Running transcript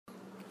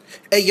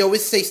Ayo,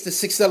 it's Ace the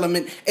Sixth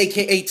Element,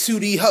 aka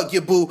 2D Hug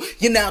Your Boo.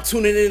 You're now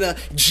tuning in to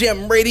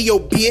Gem Radio,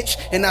 bitch.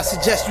 And I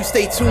suggest you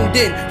stay tuned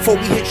in before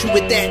we hit you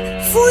with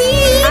that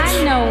free.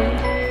 I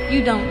know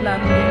you don't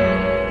love me,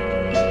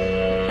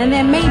 and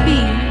there may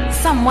be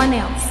someone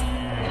else.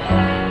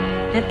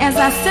 And as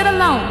I sit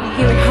alone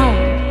here at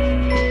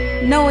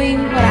home,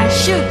 knowing what I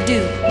should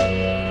do,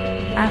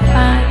 I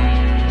find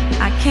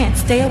I can't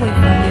stay away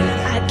from you.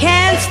 I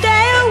can't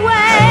stay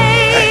away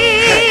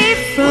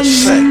from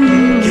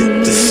you.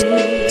 Get this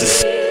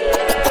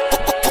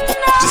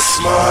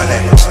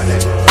morning.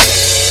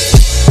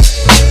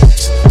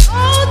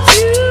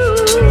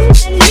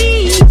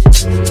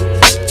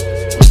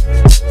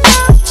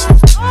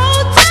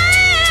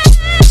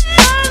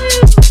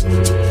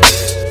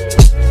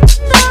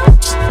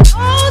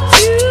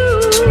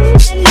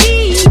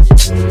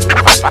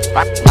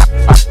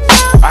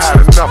 I had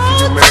enough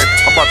of you, man.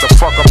 I'm about to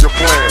fuck up your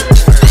plan.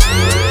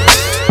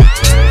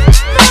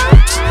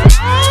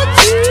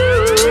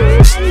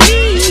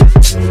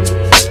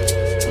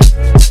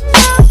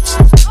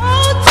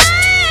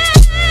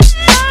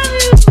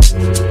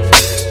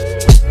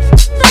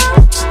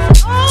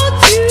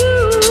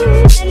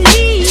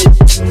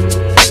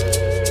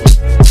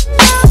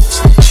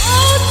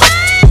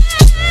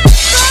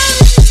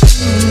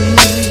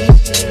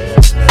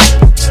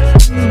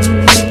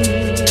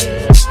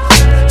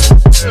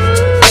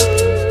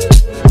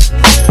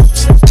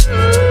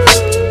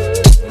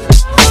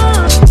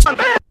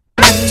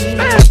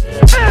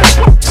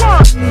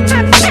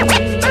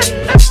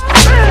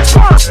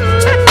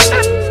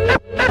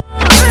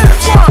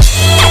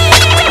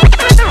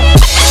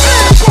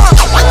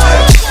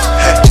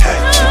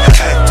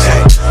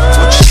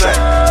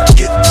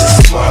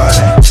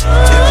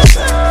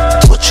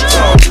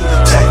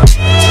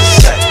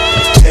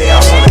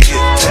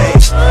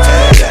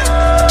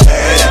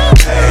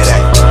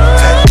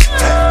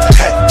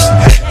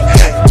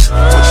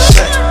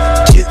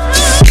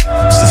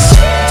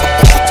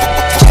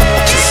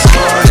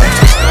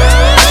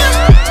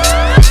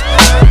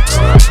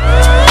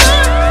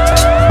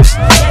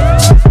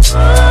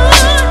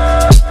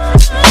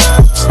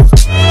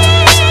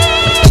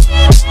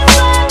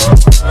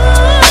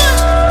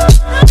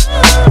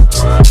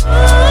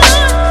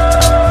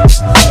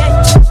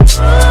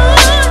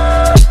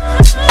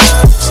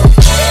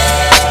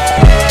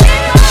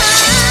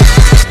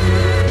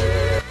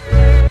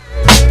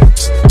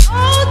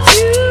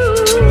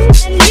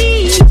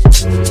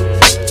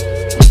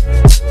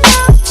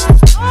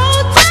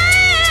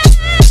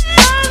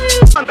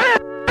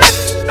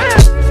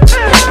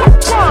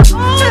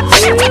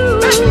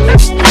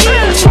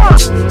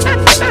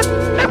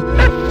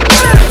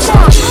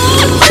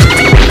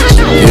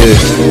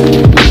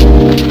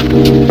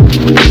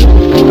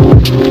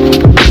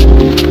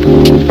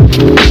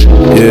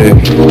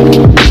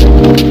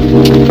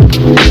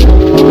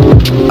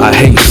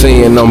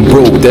 I'm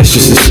broke, that's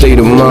just a state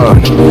of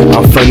mind.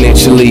 I'm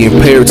financially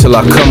impaired till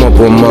I come up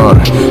on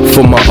mine.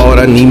 For my art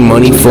I need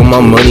money, for my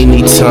money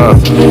need time.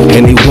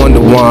 And they wonder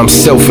why I'm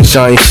selfish,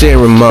 I ain't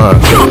sharing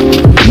mine.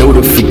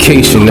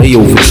 Notification, they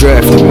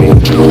overdrafted me.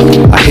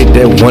 I hit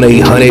that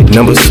 1-800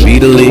 number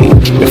speedily.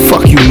 And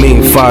fuck you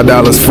mean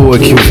 $5 for a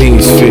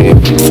convenience fee?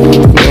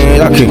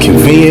 Man, I can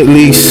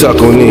conveniently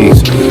suck on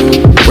these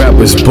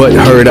rappers butt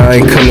hurt, I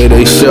ain't come to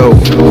they show.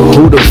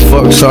 Who the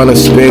fuck tryna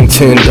spend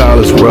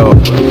 $10, bro?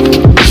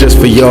 Just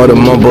for y'all to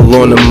mumble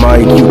on the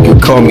mic. You can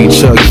call me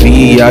Chuck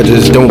V, I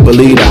just don't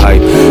believe the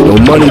hype. No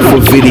money for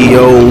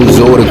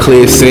videos or the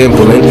clear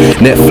sampling.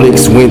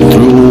 Netflix went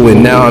through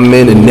and now I'm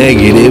in the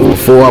negative.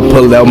 Before I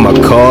pull out my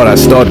card, I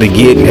start to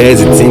get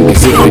hesitant.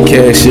 Cause if the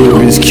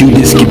cashier is cute,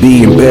 this could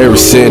be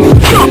embarrassing.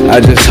 I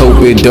just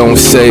hope it don't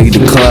say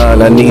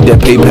decline. I need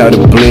that PayPal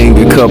to bling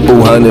a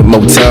couple hundred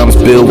more times.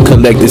 Bill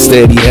collected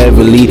steady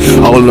heavily,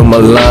 all on my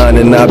line.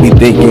 And I be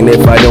thinking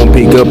if I don't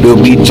pick up,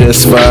 it'll be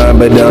just fine.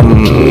 But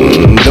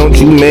don't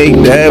you make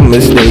that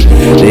mistake.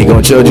 They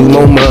gon' charge you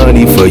more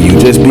money for you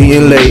just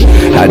being late.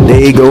 How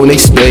they gon'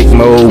 expect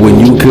more when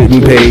you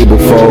couldn't pay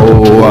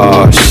before?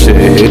 Aw,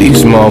 shit,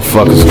 these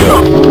motherfuckers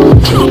go.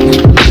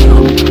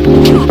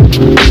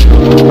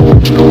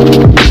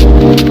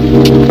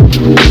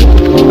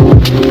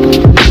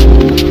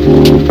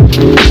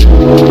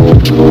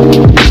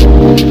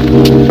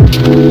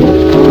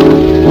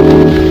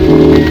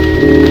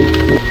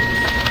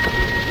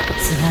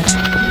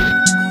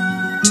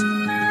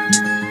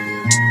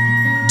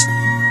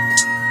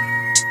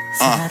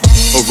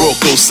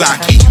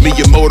 Saki,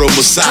 Miyamoto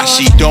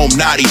Musashi, Dome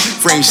Nadi,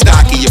 frame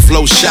stocky, your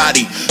flow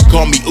shoddy.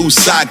 Call me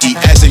Usagi,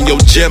 as in your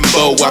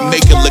Jimbo. I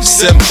make it look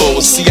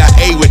simple,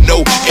 CIA with no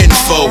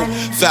info.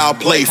 Foul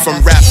play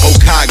from rap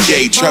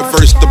Okage.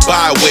 Traverse the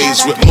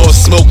byways with more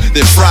smoke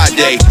than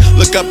Friday.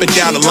 Look up and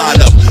down the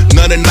lineup,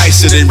 none are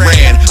nicer than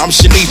Rand. I'm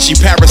Shinichi,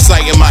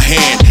 parasite in my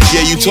hand.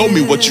 Yeah, you told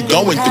me what you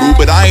going through,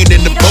 but I ain't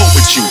in the boat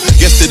with you.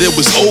 Guess that it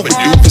was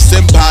overdue for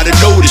senpai to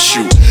notice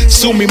you.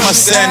 Sue me, my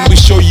son, we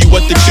show you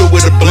what to do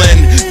with a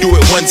blend. Do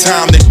it one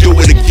time, then do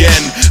it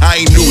again.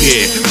 I ain't new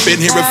here, been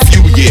here a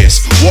few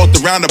years.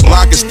 Walked around the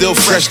block and still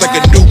fresh like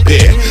a new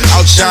pair.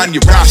 Outshine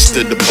your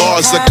roster, the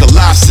bars are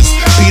Colossus.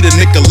 Peter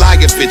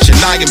Nikolaevich,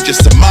 and I am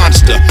just a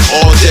monster.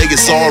 All day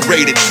it's all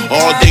rated,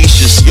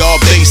 audacious, y'all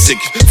basic.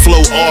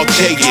 Flow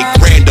archaic,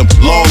 random,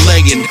 law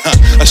laying.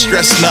 I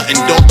stress nothing,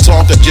 don't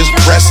talk, I just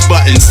press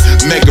buttons.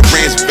 Mega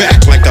Rand's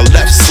back like I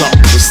left something.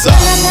 What's up?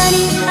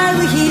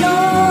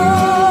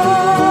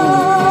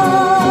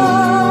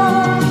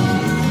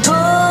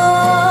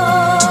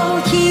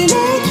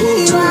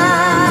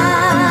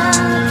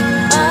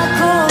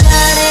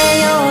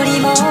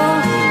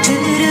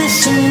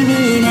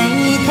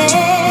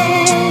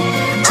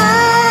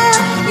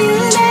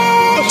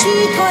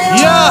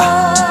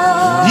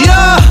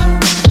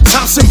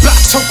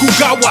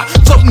 Tokugawa,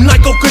 floating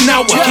like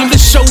Okinawa. Came to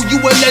show you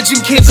a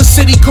legend, Kansas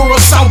City,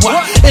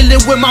 Kurosawa.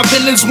 Illin' with my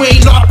villains, we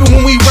ain't LARPing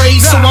when we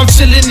raise. So I'm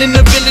chillin' in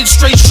the village,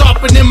 straight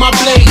sharpening my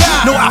blade.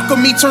 No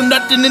alchemy, turn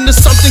nothing into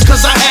something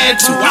cause I had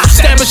to. I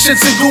stab a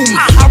Shinsengumi,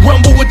 I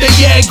rumble with the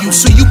Yagyu.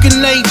 So you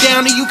can lay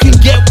down and you can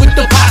get with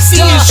the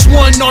posse. It's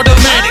one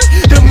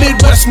automatic, the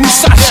Midwest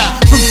Musashi.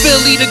 From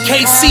Philly to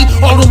KC,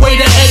 all the way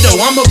to Edo.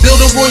 I'ma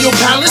build a royal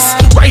palace,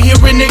 right here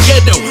in the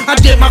ghetto. I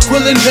did my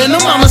quill and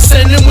venom, I'ma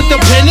send it with the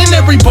pen. And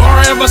every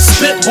bar I ever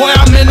spit, boy,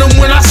 I'm in them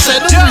when I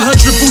said them.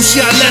 300 Bushi,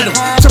 I let them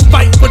to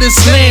fight for this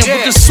land.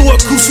 With the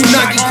sword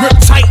Kusunagi grip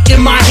tight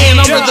in my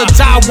hand. I'd rather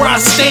die where I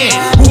stand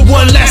with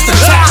one last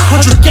attack.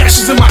 100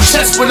 gashes in my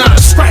chest, but not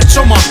a scratch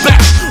on my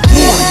back.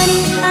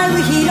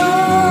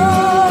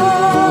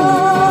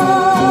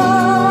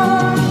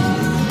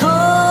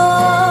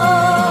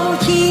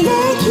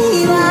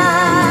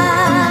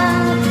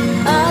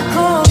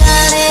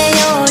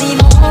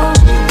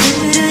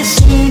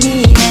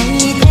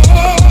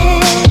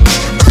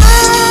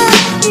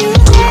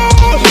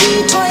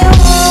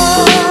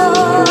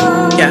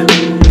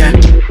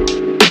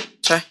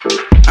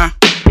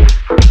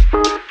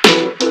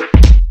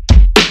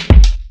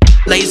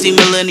 Lazy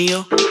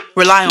millennial,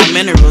 rely on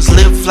minerals.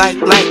 Live like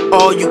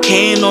all you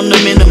can on the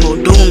minimal.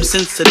 Doom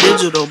since the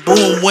digital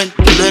boom went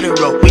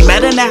literal. We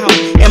better now,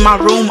 in my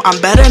room I'm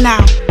better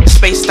now.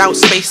 Spaced out,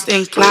 spaced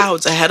in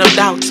clouds, ahead of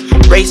doubts.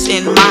 Race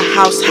in my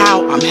house,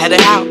 how I'm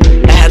headed out.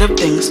 Ahead of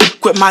things,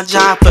 quit my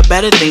job for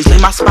better things.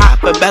 Leave my spot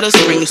for better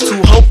springs. Too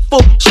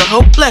hopeful, so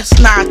hopeless.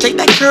 Nah, take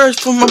that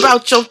courage from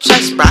about your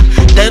chest, bruh.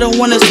 They don't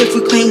want us if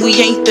we claim we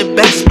ain't the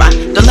best,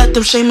 bruh. Don't let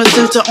them shame us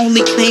into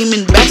only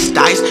claiming best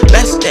dies,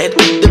 best dead.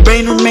 The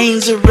brain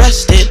remains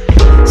arrested.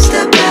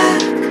 Step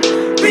back,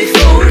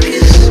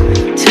 refocus,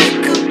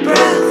 take a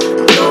breath,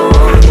 go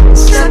on.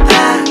 Step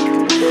back,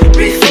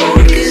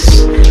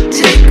 refocus,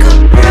 take a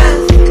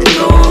breath,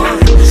 go on.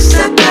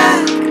 Step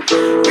back,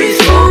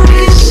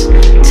 refocus,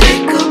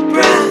 take a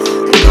breath,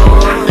 go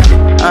on.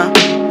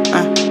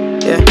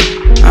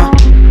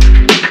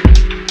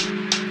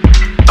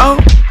 Oh,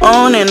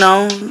 on and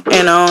on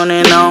and on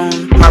and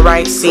on. My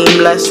right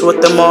seem less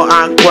with the more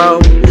I grow.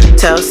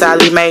 Tell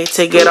Sally Mae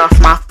to get off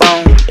my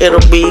phone. It'll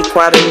be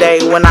quite a day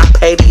when I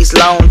pay these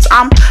loans.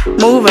 I'm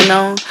moving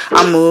on,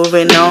 I'm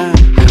moving on.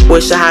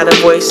 Wish I had a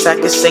voice I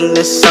could sing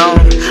this song.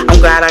 I'm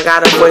glad I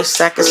got a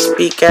voice I could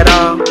speak at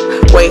all.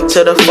 Wait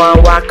till the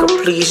fall where I could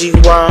please you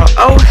all.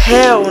 Oh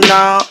hell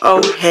no,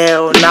 oh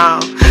hell no.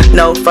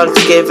 No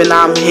fucks given,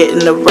 I'm hitting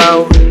the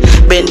road.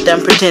 Been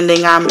done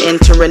pretending I'm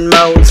entering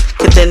modes.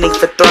 Contending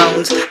for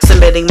thrones,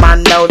 submitting my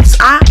notes.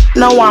 I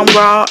know I'm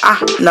raw,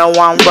 I know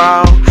I'm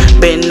raw.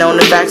 Been on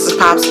the facts since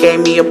Pops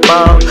gave me a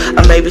ball.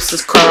 Or maybe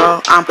since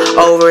Carl, I'm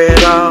over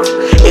it all.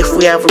 If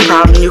we have a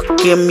problem, you can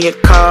give me a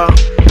call.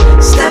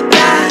 Step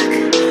back,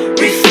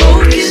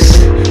 refocus,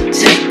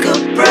 take a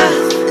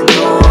breath, go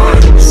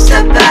on.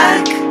 Step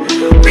back,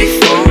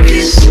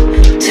 refocus,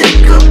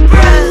 take a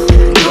breath,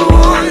 go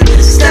on.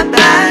 Step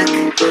back,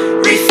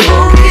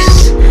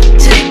 refocus,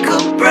 take a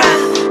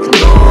breath,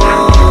 go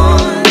on.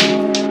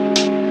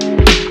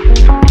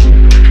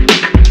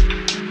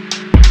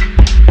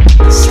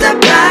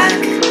 Step back,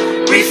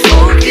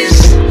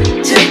 refocus,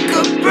 take a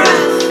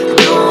breath,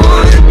 go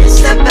on.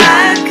 Step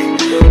back,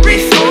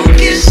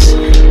 refocus,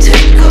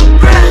 take a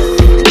breath,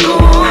 go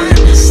on.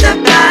 Step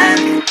back,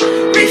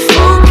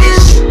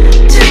 refocus,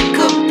 take a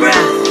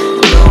breath,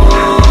 go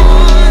on.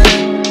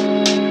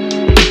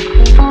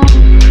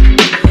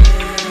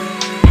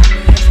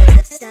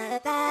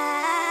 Step back,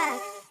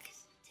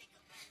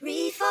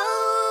 refocus.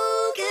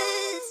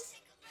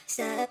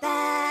 Step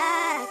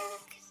back,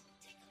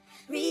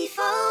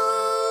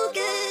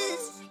 refocus.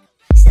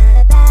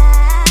 Step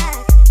back,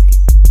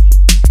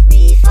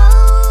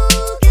 refocus.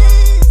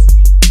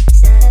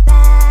 Step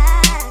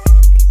back,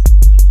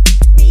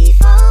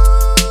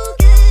 refocus.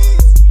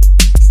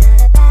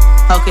 Step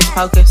back. Hocus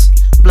pocus,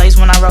 blaze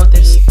when I wrote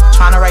this.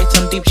 Tryna write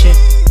some deep shit,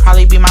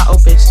 probably be my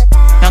opus.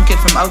 Young kid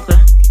from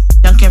Oakland,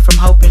 young kid from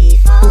hoping.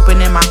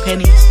 Hooping in my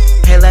pennies,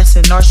 pay less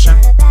in Nordstrom.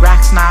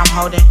 Racks now I'm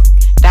holding.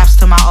 Daps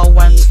to my old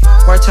ones.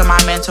 Word to my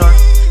mentor.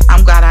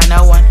 I'm glad I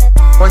know one.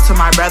 Word to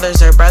my brothers,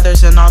 their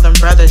brothers, and all them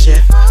brothers,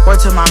 yeah. Word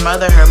to my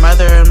mother, her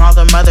mother, and all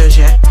them mothers,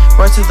 yeah.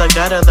 Word to the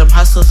gutter, them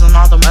hustlers, and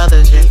all them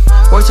others, yeah.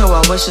 Word to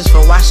our wishes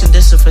for washing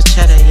dishes for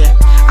cheddar, yeah.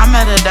 I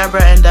met a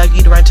Deborah and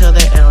Dougie right to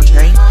the L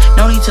train.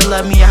 No need to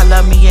love me, I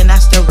love me, and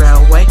that's the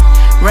railway.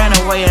 Ran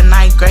away in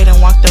ninth grade and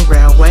walked the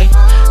railway.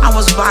 I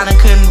was blind and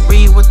couldn't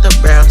read what the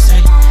braille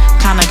say.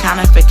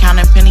 Counting for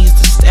counting pennies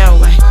to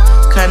stairway.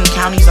 Cutting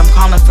counties, I'm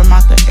calling from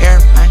out the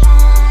airplane.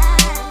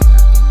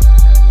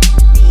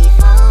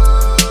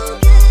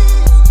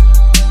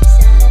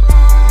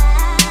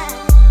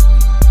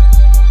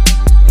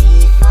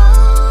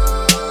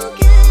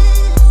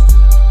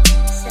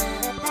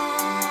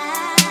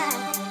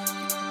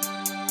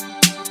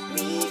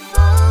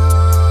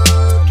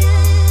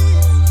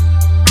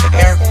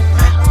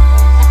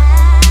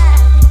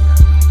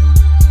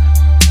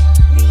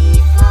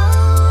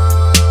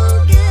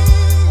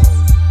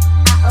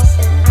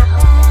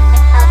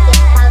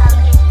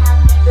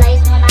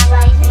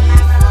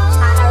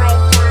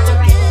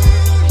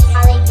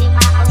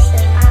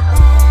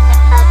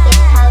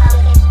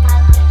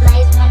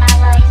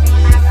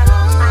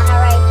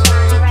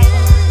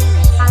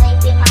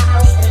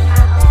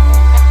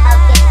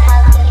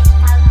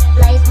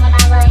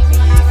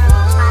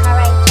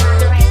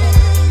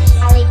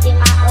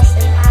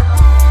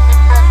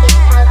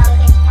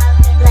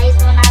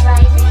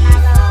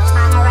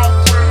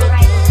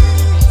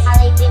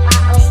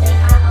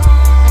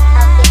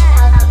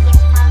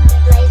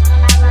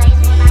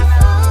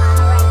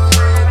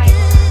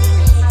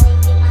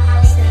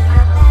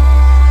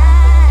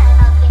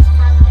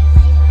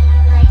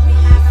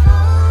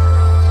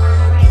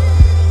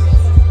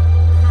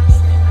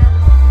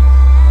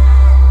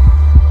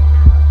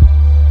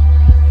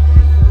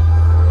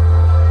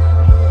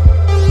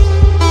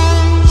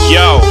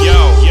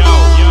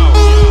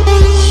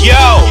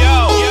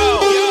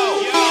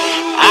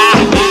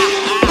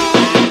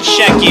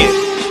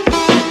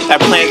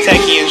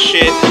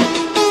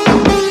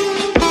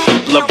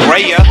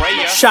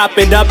 Chop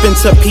it up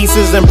into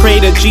pieces and pray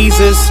to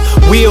Jesus.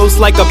 Wheels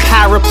like a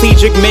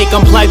paraplegic, make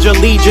them pledge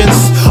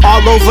allegiance.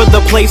 All over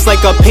the place like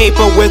a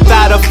paper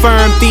without a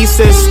firm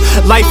thesis.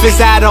 Life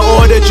is out of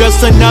order,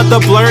 just another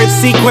blurred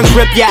sequence.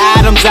 Rip your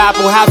Adam's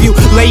apple, have you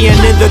laying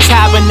in the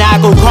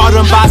tabernacle. Caught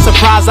him by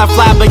surprise, I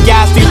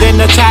flabbergast you, then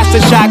attach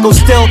the shackle.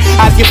 Still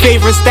as your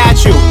favorite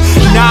statue,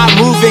 not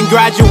moving,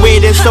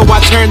 graduated, so I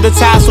turned the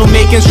tassel.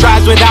 Making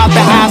strides without the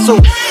hassle.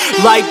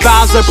 Like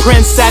Bowser,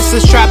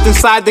 princesses trapped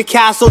inside the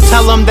castle.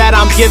 Tell them that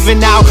I'm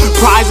giving out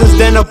prizes,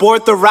 then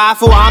abort the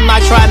raffle. I'm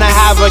not trying to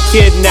have a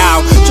kid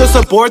now, just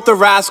abort the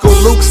rascal.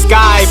 Luke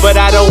Sky, but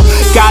I don't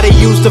gotta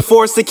use the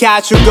force to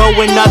catch you.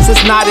 Going nuts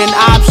is not an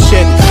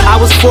option. I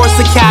was forced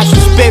to catch you,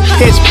 spit,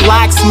 pitch,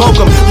 black, smoke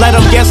them. Let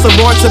them get some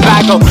more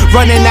tobacco.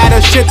 Running out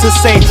of shit to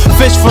say.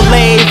 Fish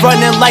fillet,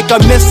 running like a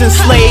missing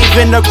slave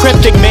in a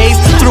cryptic maze.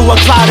 Through a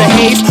cloud of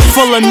haze,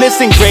 full of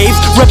missing graves.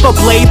 Rip a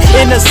blade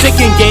in a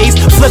sickened gaze.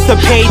 Flip the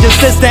page.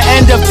 Since the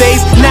end of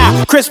days,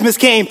 now Christmas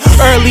came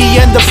early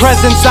in the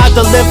presents I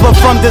deliver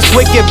from this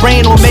wicked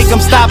brain will make them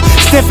stop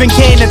sniffing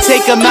cane and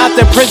take them out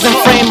their prison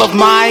frame of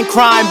mind.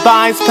 Crime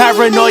binds,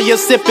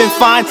 paranoia, sipping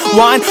fine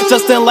wine.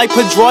 Justin like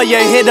Pedroia,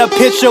 hit a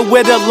picture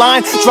with a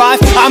line. Drive,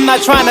 I'm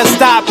not trying to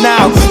stop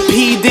now.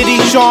 P. Diddy,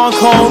 Sean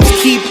Combs,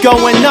 keep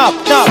going up.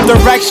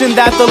 Direction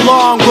that the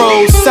long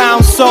road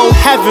sounds so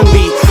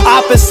heavenly.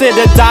 Opposite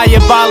of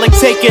diabolic,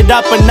 take it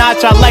up a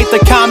notch. I like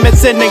the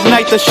comments and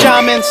ignite the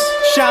shamans.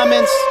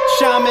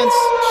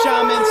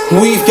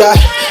 We've got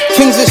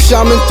kings of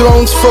shaman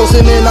thrones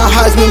frozen in a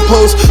Heisman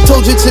pose.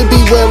 Told you to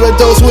beware of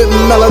those with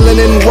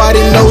melanin and white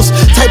nose.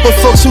 Type of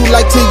folks who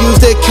like to use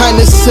their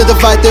kindness to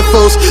divide their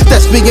foes.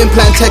 That's being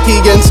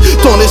Plantechians.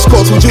 Thornish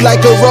quotes, would you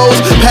like a rose?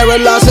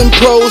 Paralyzing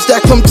pros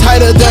that come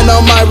tighter than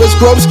Elmira's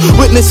groves.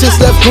 Witnesses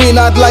left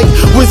green-eyed like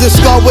wizards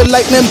scarred with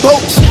lightning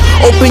bolts.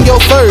 Open your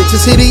fur to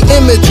see the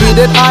imagery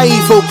that I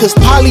evoke. Cause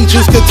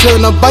polyjuice could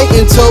turn a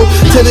biting toe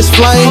to this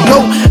flying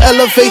goat.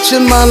 Elevate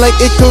your mind like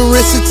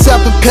Icarus, it's up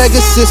a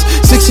Pegasus.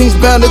 16's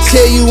bound to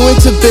tear you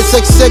into bits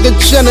like Sega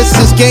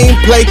Genesis.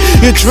 Gameplay,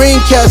 your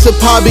Dreamcast will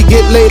probably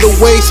get laid to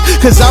waste.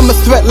 Cause I'm a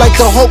threat like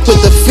the Hulk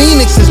with the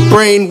Phoenix's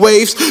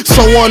brainwaves.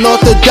 So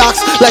unorthodox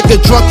like a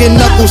drunken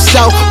knuckle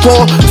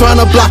southpaw, trying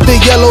to block the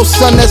yellow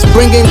sun that's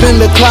bringing in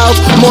the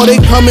clouds. More they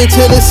coming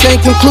to the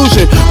same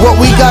conclusion. What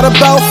we got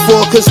about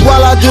for? Cause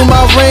while I do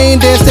my rain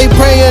dance, they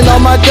praying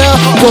on my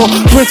downfall.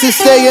 Princes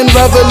stay in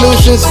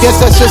revolutions, guess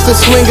that's just the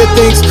swing of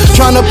things.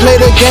 Trying to play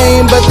the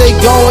game, but they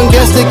going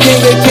against the king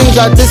of kings.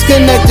 I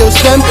disconnect your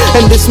stem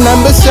and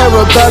dismember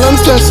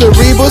cerebellums. Turn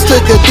cerebrals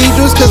to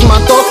cathedrals, cause my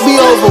thoughts be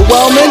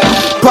overwhelming.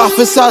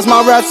 Prophesize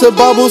my raps to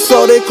bubbles,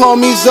 so they call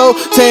me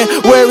Zotan.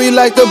 Wary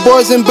like the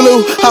boys in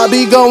blue, I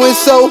be going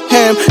so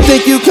ham.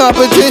 Think you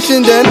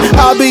competition, then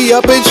I'll be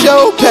up at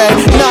your pad.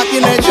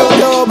 Knocking at your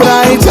door, but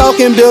I ain't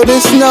talking building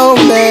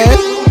snowman.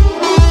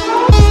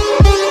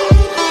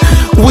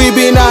 We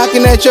be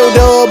knocking at your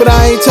door, but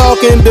I ain't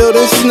talking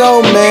building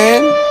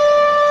snowman.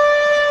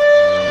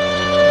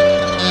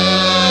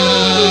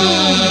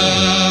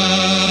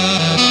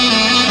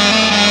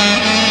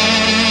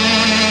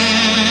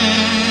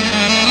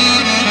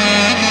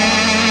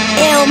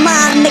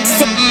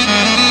 mix it.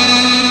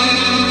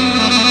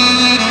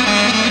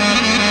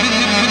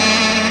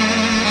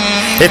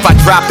 If I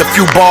dropped a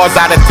few bars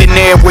out of thin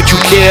air, would you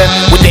care?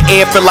 Would the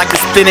air feel like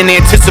it's thin and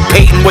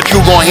anticipating what you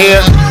gon' hear?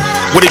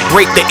 Would it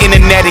break the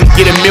internet and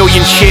get a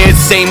million shares?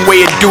 Same way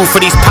it do for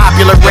these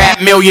popular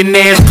rap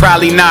millionaires?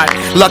 Probably not.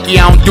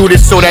 Lucky I don't do this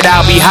so that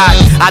I'll be hot.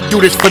 I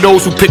do this for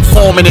those who pick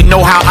Foreman and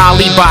know how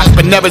Ali box,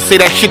 but never say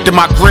that shit to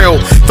my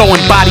grill. Throwing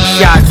body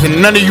shots,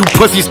 and none of you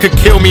pussies could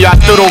kill me. I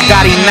thought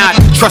Gotti not.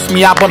 Trust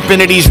me, I bump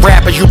into these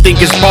rappers you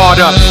think is barred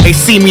up. They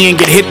see me and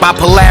get hit by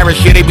Polaris,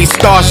 yeah, they be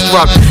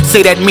starstruck.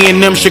 Say that me and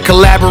them should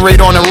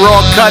collaborate on a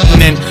raw cut, and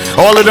then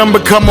all of them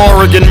become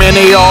Oregon, man,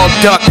 they all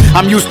duck.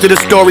 I'm used to the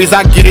stories,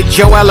 I get it,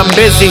 Joel, I'm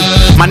busy.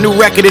 My new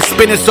record is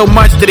spinning so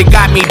much that it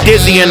got me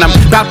dizzy, and I'm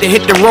about to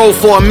hit the road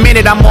for a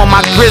minute. I'm on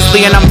my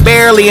Grizzly and I'm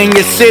barely in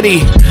your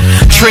city.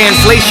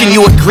 Translation,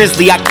 you a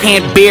grizzly, I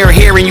can't bear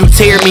hearing you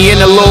tear me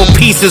into little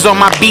pieces on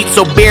my beat,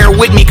 so bear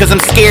with me cause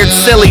I'm scared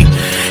silly.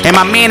 And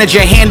my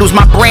manager handles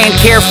my brand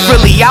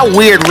carefully. Y'all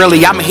weird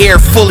really, I'm here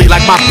fully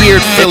like my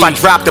beard Philly. If I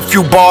dropped a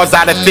few bars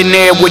out of thin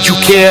air, would you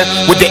care?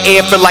 Would the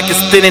air feel like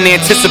it's thin and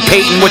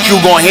anticipating what you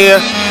gon'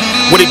 hear?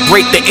 Would it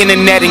break the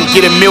internet and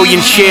get a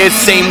million shares?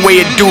 Same way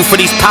it do for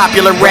these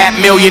popular rap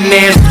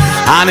millionaires?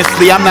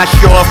 Honestly, I'm not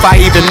sure if I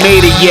even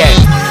made it yet.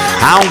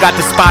 I don't got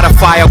the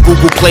Spotify or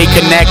Google Play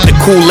Connect, the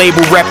cool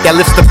label rep that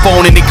lifts the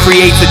phone and it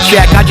creates a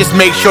check. I just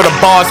make sure the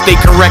bars stay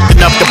correct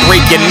enough to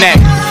break your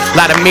neck. A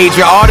lot of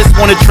major artists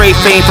wanna trade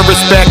fame for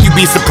respect. You'd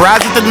be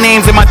surprised at the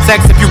names in my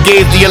text if you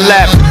gave to your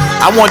left.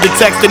 I wanted to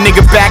text a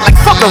nigga back like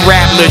fuck a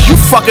rap list. You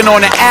fucking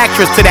on an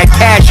actress to that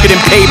cash shit and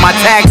pay my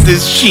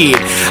taxes. Shit,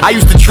 I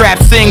used to trap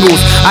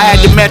singles. I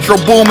had the Metro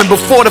booming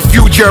before the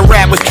future of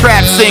rap was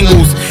trap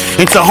singles.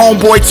 Into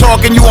homeboy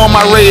talking, you on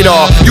my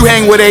radar. You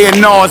hang with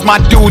A&Rs, my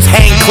dudes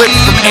hang clips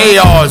from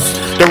ARs.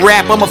 The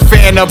rap I'm a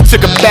fan of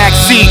took a back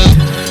seat.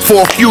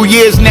 For a few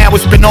years now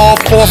it's been all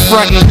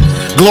forefronting,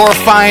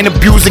 glorifying,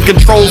 abusing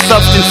controlled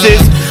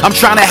substances. I'm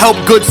trying to help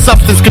good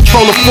substance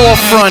control the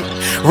forefront.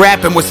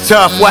 Rapping was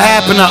tough, what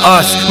happened to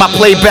us? My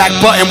playback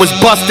button was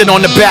busted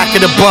on the back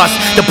of the bus.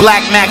 The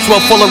black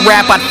Maxwell full of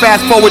rap, I'd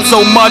fast forward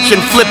so much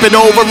and flip it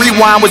over.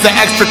 Rewind was an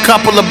extra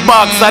couple of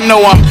bucks. I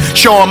know I'm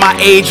showing my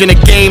age in a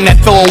game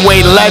that throw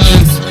away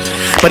legends,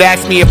 but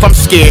ask me if I'm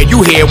scared,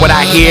 you hear what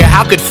I hear.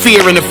 How could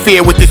fear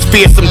interfere with this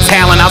fearsome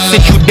talent? I'll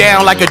sit you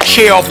down like a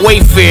chair off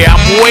Wayfair.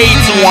 I'm way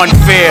too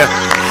unfair.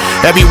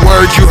 Every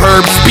word you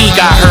heard speak,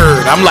 I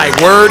heard. I'm like,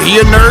 word, he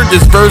a nerd,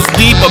 this verse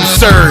deep,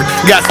 absurd.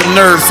 Got some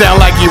nerves,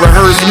 sound like he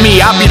rehearsed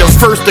me. I'll be the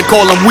first to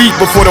call him weak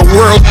before the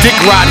world dick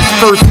ride his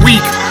first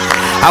week.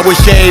 I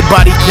wish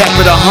everybody kept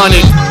it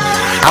 100.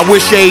 I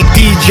wish a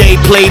DJ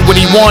played what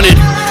he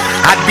wanted.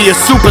 I'd be a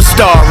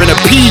superstar in a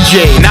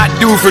PJ, not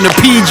dude from the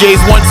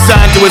PJs once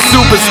signed to a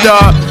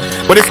superstar.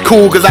 But it's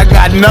cool cause I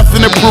got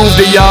nothing to prove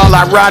to y'all.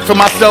 I ride for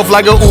myself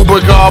like a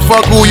Uber car,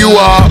 fuck who you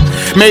are.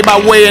 Made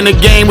my way in the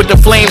game with the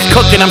flames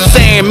cooking. I'm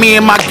saying me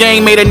and my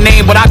gang made a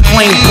name, but I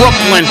claim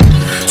Brooklyn.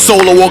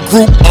 Solo or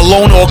group,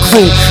 alone or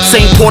crew,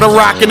 same Puerto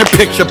Rock in the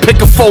picture, pick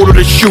a photo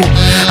to shoot.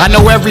 I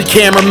know every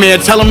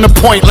cameraman, tell him to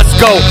point, let's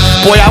go.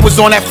 Boy, I was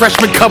on that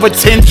freshman cover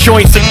 10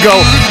 joints ago.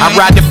 I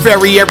ride the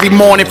ferry every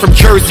morning from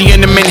Jersey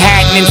into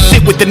Manhattan and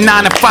sit with the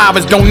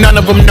 9-to-5ers, don't none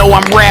of them know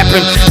I'm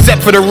rapping,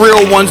 except for the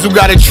real ones who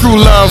got a true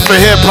love for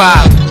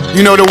hip-hop.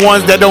 You know, the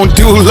ones that don't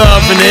do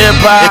love in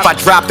hip-hop. If I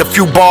dropped a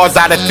few bars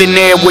out of thin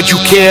air, would you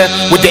care?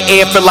 Would the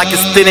air feel like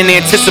it's thin and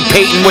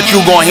anticipating what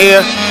you gon' hear?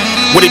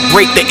 Would it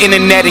break the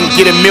internet and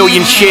get a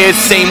million shares?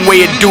 Same way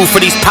it do for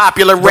these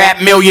popular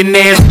rap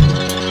millionaires.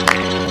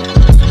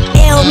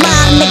 Ill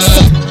mind mix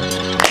it.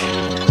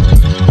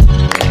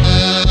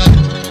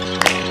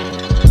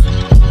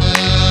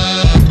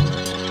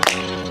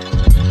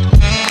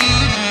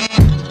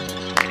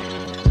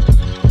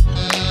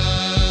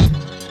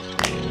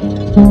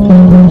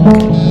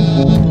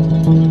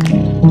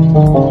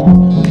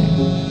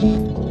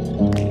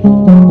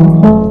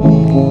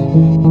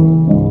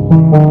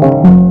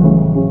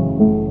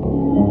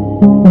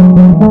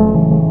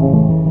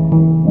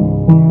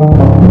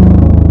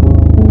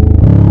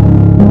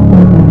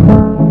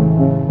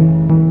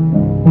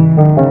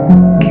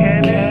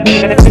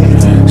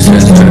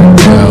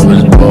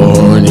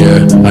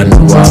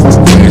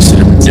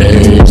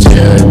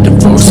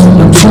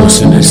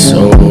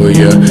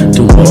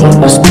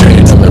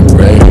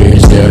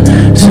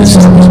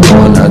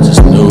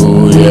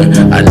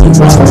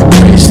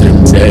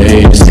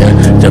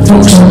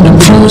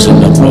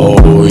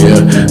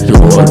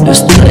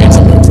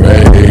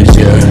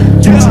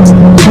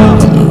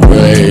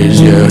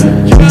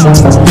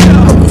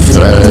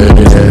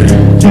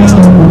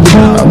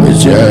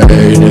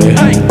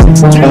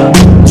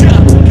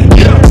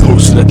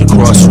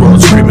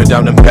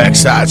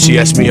 She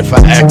asked me if I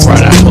act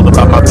right, I told her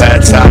about my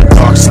bad side.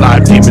 Dark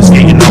slide, demons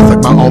getting off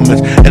like my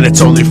omens. And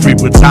it's only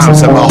frequent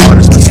times that my heart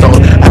has been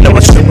stolen. I know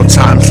it's triple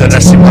times that I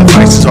see my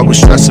vices always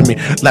stressing me.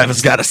 Life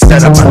has got a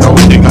setup, I know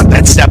they got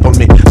that step on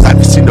me. Life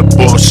has seen the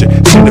bullshit,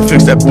 seen to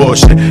fix that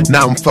bullshit.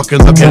 Now I'm fucking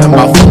looking at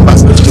my phone, my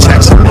bitch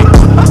texting me.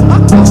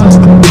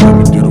 Let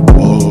me do the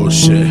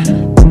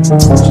bullshit.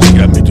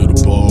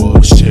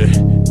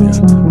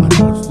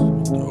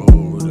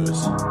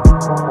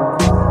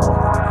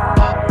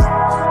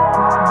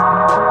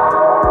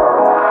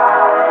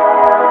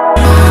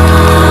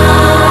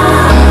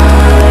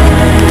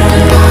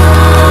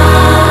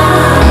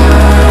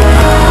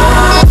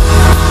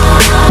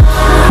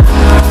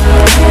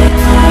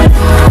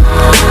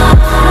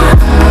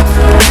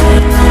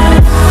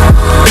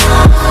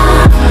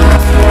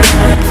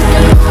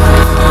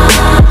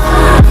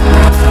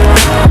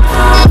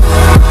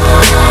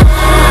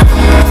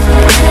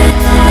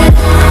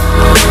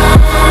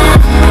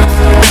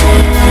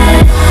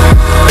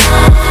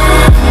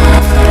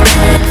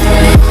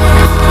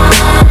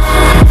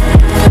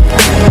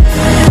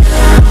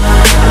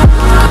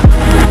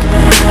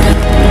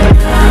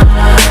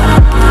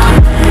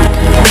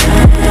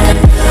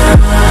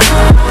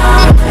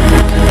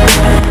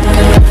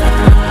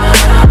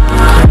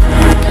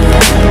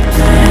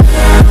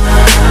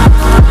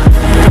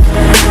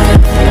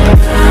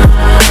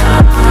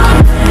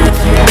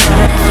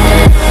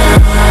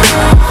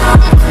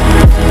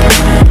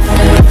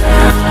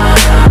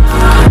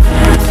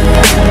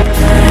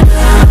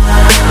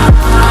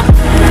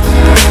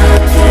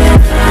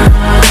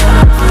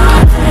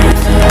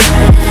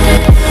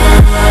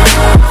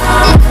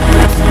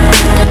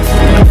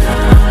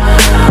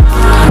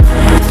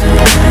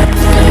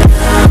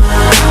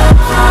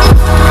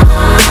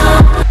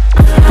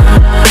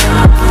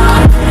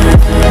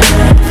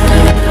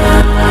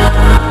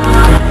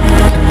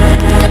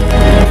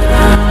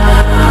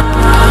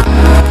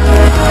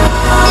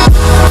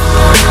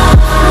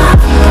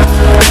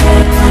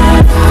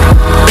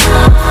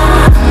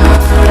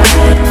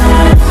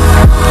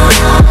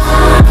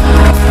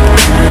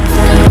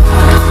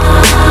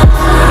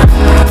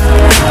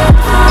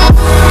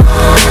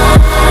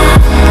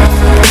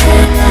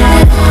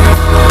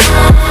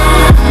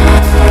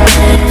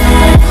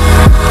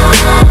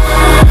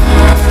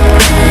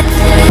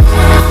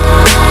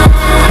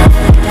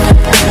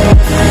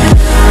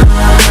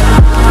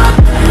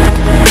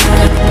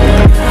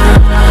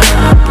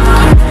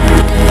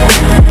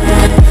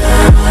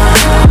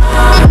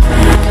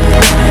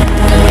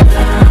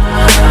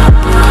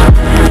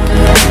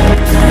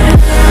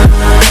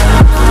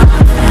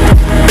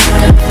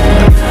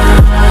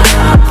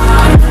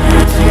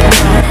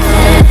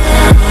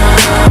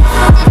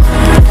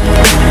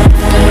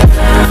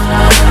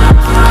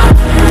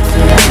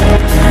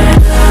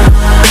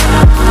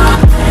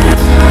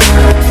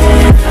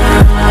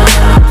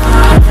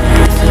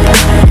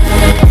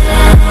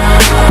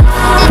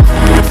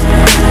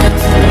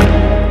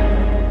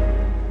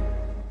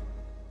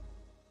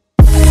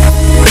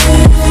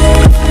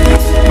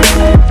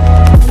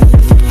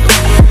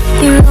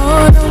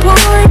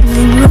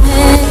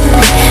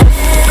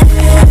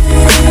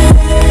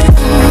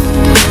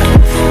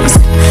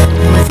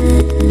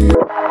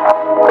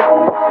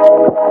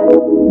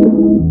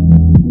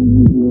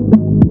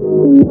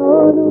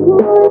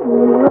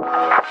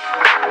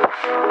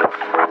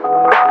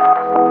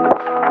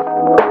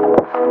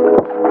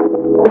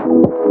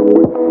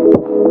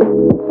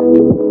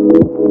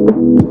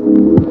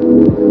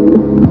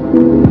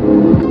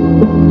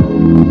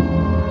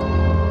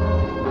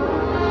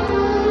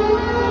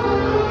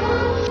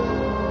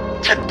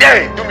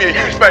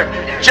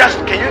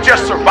 you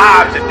just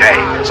survive today?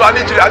 So I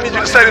need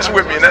you to say this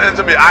with me. And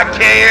to me, I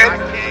can,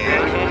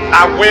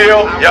 I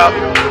will, yup.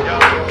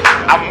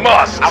 I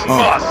must.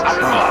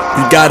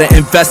 You gotta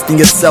invest in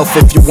yourself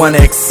if you wanna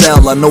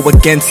excel. I know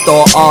against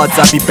all odds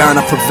I be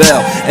bound to prevail,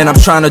 and I'm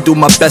trying to do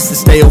my best to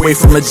stay away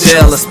from a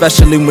jail,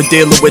 especially when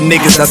dealing with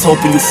niggas that's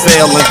hoping you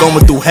fail and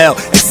going through hell,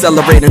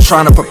 accelerating,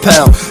 trying to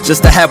propel,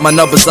 just to have my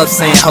numbers up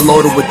saying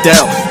hello to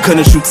Adele.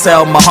 Couldn't you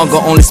tell my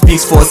hunger only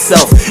speaks for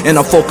itself, and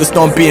I'm focused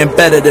on being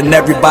better than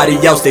everybody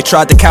else. They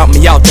tried to count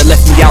me out, they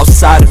left me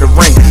outside of the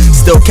ring,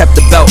 still kept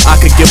the belt, I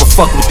could give a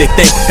fuck what they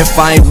think. If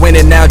I ain't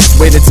winning now, just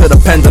wait until the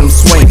pendulum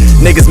swing.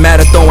 Niggas mad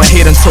at throwing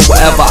hate until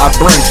whatever I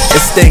bring, it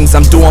stings.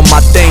 I'm doing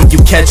my thing,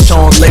 you catch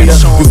on later.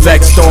 You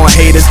vexed on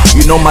haters,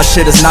 you know my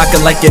shit is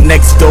knocking like your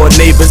next door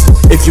neighbors.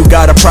 If you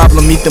got a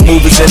problem, meet the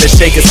movers and the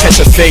shakers,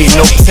 catch a fade,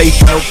 no tape.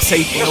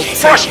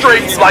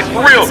 Frustrating, like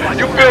for real.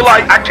 You feel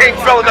like I can't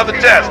fail another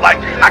test, like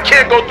I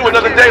can't go through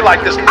another day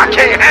like this. I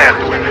can't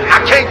handle it,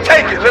 I can't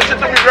take it. Listen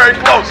to me very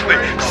closely,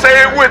 say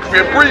it with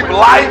me, and breathe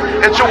life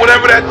into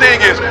whatever that thing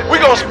is.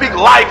 We're gonna speak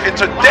life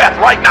into death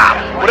right now.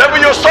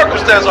 Whatever your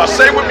circumstances are,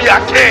 say with me,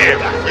 I can.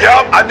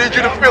 Yup, I need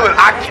you to feel it.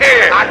 I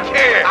can.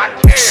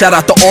 Shout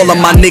out to all of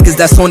my niggas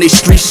that's on they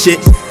street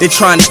shit. They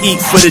trying to eat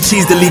for the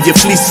cheese to leave your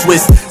fleece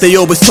Swiss. They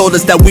always told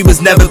us that we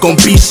was never gon'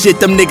 be shit.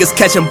 Them niggas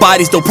catching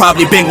bodies, they'll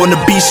probably bang on the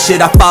beat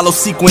shit. I follow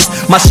sequence,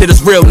 my shit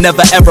is real,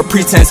 never ever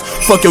pretense.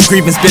 Fuck your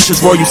grievance,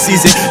 bitches, royal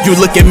season. You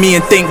look at me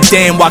and think,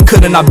 damn, why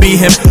couldn't I be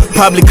him?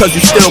 Probably cause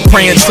you still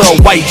praying to a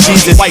white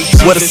Jesus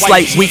with a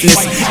slight weakness,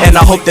 and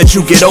I hope that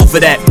you get over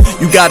that.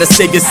 You gotta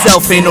save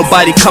yourself, ain't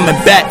nobody coming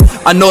back.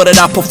 I know that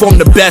I perform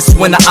the best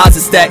when the odds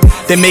are stacked.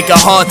 They make it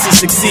hard to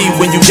succeed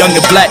when you young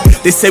and black.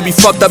 They say we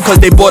fucked up cause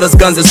they bought us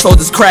guns and sold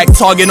us crack.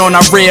 Target on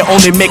our rear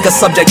only make us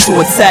subject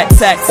to attack.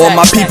 All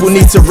my people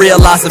need to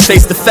realize and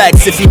face the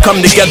facts. If you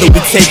come together,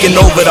 we taking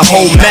over the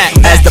whole map.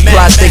 As the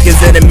plot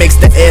thickens and it makes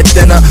the air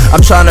thinner,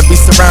 I'm trying to be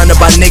surrounded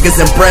by niggas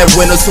and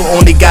breadwinners who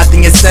only got the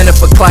incentive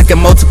for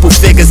clocking multiple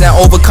figures and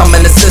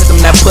overcoming the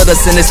system that put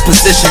us in this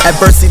position.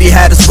 Adversity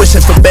had us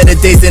wishing for better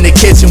days in the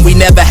kitchen. We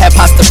never had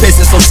pasta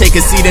pissing, so take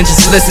a seat and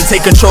just listen.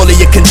 Take control of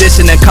your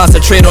condition and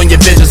concentrate on your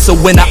vision, so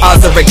when the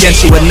odds are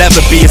against you, it'll never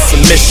be a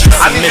submission.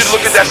 I need you to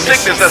look at that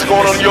sickness that's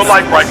going on in your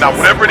life right now,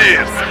 whatever it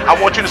is. I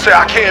want you to say,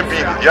 I can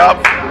beat it, yup.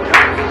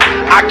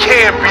 I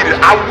can beat it,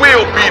 I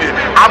will beat it,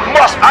 I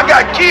must. I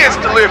got kids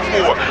to live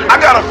for,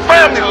 I got a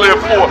family to live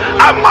for.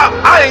 I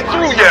ain't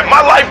through yet,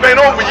 my life ain't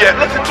over yet.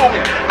 Listen to me,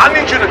 I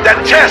need you to,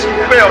 that test you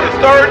failed the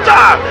third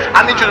time,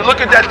 I need you to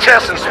look at that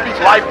test and speak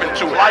life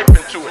into it, life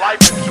into it, life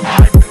into it,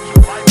 life into it.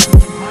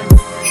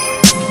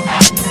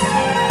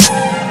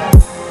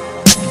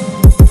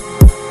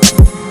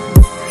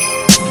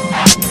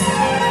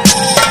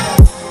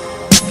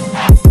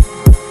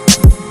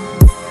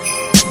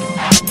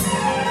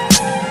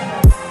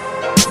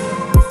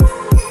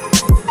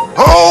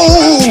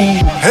 Oh, hey.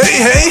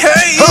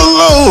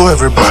 Hello,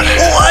 everybody.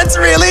 What's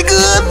really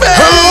good, man?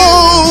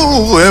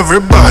 Hello,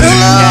 everybody.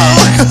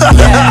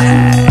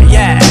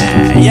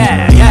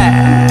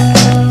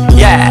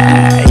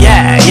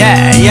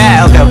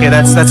 Yeah. Okay,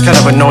 that's kind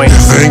of annoying. You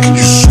think?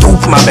 You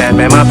stupid. My bad,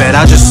 man, my bad.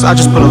 I'll just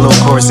put a little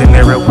chorus in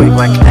there real quick,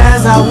 like.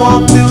 As I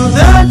walk through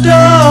the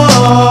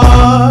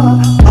door,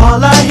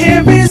 all I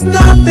hear is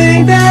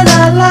nothing that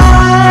I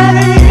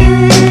like.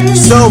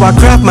 So I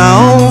craft my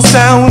own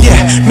sound,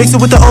 yeah. Mix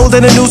it with the old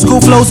and the new school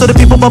flow, so the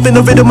people bumping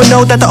the rhythm will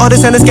know that the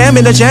artist and the scam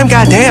in the jam.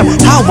 Goddamn,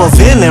 how a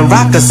villain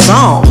rock a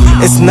song.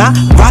 It's not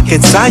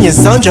rocket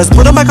science, son. Just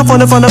put a microphone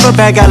in front of a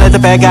bad guy, let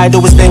the bad guy do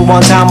his thing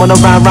one time on a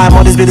rhyme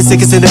on this be the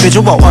sickest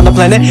individual on the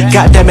planet.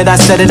 Goddamn it, I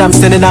said it, I'm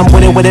sinning, I'm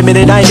winning with a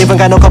minute. I ain't even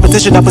got no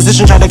competition,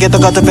 opposition, trying to get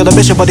the gut to feel the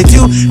mission, but it's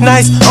too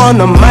nice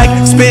on the mic.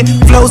 Spit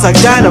flows like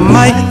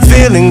dynamite,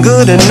 feeling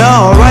good and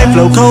alright.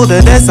 Flow colder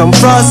than some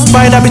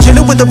frostbite. I be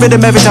chilling with the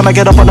rhythm every time I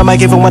get up on the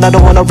mic, even when I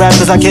don't wanna rap,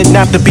 cause I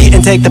kidnap the beat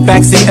and take the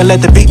backseat and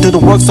let the beat do the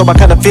work, so I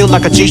kinda feel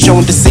like a G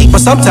showing deceit.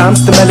 But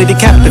sometimes the melody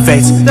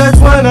captivates. That's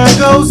when I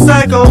go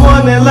psycho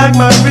on it, like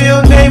my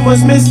real name was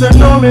Mr.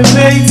 Norman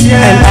Bates,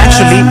 yeah. And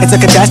actually, it's a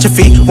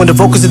catastrophe when the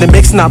vocals in the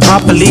mix not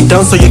properly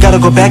done, so you gotta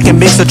go back and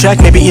mix a track,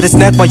 maybe eat a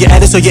snack while you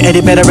edit, so you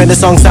edit better and the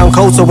song sound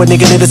cold. So a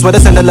nigga need a sweater,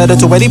 send a letter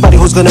to anybody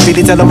who's gonna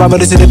really tell them I'm in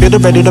the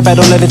building, ready to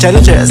battle any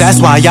challenges. That's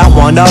why I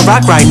wanna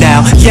rock right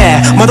now, yeah.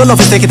 Model of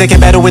they can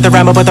battle with the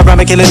rhymer, but the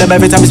rhymer killing them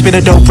every time you spit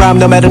a dope rhyme,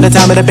 no matter the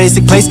time and the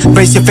basic place.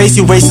 Brace your face,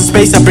 you race the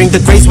space. I bring the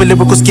grace with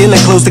lyrical skill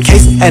and close the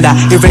case, and I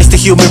erase the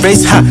human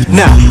race,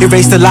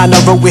 erase the line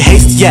I wrote with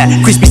haste, yeah.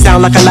 Crispy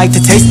sound like I like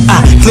to taste,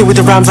 clear with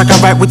the rhymes like I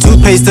write with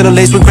toothpaste, and a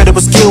lace with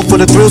incredible skill for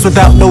the thrills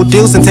without no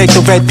deals, and take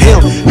the red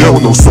pill. Hell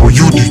no, so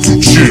you need to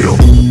chill.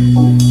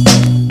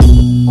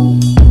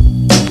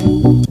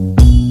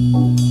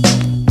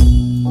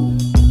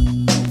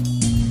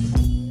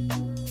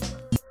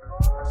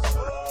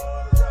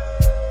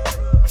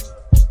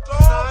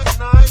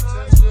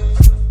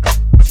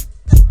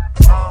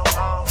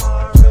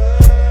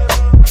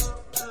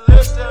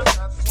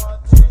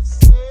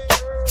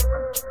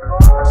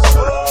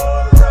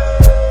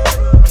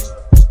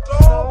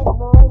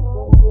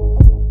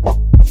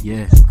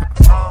 Yeah.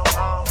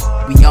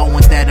 We all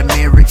want that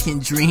American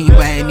dream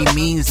by any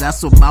means,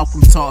 that's what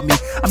Malcolm taught me.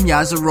 I'm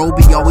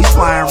Yajirobe, always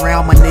flying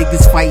around, my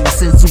niggas fighting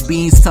sensu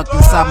beans tucked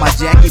inside my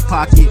jacket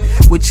pocket.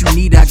 What you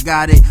need, I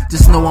got it,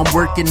 just know I'm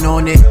working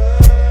on it.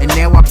 And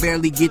now I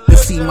barely get to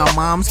see my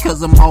moms,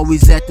 cause I'm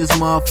always at this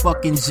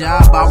motherfucking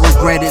job. I'll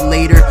regret it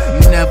later,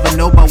 you never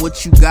know about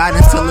what you got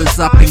until it's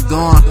up and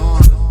gone.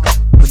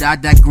 But I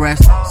digress.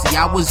 See,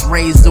 I was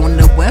raised on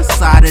the west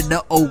side of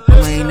the Oak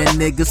Lane. A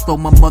nigga stole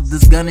my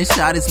mother's gun and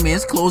shot his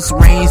man's close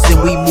range.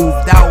 Then we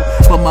moved out,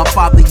 but my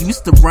father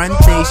used to run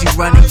things. You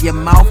run in your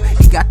mouth,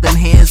 he got them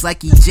hands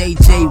like he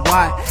JJ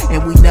Watt.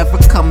 And we never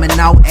coming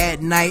out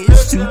at night.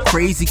 It's too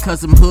crazy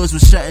cause them hoods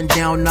was shutting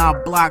down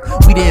our block.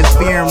 We didn't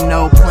fear him,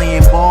 no,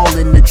 playing ball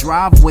in the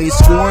driveway.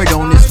 Scored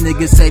on this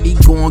nigga, said he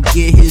gon'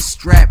 get his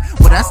strap.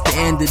 Well, that's the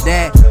end of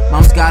that.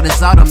 Mom's got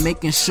us out, I'm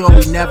making sure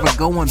we never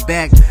going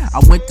back. I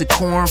went to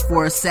corn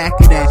for a sack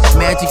of that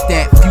magic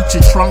that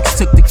Future Trunks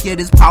took to get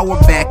his power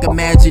back.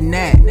 Imagine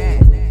that.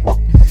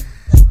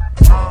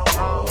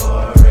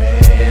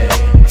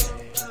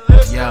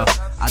 Yo,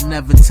 I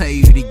never tell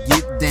you to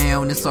get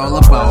down, it's all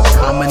about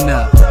coming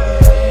up.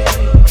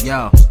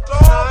 Yo,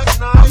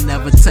 I'll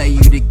never tell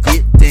you to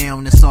get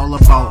down, it's all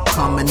about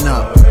coming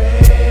up.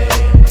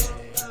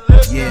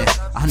 Yeah,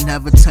 I'll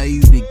never tell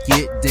you to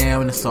get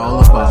down, it's all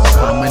about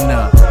coming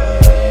up.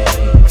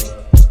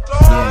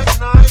 Yeah.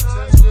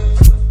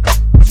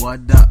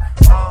 What up?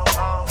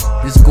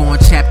 This going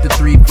chapter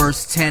 3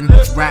 verse 10.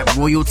 Rap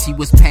royalty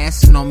was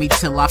passing on me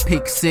till I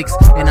picked 6.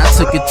 And I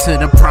took it to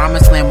the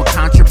promised land with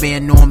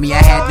contraband on me.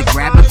 I had to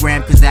grab a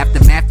gram cause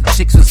aftermath the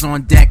chicks was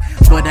on deck.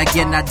 But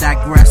again I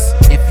digress.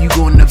 If you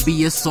gonna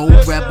be a soul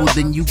rebel,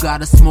 then you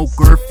gotta smoke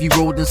earth. You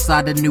rolled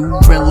inside a new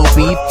Rillo.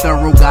 Be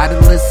thorough, gotta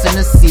listen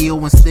to Seal.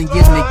 And sting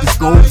your niggas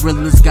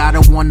gorillas.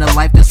 Gotta want a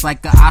life that's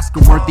like an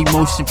Oscar-worthy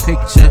motion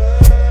picture.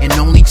 And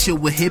only chill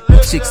with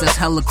hippie chicks, that's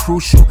hella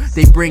crucial.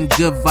 They bring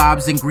good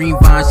vibes and green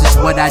vines, just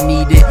what I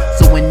needed.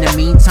 So in the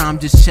meantime,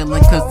 just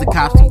chillin' cause the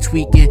cops be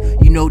tweaking.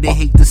 You know they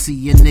hate to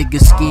see a nigga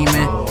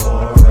scheming.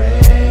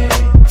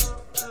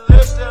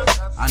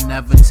 I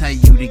never tell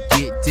you to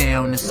get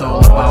down, it's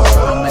all about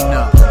coming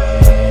up.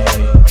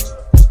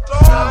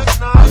 Yo,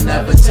 I'll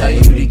never tell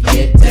you to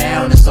get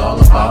down, it's all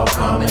about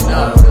coming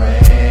up.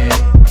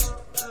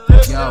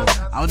 Yo,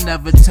 I'll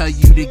never tell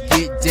you to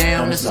get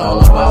down, it's all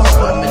about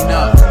coming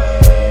up.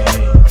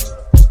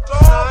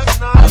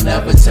 I'll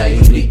never tell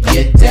you to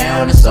get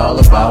down, it's all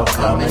about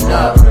coming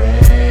up.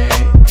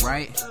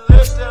 Right?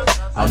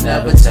 I'll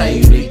never tell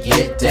you to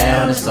get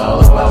down, it's all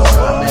about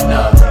coming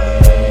up.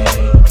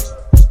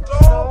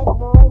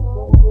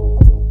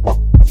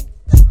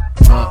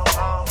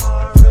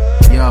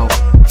 Yo,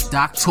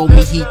 Doc told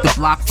me heat the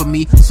block for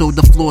me, so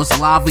the floor's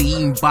lava,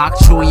 eating bok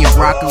choy and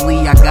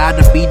broccoli. I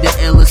gotta be the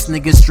illest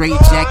nigga, straight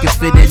jacket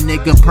fitted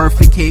nigga,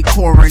 perfect hit,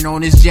 Corin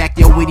on his jack.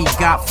 Yo, what he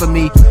got for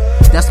me?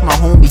 That's my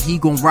homie, he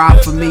gon'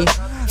 ride for me.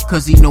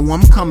 Cause he know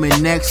I'm coming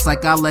next,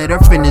 like I let her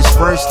finish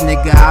first,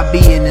 nigga. I be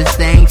in this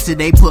thing till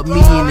they put me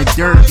in the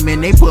dirt, man.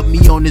 They put me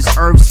on this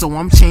earth, so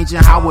I'm changing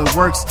how it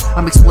works.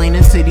 I'm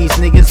explaining to these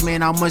niggas,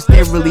 man, how much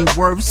they really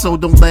worth. So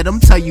don't let them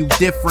tell you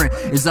different.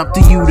 It's up to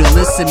you to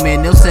listen,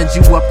 man. They'll send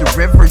you up the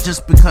river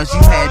just because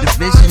you had a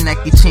vision that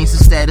could change the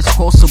status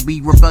quo. So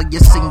be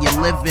rebellious in your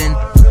living.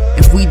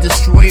 If we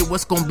destroy it,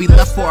 what's gonna be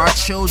left for our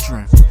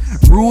children?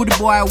 Rude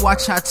boy, I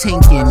watch how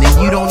tinking.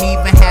 And you don't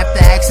even have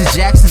to ask the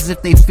Jacksons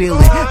if they feel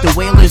it. The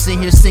Wailers in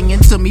here singing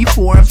to me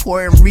for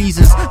important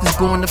reasons. This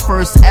going the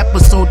first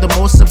episode, the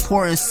most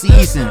important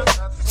season.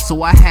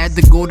 So I had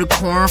to go to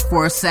corn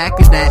for a sack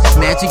of that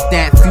magic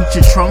that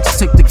Future Trunks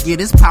took to get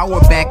his power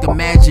back.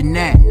 Imagine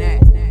that.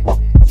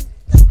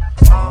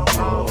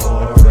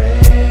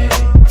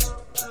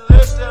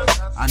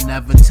 I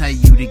never tell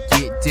you to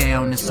get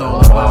down, it's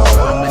all about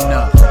coming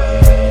up.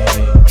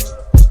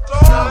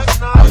 Yo,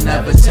 I'll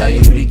never tell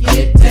you to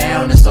get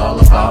down, it's all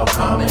about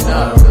coming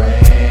up.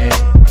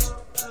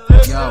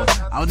 Yo,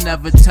 I'll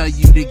never tell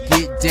you to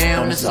get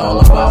down, it's all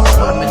about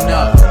coming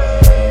up.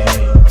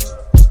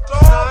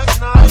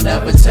 I'll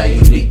never tell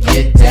you to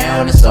get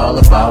down, it's all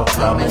about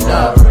coming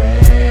up.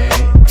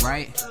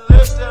 Right?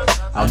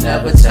 I'll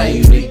never tell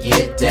you to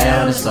get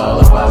down, it's all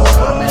about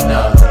coming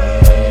up.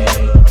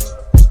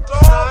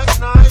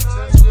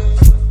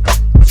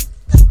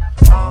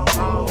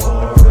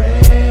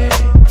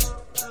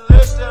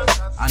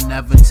 I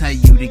never tell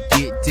you to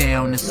get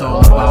down, it's all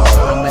about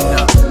coming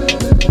up.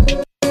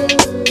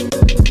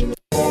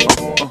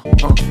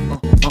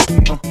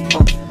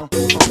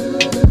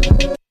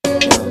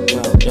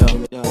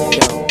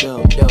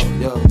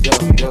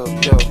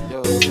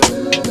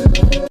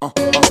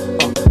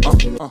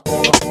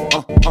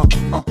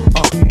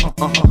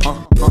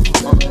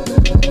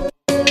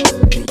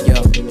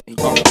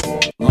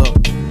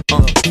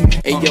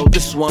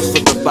 once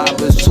for the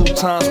vibers, 2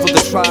 times for the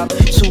tribe.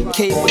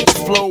 2K with the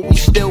flow, we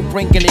still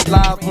bringing it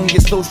live on your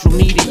social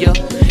media.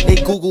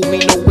 Hey Google me,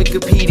 no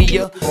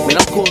Wikipedia. Man,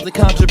 I'm causing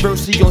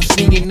controversy on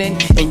CNN,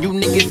 and you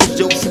niggas is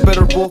jokes, you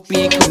better off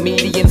being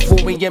comedian. 4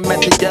 a.m.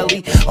 at the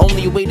deli,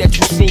 only way that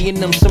you seeing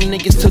them. Some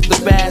niggas took the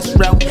fast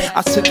route,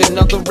 I took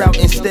another route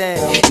instead,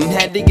 and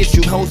had to get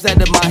you hoes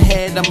out of my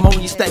head. I'm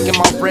only stacking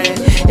my bread,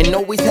 and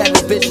always had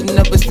a vision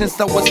of it since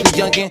I was a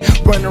youngin'.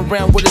 Run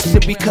around with a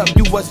sippy cup,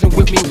 you wasn't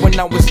with me when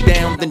I was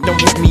down, then don't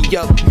hit me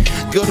up.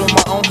 Good on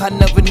my own, I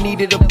never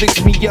needed to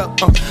fix me up.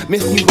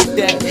 Miss me with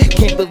that,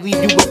 can't believe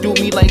you would do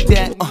me like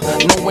that.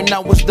 Knowing I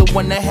was the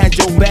one that had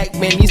your back,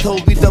 man, these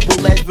hoes be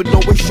double-edged, but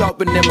always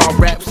sharper than my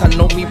raps. I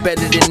know me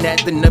better than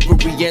that, than never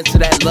re-enter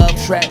that love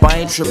trap. I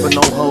ain't tripping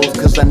no hoes,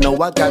 cause I know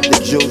I got the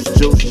juice.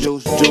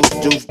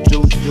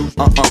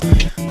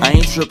 I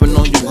ain't tripping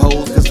on you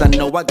hoes, cause I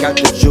know I got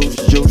the juice.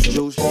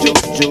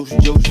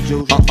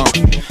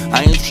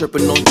 I ain't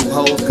tripping on you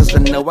hoes, cause I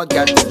know I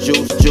got the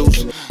juice.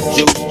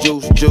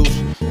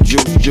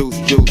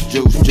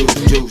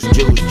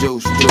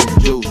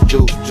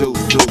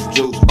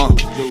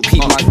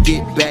 Keep my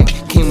get back,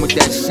 came with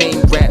that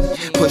same rap,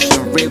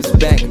 pushing ribs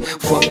back,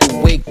 fuck the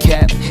wig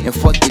cap, and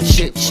fuck the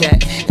chit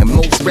chat. And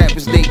most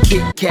rappers they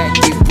Kit Kat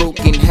get broke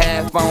in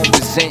half, I don't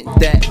resent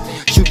that.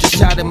 Shoot your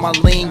shot in my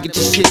lane, get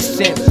your shit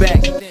sent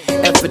back.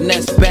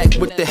 F&S back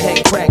with the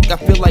head crack, I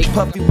feel like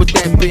Puffy with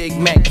that Big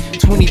Mac.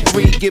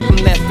 23, give him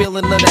that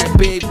feeling of that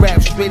big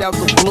rap, straight out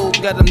the blue.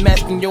 Got him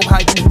asking, yo, how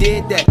you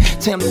did that?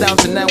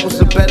 10,000 hours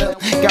or better,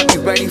 got me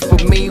ready for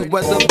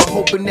Mayweather, but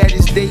hoping that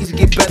his days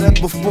get better.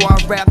 Before I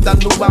rapped, I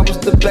knew I was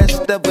the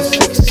best ever.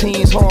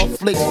 16s, hard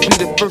flicks,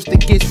 be the first to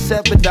get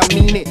severed, I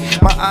mean it.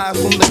 My eyes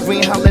on the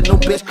green, how let no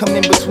bitch come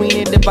in between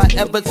it. If I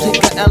ever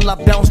take a L, I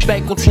bounce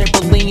back on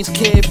trampolines.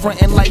 Kid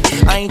frontin' like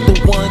I ain't the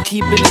one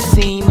keeping the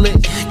scene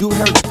lit. You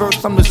heard it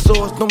first, I'm the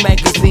source, no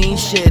magazine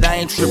shit. I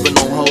ain't tripping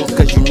on hoes,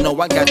 cause you know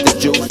I got the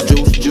juice.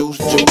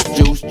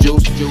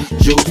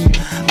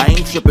 I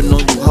ain't tripping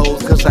on you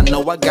hoes, cause I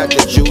know I got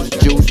the juice.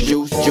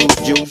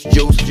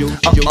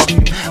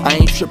 I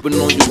ain't tripping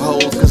on you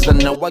hoes, cause I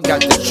know I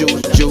got the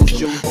juice.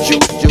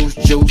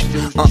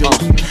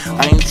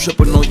 I ain't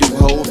tripping on you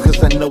hoes, cause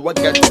I know I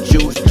got the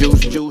juice.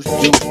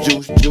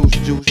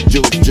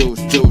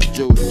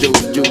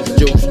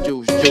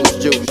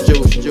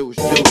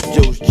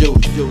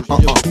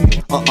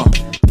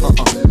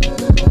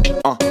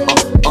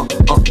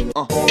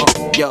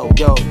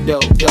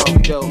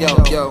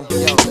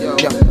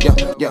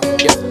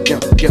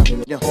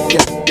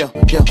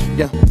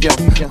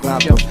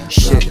 Rapper,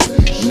 shit,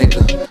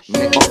 nigga,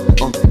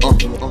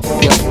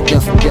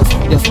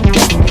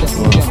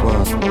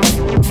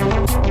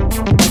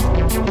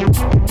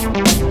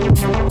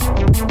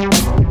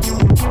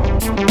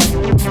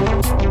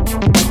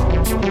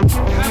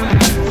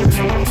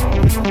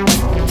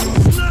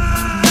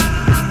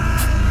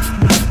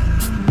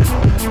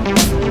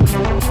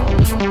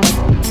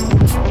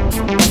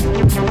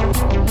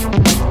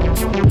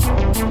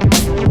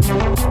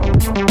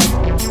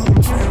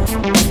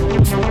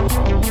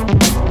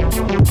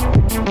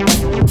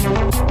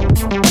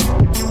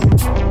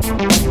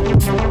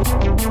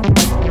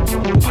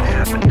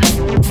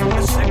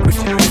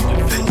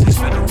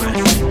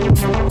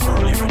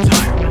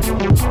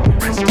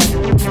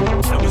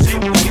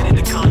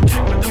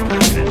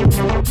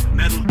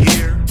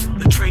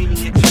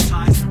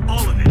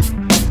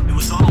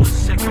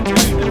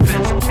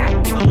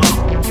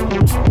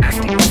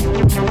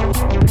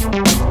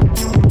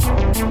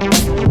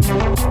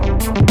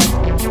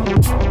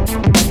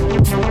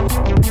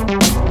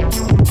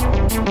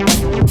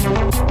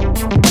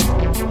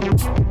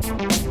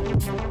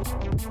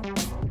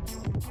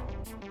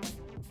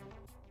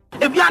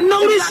 If y'all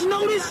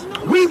notice,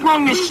 we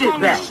brought this shit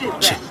back.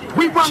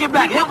 We brought it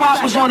back. Hip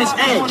hop was on its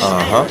edge.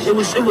 It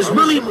was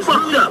really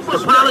fucked up. The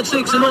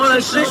politics and all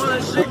that shit.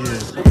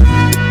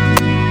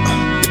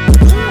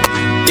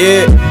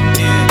 Yeah,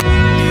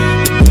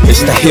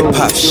 it's the hip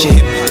hop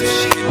shit.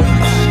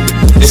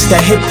 It's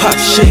that hip hop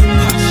shit.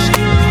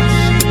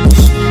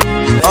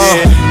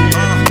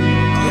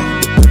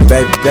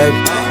 Baby,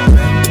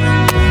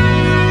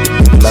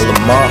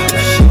 Melamar.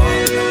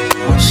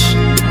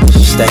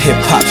 It's that hip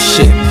hop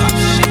shit.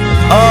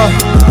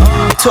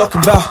 Talk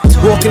about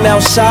walking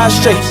outside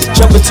straight,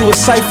 jumping to a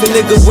cypher,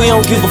 nigga. We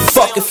don't give a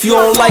fuck if you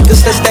don't like us.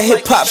 That's that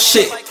hip hop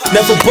shit.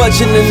 Never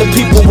budging, and the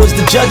people was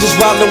the judges.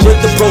 Wildin' with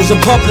the bros in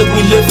public.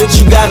 We live it,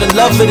 you gotta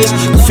love it. It's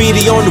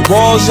graffiti on the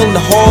walls in the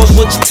halls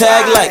with your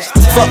tag lights.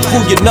 Fuck who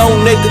you know,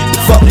 nigga.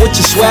 Fuck what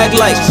your swag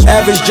like.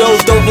 Average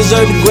Joes don't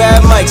deserve to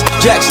grab mics.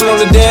 Jackson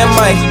on the damn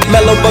mic.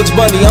 Mellow Bugs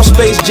Bunny on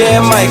Space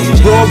Jam mic.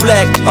 Raw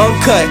black,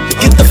 uncut.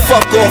 Get the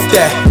fuck off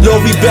that.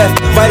 Lori Beth,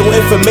 vital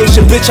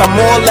information, bitch. I'm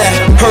all that.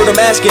 Heard him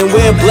asking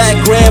where and Black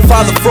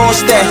Grandfather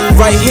Frost that.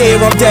 Right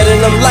here, I'm dead and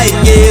I'm light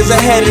years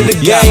ahead of the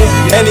game.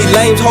 Any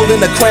lames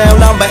holding the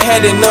crown, I'm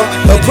beheading them.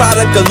 A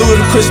product of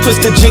Ludacris,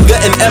 Twisted Jigga,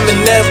 and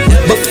Eminem.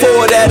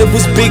 Before that, it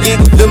was Biggie,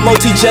 the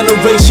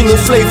multi-generational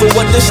flavor.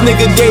 What this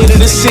nigga gave to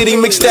the city,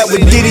 mix that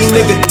with Diddy,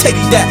 nigga, take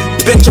that.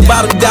 Bench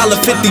about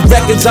 $1.50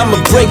 records, I'ma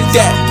break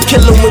that.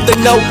 Kill him with the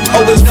note,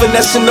 always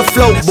finessing the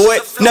flow, boy.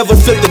 Never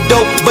flip the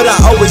dope, but I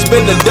always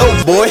been the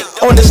dope, boy.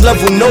 On this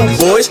level, no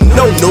boys,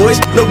 no noise,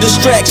 no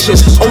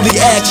distractions, only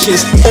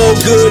actions. All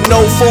good,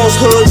 no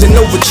falsehoods and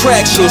no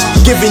retractions.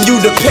 Giving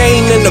you the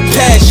pain and the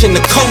passion,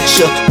 the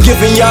culture.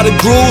 Giving y'all the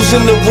grooves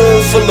in the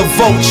room full of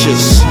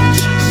vultures.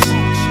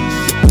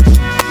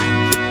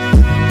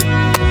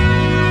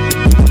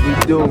 We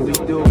do.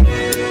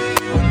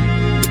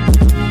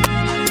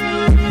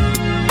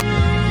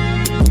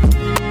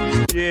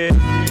 Yeah.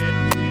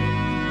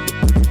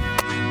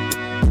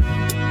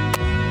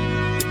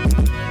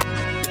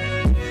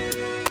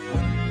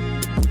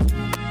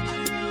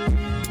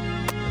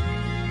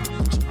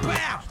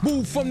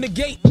 Move from the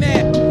gate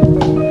now.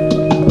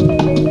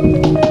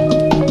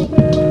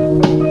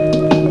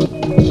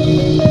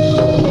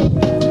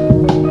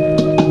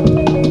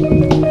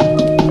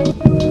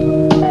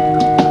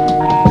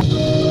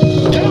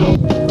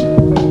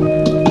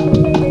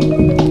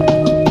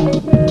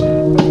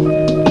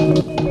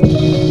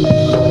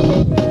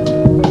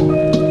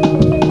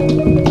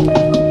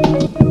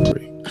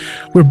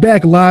 We're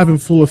back live in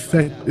full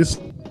effect. This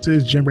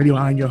is Gem Radio.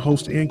 I'm your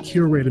host and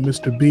curator,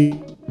 Mr. B.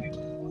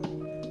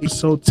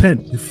 Episode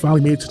 10. We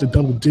finally made it to the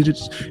double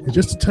digits. And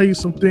just to tell you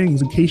some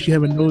things, in case you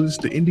haven't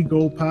noticed, the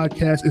Indigo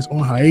podcast is on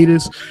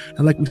hiatus.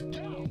 And like we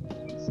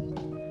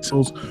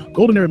so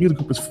Golden Era Music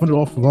Group is funded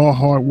off of our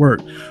hard work.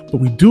 But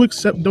we do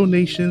accept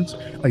donations,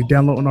 like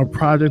downloading our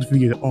projects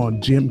via on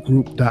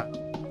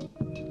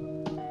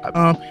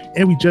gemgroup.com.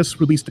 And we just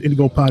released the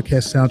Indigo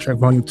podcast soundtrack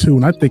volume 2,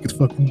 and I think it's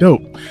fucking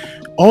dope.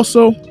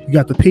 Also, you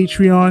got the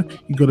Patreon.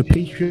 You go to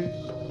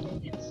Patreon.go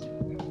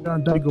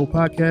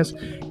podcast.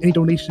 Any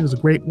donation is a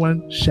great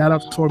one. Shout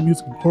out to Tor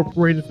Music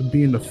Incorporated for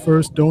being the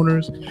first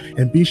donors.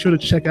 And be sure to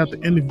check out the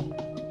interview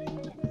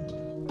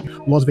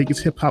Las Vegas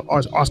hip hop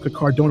artist Oscar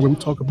Cardona, where we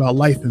talk about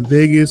life in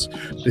Vegas,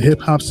 the hip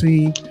hop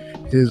scene,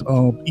 his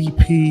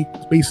EP,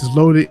 Spaces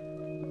Loaded,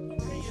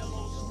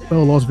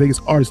 fellow Las Vegas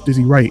artist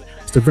Dizzy Wright.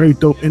 It's a very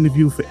dope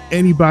interview for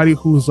anybody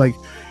who's like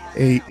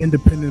a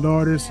independent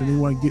artist and they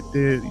want to get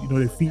their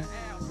feet.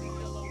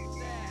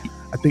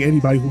 I think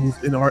anybody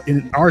who's in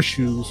our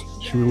shoes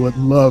would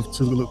love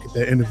to look at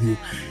that interview.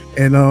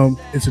 And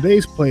in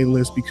today's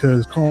playlist,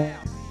 because call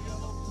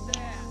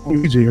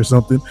DJ or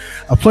something,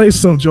 I played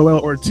some Joel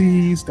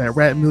Ortiz, that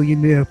rap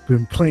millionaire.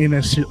 Been playing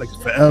that shit like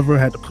forever.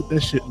 Had to put that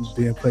shit in the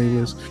damn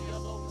playlist.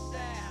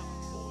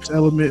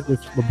 Element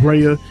with La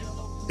Brea,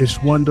 Ish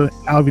Wonder,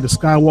 Alvy the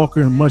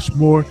Skywalker, and much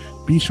more.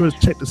 Be sure to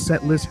check the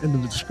set list in the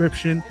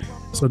description.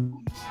 So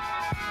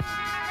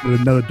with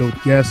another dope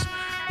guest.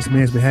 This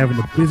man's been having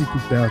a busy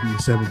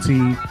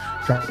 2017,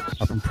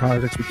 dropping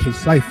projects with K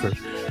Cypher,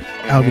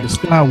 Alvy the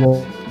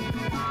Skywalker,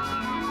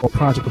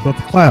 project Above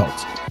the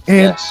Clouds,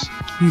 and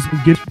he's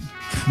been getting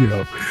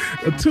a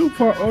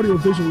 2-part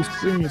audio-visual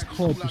experience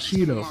called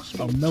Bushido.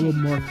 Mellow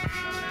Mark.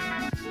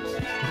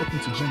 Welcome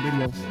to Gem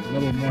Radio,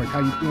 Mellow Mark. How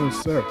you doing,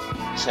 sir?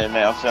 Say,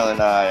 man, I'm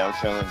feeling alright. I'm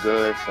feeling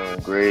good, feeling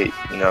great.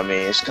 You know what I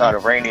mean? It's kind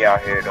of rainy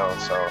out here, though,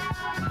 so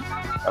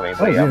I'm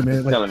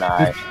feeling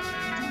alright.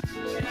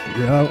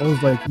 Yeah, I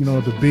was like,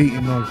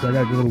 debating, I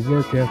gotta go to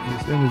work after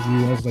this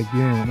interview. I was like,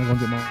 damn, I'm gonna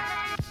get my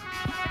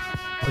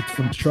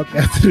from the truck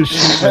after this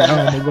shit. Like, I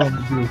don't know what I'm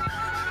gonna do.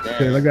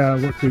 Because I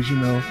gotta work, because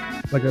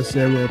like I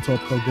said, we'll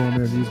talk about going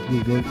there and these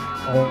good work,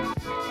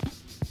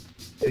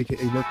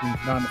 aka working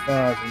 9 to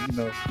 5, and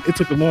it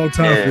took a long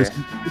time for this.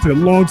 It took a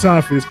long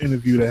time for this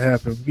interview to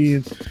happen. Me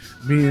and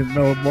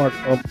Mel Mark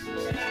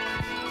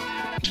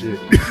shit.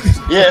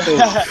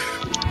 Yeah.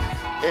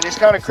 And it's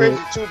kind of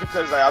crazy too,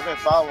 because I've been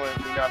following,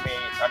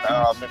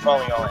 I've been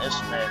following you on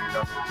Instagram,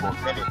 for a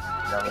minute.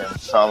 I've been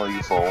following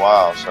you for a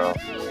while, so.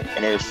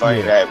 And it was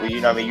funny that when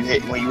you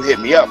hit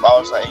me up, I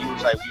was like, you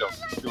was like, we don't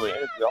do an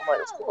interview. I'm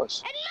like, of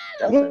course,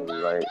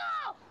 definitely, like.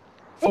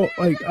 Oh,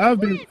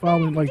 I've been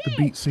following the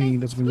beat scene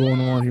that's been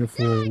going on here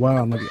for a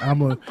while.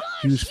 I'm a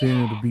huge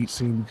fan of the beat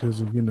scene because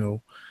of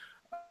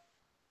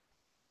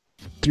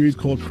series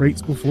called Crates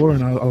before,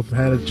 and I've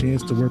had a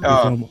chance to work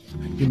with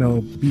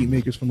beat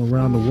makers from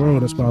around the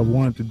world. That's what I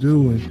wanted to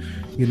do, and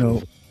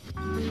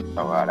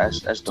oh wow,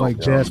 that's dope, like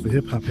jazz for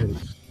hip hop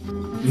heads.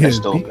 Yeah, that's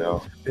dope,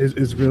 yo.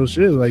 It's real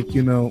shit.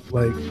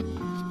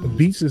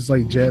 Beats is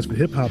like jazz for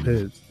hip hop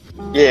heads.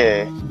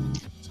 Yeah.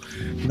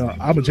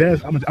 I'm a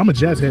jazz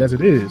head as it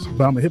is,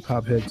 but I'm a hip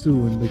hop head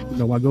too. And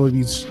when I go to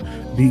these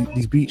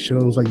beat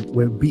shows, like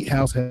where Beat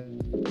House has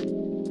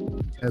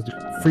the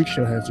Freak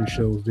Show has their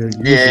shows.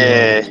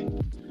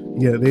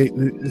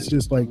 It's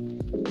just like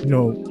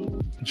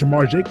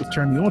Jamar Jacobs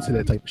turned me on to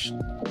that type of shit.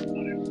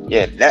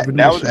 Yeah, that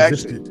was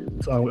actually.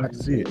 So I can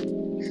see it.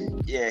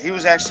 Yeah, he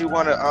was actually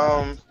one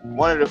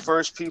of the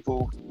first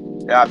people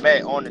that I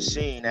met on the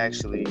scene.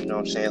 Actually, you know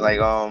what I'm saying? Like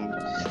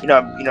you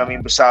know what I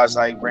mean. Besides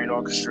like Brain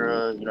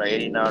Orchestra, you know,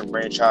 89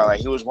 Brainchild, like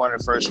he was one of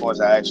the first ones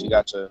I actually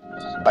got to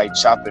like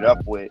chop it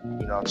up with.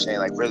 You know what I'm saying?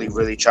 Like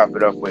really chop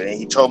it up with. And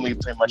he told me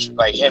pretty much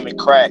like him and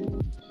Crack,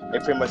 they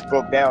pretty much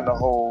broke down the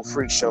whole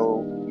freak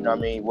show. You know what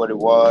I mean? What it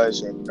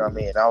was, and you know what I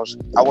mean.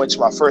 I went to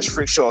my first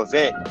freak show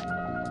event.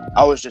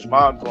 I was just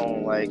mind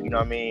blown, like, you know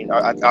what I mean?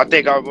 I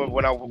think I remember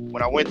when I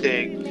went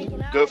there,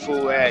 Good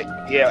Food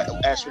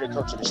asked me to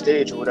come to the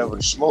stage or whatever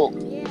to smoke.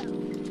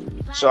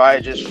 So I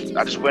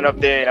just went up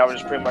there and I was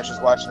just pretty much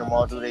just watching them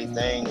all do their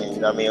thing, and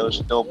you know what I mean, it was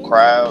a dope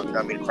crowd, you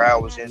know what I mean, the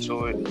crowd was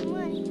into it,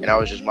 and I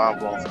was just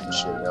mind blown from the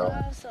shit, yo.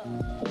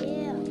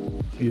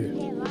 Yeah.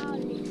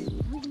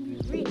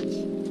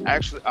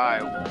 Actually,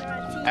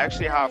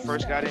 how I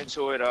first got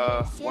into it,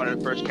 one of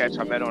the first cats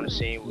I met on the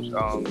scene was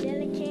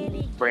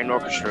Brain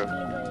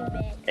Orchestra.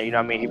 And you know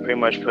what I mean, he pretty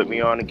much put me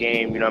on the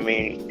game, you know what I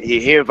mean.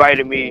 He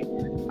invited me,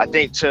 I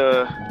think,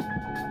 to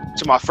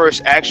my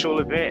first actual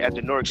event at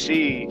the North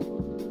Sea,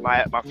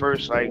 my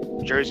first like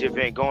Jersey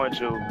event going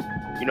to,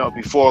 you know,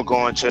 before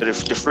going to the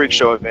freak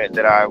show event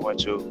that I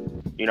went to,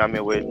 you know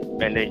what I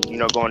mean, and then, you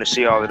know, going to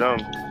see all of them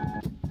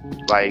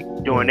like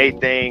doing their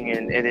thing,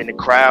 and then the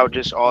crowd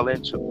just all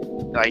into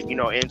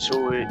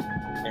it,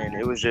 and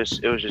it was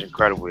just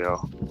incredible, yo.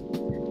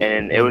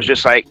 And it was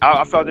just like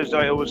I felt as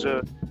though it was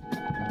a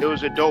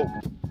dope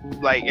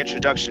like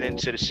introduction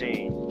into the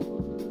scene.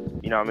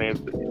 You know what I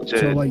mean?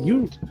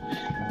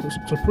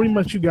 So pretty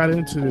much you got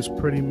into this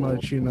pretty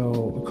much, you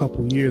know, a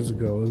couple years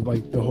ago. It was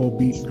like the whole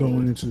beat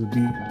going into the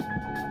beat.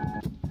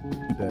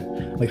 That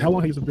like how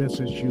long has it been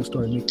since you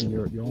started making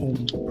your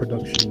own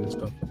production and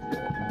stuff?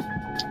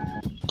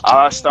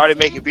 I started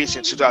making beats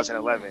in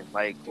 2011,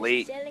 like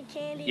late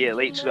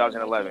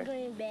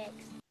 2011.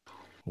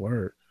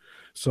 Word.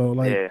 So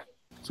like. Yeah.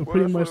 So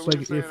pretty much,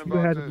 like, if you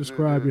had to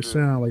describe your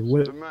sound, like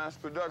what? The mass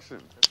production.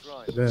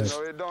 Right. You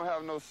know, it don't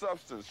have no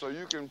substance, so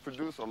you can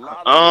produce a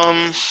lot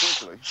of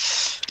quickly.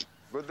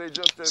 But they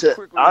just as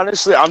quickly.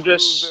 Honestly, I'm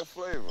just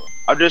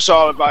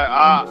all about.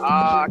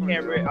 I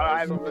can't really. I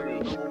haven't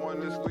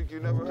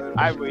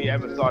really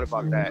ever thought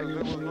about that.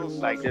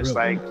 Like just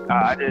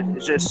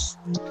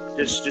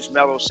it's just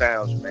mellow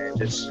sounds, man.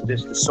 Just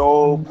the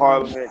soul,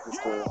 Parliament,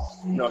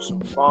 just some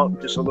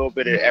funk, just a little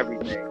bit of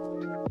everything.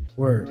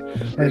 Word.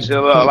 There's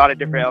a lot of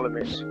different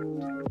elements.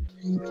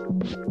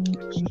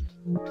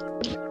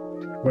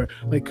 Word.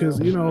 Like, cause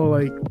you know,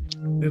 like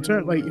in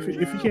terms, like if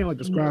you can't like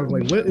describe,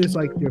 like what is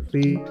like your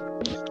favorite?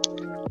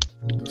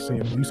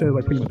 You said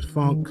like pretty much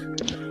funk,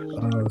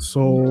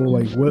 soul.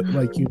 Like what,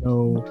 like you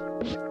know,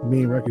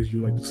 main records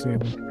you like to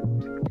sample?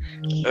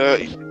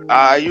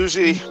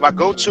 My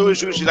go-to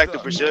is usually like the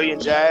Brazilian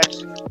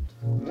jazz.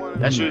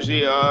 That's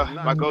usually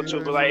my go-to,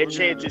 but like it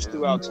changes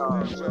throughout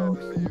time. So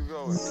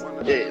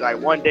like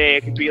one day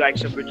it could be like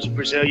some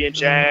Brazilian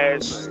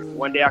jazz.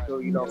 One day I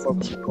could, you know,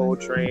 focus on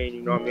Coltrane.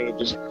 You know what I mean?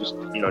 Just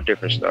you know,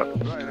 different stuff.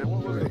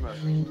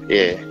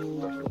 Yeah.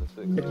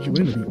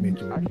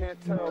 I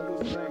can't tell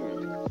who's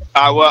singing.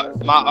 Well,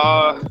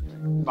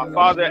 my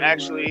father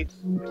actually,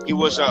 he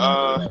was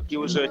a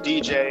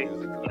DJ,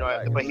 you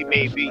know, but he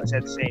made beats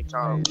at the same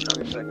time.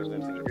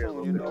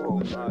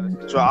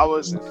 So I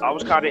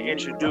was kind of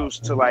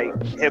introduced to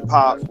like hip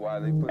hop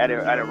at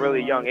a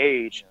really young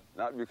age,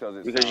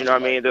 because you know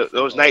what I mean,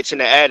 those nights in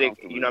the attic,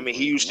 you know what I mean,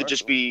 he used to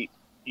just be,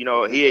 you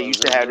know, he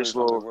used to have this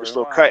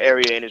little cut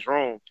area in his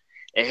room,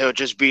 and he'll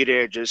just be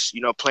there, just,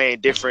 you know,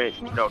 playing different,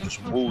 you know,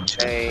 just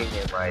Wu-Tang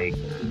and like,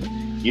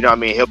 you know what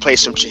I mean, he'll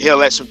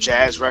let some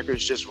jazz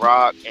records just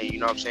rock, and you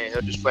know what I'm saying,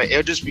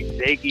 it'll just be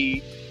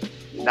Biggie,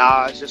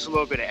 Nas, just a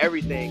little bit of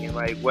everything. And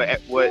like what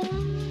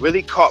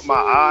really caught my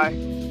eye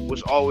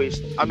was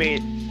always, I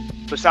mean,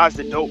 besides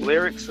the dope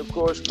lyrics, of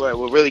course, but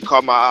what really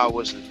caught my eye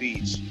was the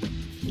beats.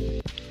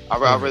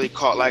 I really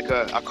caught like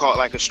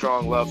a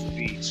strong love for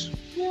beats.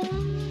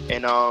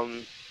 And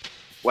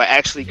what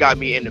actually got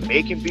me into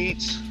making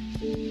beats,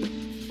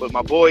 but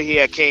my boy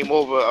here came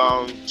over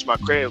to my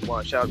crib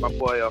once. Shout out to my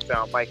boy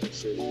Found Mike and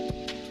shit.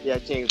 Yeah,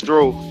 came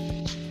through.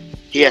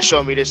 He had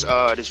shown me this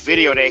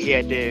video that he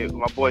had did with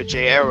my boy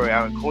Jay Era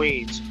out in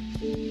Queens,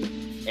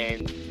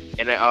 and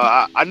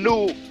I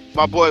knew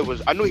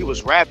he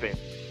was rapping,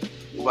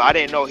 but I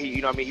didn't know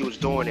he was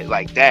doing it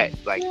like that,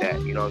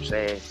 you know what I'm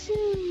saying?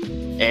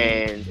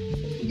 And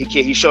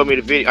he showed me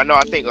the video.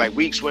 I think like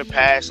weeks went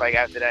past, like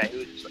after that, he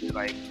was just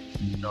like,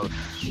 you know,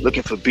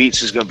 looking for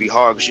beats is gonna be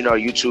hard, because you know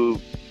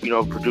YouTube, you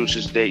know,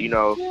 producers that, you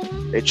know,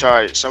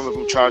 some of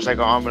them charge like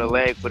an arm and a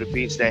leg for the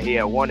beats that he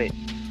had wanted.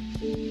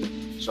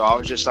 So I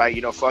was just like,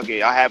 you know, fuck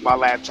it. I had my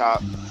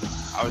laptop.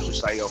 I was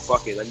just like, yo,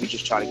 fuck it. Let me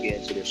just try to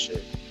get into this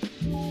shit.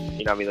 You know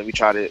what I mean? Let me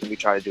try to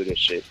do this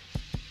shit.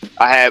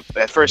 At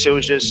first it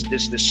was just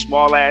this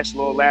small ass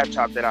little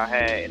laptop that I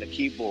had and a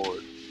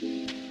keyboard.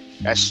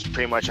 That's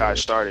pretty much how it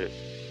started.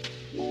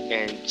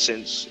 And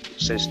since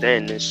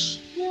then,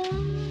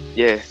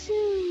 yeah.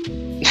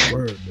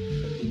 Word.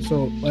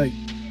 So like,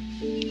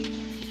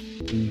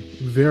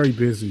 very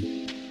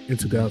busy in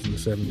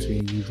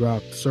 2017. You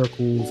dropped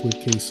Circles with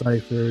K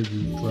Cypher.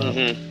 You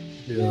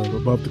dropped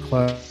Above the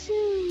Clouds.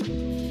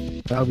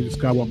 Alvin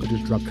Skywalker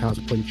just dropped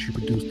Contemplate. You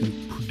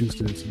produced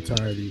in its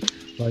entirety.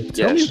 Like,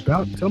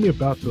 tell me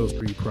about those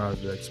 3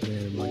 projects,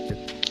 man. Like,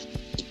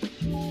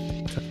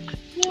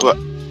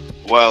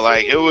 well,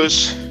 like it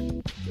was.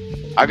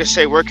 I could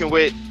say working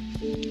with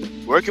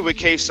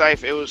K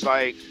Cypher, it was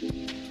like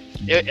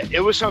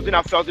it was something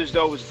I felt as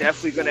though was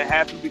definitely gonna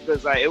happen,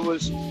 because like it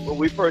was when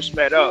we first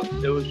met up,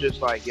 it was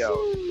just like, yo,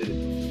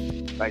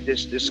 like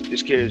this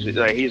kid is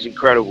like, he's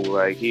incredible.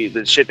 Like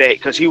the shit that,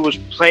 because he was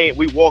playing,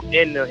 we walked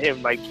into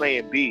him like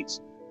playing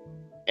beats,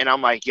 and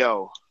I'm like,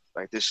 yo,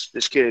 like this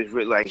kid is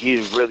really, like,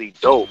 he's really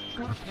dope.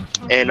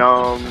 And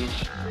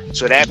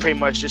so that pretty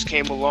much just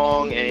came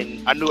along,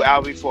 and I knew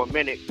Albie for a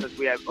minute because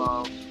we had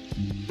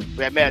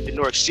met at the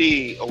North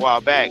Sea a while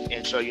back,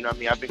 and so, you know what I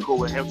mean, I've been cool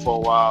with him for a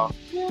while,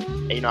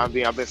 and, you know what I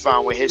mean, I've been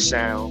fine with his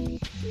sound,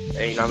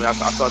 and, you know what I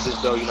mean, I thought this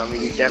though, you know what I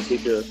mean, we definitely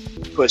could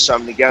put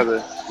something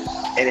together,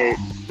 and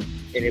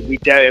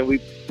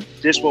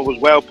this one was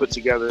well put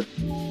together.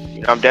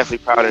 You know, I'm definitely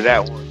proud of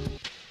that one.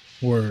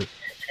 Word.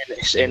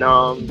 And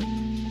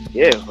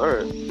yeah,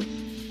 word.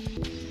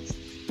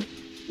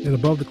 And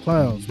Above the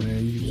Clouds,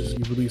 man, you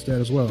released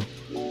that as well.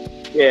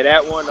 Yeah,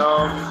 that one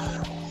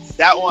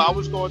I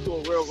was going through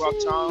a real rough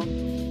time.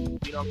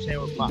 You know what I'm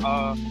saying,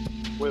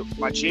 with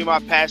my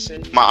Gma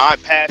passing, my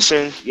aunt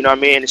passing, you know what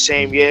I mean, in the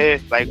same year,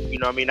 like, you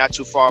know what I mean, not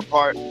too far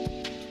apart.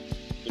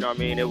 You know what I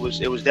mean, it was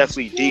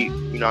definitely deep,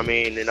 you know what I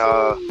mean, and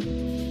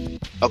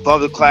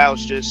Above the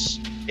Clouds, just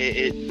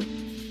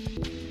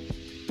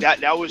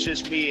that was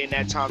just me in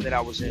that time that I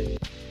was in.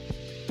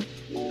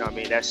 You know what I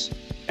mean, that's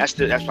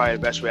probably the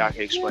best way I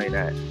can explain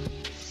that.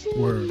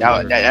 Word.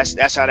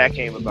 That's how that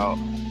came about.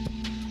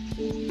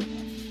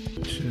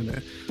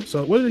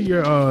 So what are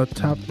your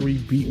top 3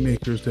 beat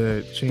makers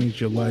that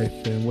changed your life,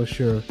 and what's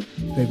your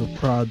favorite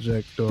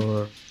project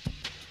or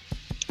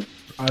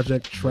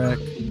project, track,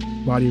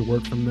 body of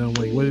work from them?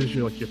 Like, what is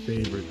your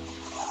favorite?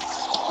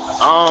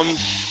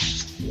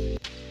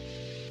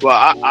 Well,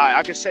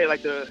 I could say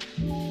like the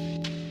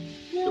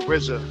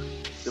RZA,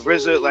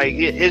 like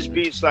his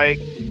beats, like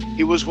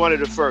he was one of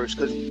the first,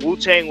 because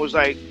Wu-Tang was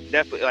like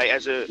definitely, like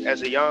as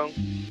a young,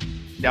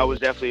 that was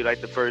definitely like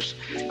the first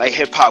like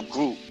hip hop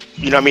group.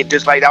 You know what I mean?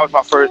 Just like that was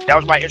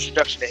my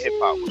introduction to hip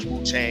hop, was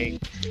Wu-Tang,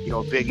 you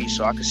know, Biggie.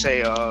 So I could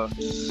say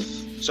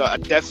so I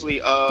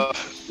definitely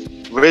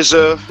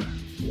RZA,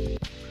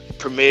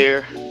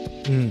 Premier,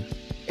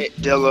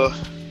 Dilla.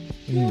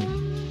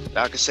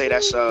 I could say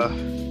that's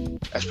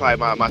probably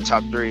my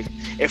top 3.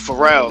 And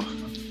Pharrell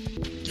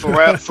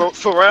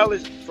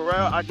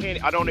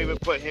I don't even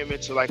put him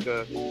into like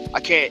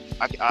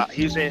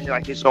he's in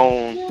like his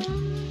own,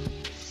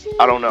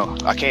 I don't know.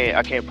 I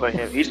can't put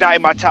him. He's not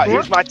in my top.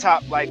 He's my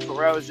top. Like,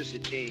 Pharrell is just a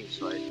genius.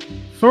 Like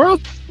Pharrell.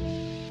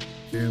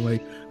 Man,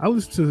 like I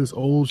listen to this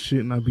old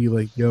shit and I'd be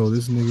like, yo,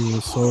 this nigga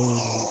was so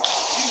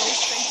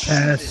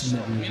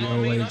passionate,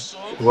 yo, like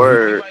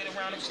word.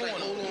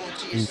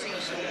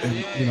 And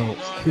you know,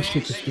 his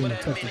shit can still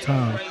touch the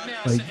time.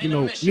 Like, you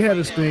know, we had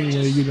this thing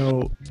where, you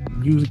know,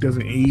 music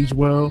doesn't age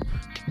well.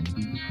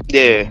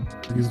 Yeah.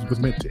 It was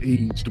meant to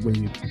age the way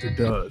it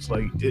does.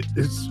 Like it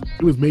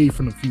was made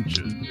from the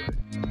future.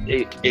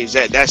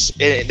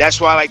 Exactly. That's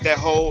why I like that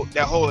whole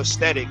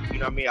aesthetic. You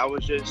know what I mean? I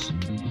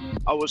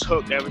was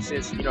hooked ever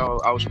since, you know,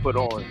 I was put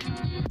on.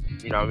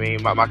 You know what I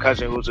mean? My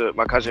cousin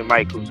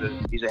Mike,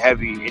 he's a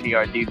heavy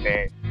NERD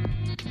fan.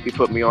 He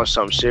put me on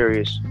something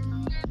serious.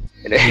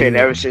 And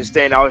ever since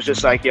then, I was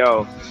just like,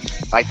 yo,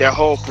 like their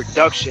whole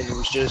production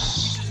was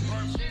just,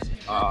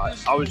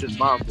 I was just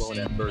mind blown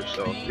at first.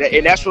 So,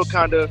 and that's what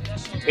kind of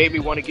made me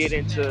want to get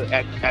into,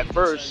 at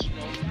first,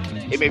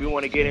 it made me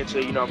want to get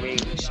into, you know what I mean,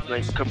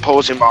 like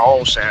composing my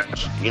own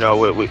sounds, you know,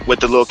 with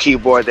the little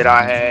keyboard that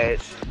I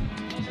had,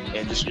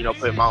 and just, you know,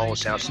 putting my own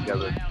sounds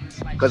together.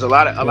 Because a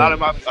lot of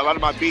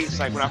my beats,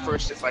 like when I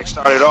first like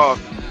started off,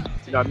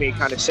 you know what I mean,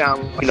 kind of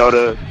sound, you know,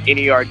 the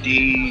NERD,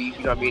 you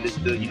know what I mean,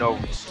 the you know,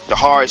 the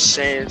hard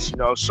synths, you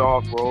know,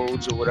 soft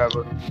roads or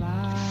whatever,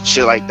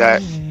 shit like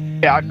that.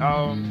 Yeah,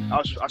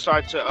 I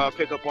started to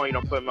pick up on, you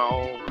know, putting my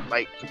own,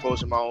 like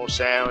composing my own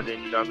sound,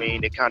 and you know what I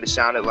mean, it kind of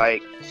sounded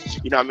like,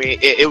 you know what I mean,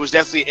 it was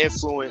definitely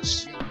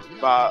influenced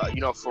by, you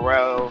know,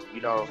 Pharrell,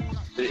 you know,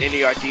 the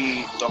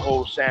NERD, the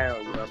whole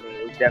sound, you know what I mean,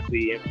 it was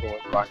definitely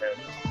influenced by him.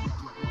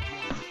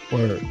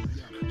 Word.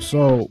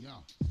 So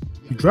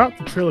you dropped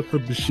the trailer for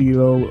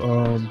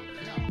Bushido.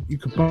 You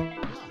combine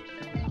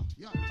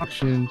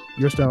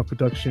your style of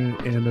production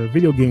and a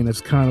video game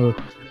that's kind of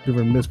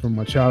reminiscent from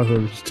my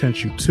childhood, which is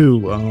Tenchu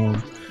 2.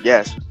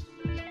 Yes.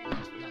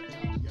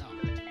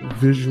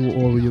 Visual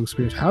audio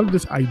experience. How did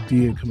this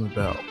idea come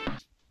about?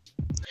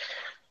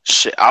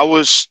 Shit, I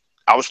was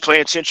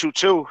playing Tenchu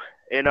 2,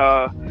 and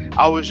I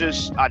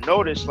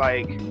noticed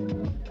like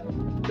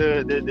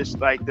the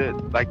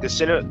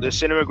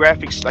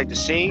cinematographics, like the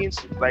scenes,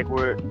 like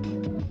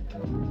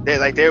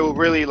they were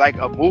really like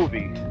a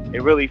movie.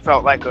 It really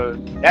felt like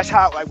that's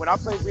how, like when I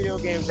play video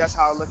games, that's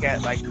how I look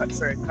at like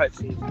certain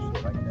cutscenes and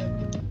shit like that.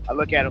 I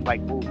look at them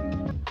like movies.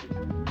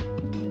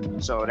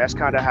 So that's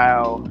kind of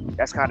how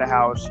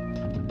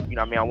you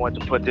know what I mean, I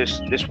wanted to put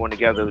this one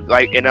together,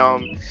 like, and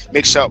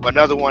mix up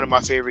another one of my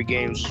favorite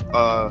games,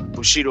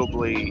 Bushido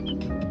Blade.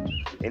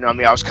 You know what I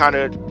mean, I was kind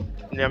of, you know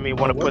what I mean,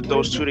 want to put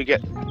those two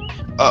together.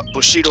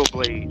 Bushido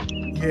Blade.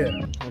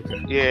 Yeah.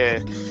 Okay. Yeah,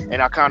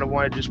 and I kind of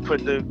want to just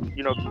put the,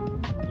 you know,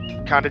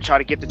 kind of try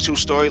to get the two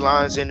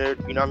storylines in there,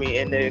 you know what I mean,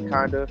 in there,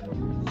 kind of,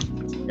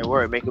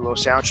 and make a little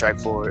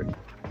soundtrack for it.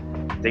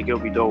 I think it'll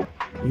be dope.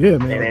 Yeah,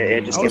 man. And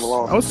it just came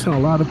along. I was telling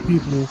a lot of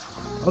people.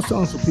 I was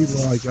telling some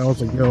people, like, I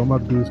was like, yo, I'm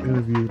about to do this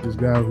interview with this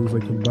guy who's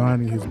like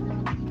combining his,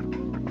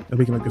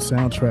 making like a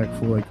soundtrack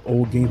for like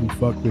old games we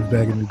fucked with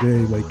back in the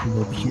day, like, you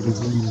know, Bushido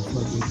Blade and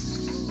fucking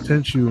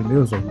Tenchu, and they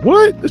was like,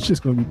 what? This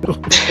shit's gonna be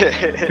dope.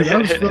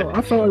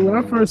 I felt like when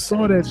I first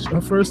saw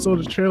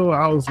the trailer,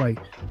 I was like,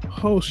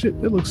 oh shit,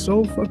 it looks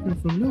so fucking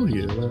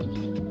familiar.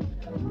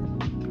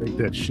 Like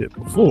that shit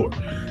before.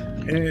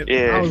 And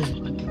yeah.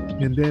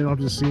 And then I'm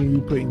just seeing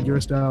you putting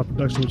your style of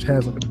production, which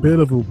has like a bit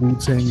of a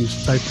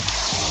Wu-Tang-ish type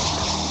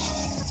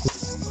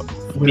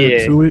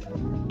flair to it.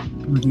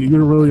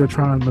 You really are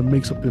trying to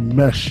make something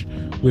mesh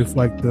with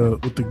like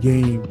the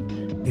game,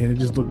 and it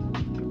just looked.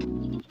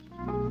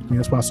 I mean,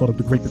 that's why I saw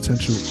the great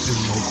potential in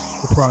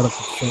like the product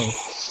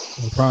itself,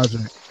 and the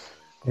project.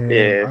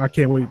 And I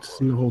can't wait to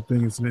see the whole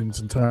thing in its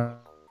entirety.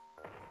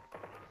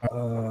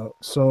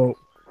 So,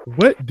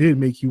 what did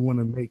make you want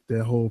to make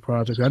that whole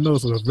project? I know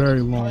it's a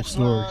very long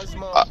story.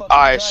 All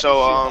right,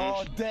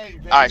 so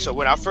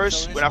when I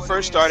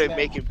first started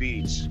making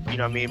beats, you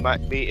know what I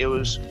mean,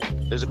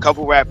 there's a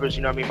couple rappers,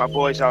 you know what I mean, my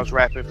boys I was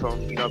rapping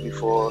from, you know,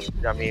 before, you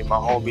know what I mean, my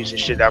homies and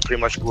shit that I pretty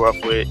much grew up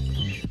with.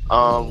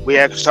 We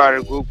had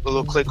started a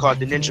little clique called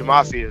the Ninja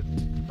Mafia.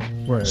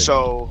 Right.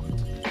 So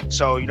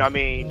you know what I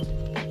mean,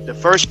 the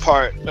first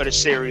part of the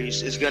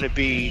series is gonna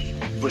be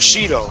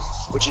Bushido,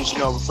 which is, you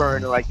know,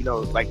 referring to like, you know,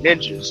 like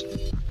ninjas.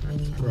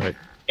 Right.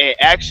 And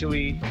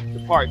actually, the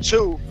part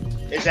 2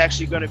 is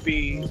actually going to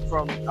be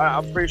from.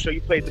 I'm pretty sure you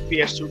played the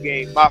PS2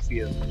 game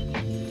Mafia.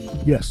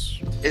 Yes.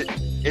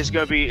 It's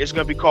gonna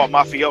be called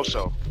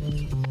Mafioso.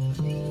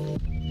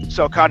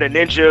 So kind of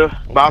ninja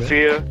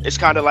mafia. It's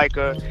kind of like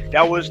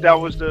that was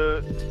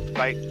the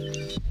like,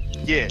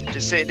 yeah.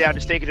 Just sitting down,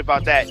 just thinking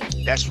about that.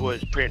 That's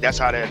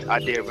how that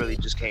idea really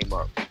just came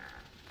up.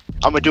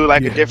 I'm gonna do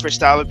like a different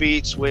style of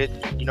beats with,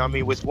 you know what I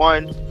mean, with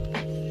one.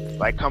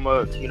 Like come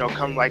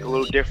like a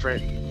little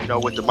different, you know,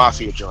 with the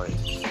Mafia joint.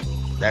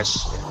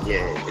 That's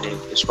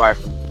it inspired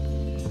from.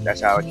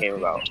 That's how it came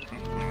about.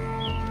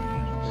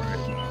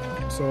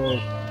 So,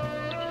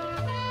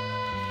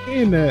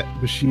 in that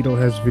Bushido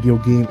has video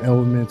game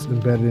elements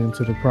embedded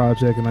into the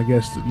project, and I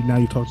guess now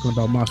you're talking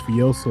about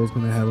Mafioso is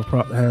going to have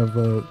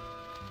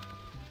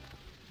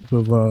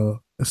a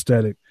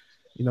aesthetic.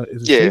 You know,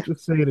 is it safe to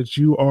say that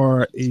you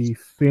are a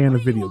fan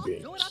of video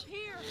games?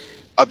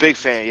 A big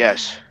fan,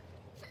 yes.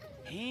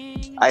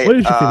 What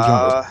is your favorite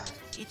genre?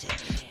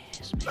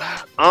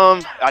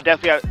 I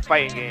definitely have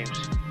fighting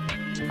games.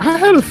 I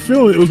had a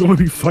feeling it was going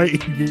to be fighting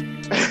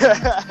games.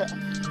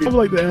 I would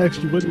like to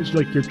ask you, what is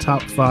like your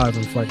top 5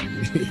 in fighting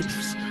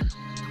games?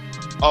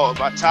 Oh,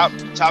 my top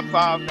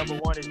 5. Number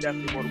 1 is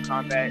definitely Mortal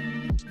Kombat.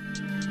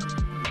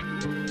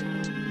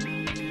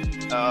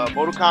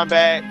 Mortal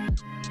Kombat,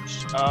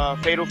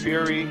 Fatal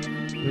Fury,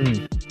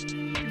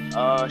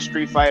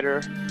 Street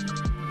Fighter.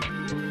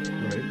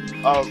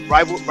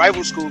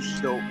 Rival Schools is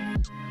dope.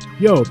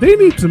 Yo, they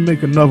need to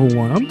make another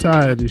one. I'm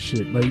tired of this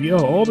shit. Like, yo,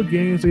 all the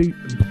games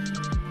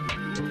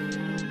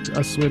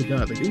I swear to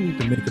God, like, they need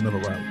to make another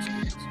Rival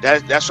Schools.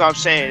 That's what I'm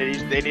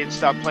saying. They need to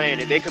stop playing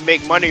it. They can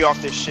make money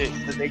off this shit.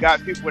 They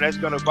got people that's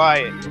gonna buy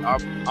it.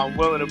 I'm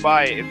willing to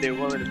buy it if they're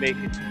willing to make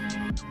it.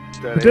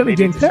 So but then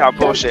again,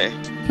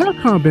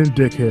 Capcom been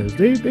dickheads.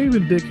 They've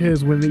been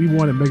dickheads when they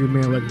wanted Mega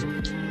Man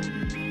Legends.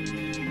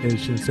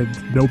 And said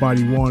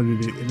nobody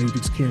wanted it, and they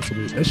just canceled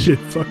it. That shit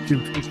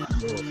fucking.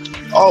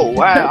 Oh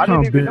wow! I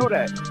didn't even know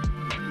that.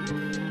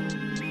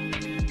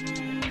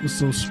 It was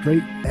some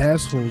straight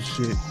asshole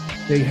shit.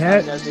 They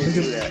had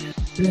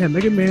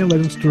Mega Man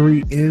Legends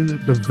 3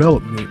 in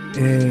development,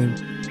 and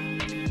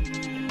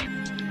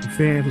the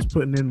fans was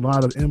putting in a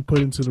lot of input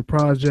into the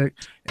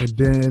project, and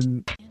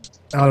then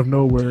out of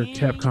nowhere,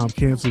 Capcom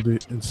canceled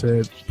it and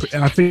said,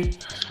 and I think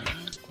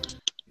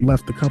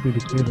left the company.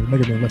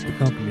 Mega Man left the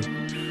company.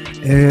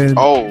 And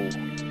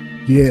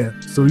yeah,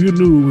 so you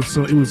knew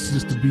it was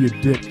just to be a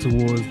dick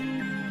towards.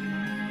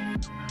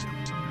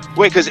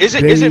 Wait, because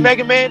isn't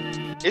Mega Man?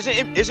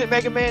 Isn't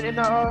Mega Man in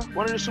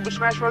one of the Super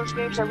Smash Bros.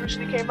 Games that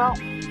recently came out?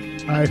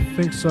 I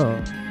think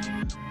so.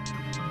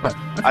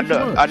 I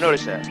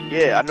noticed that.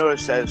 Yeah, I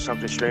noticed that there's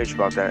something strange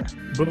about that.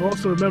 But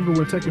also remember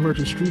when Tekken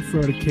vs. Street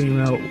Fighter came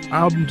out,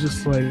 I'm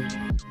just like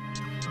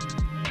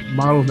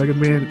model Mega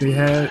Man that they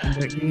had in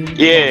that game.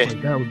 Yeah,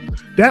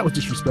 that was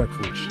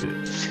disrespectful as shit.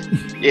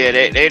 Yeah,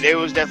 they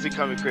was definitely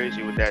coming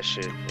crazy with that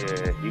shit.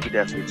 Yeah, you could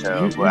definitely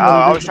tell. But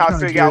I was trying to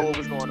figure out what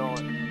was going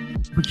on.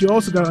 But you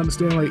also gotta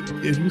understand, like,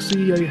 if you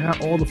see how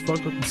all the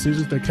fucked up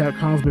decisions that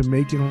Capcom's been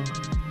making,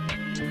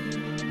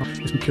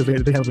 it's because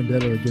they have a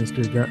vendetta against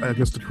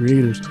against the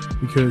creators.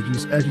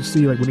 Because as you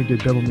see, like when they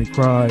did Devil May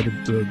Cry,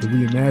 the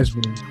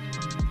reimagining,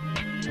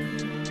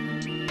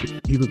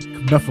 he looked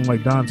nothing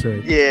like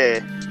Dante.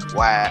 Yeah.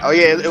 Wow. Oh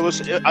yeah, it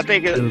was. I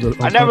think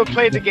I never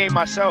played the game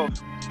myself.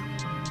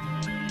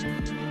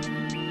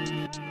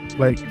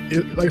 Like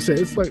I said,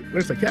 it's like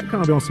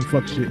Capcom be on some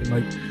fuck shit, and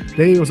like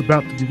they was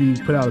about to be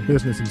put out of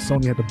business, and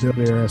Sony had to bail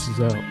their asses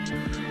out.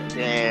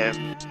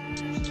 Damn.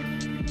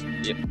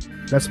 Yep.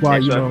 That's why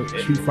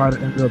Street Fighter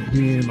ended up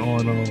being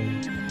on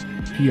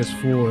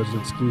PS4 as an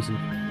exclusive,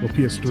 or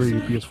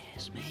PS3,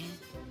 PS4,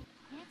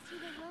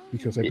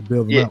 because they could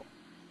build them out.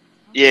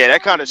 Yeah,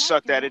 that kind of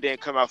sucked that it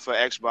didn't come out for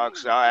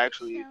Xbox. I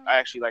actually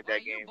like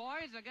that game.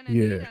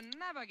 Yeah.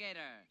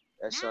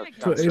 That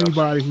sucked. So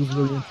anybody who's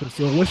really interested,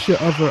 so what's your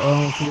other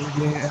favorite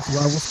game at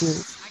Rival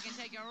Schools?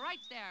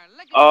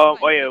 Oh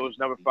yeah, it was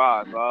number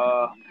 5.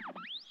 Marvel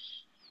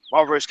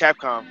vs.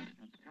 Capcom.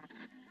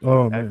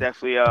 Oh man.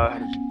 Definitely.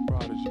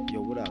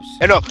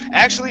 And no,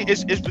 actually,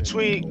 it's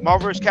between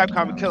Marvel vs.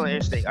 Capcom and Killing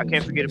Instinct. I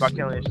can't forget about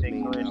Killing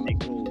Instinct. Killing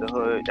Instinct, the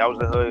Hood. That was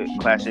the Hood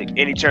classic. And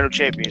Eternal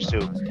Champions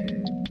too.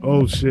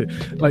 Oh shit!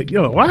 Like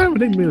why haven't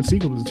they made a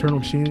sequel to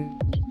Eternal Champions?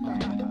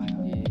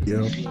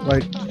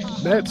 Like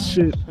that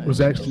shit was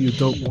actually a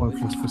dope one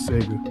for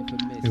Sega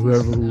and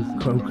whoever who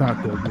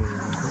cocked that game.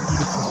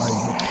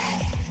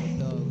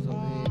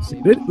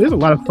 There's a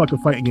lot of fucking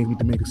fighting games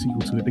to make a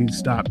sequel to it. They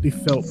stopped. They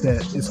felt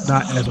that it's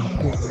not as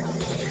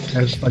important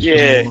as like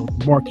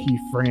marquee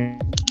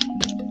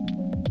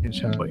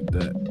franchise like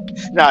that.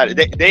 Nah,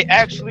 they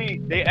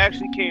actually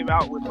came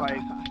out with like,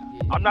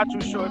 I'm not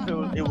too sure if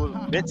it was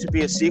meant to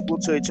be a sequel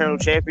to Eternal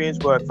Champions,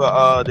 but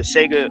for the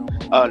Sega,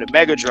 the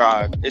Mega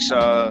Drive, it's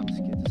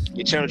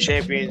Eternal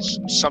Champions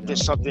something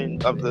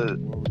of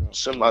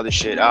some other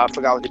shit. I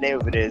forgot what the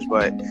name of it is,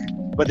 but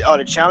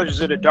the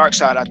Challenges of the Dark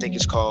Side, I think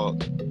it's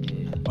called.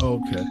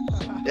 Okay.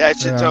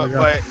 That's it.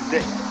 But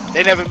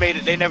they never made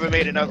it. They never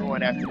made another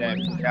one after that.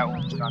 That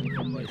one was not.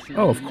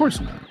 Oh, of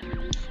course not.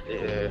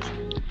 Yeah.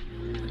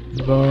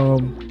 So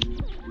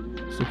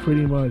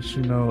pretty much,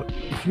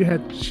 if you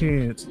had the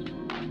chance, who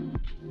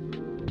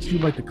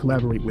you'd like to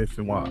collaborate with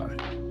and why?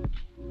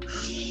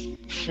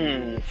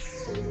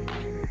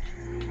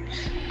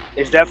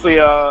 It's definitely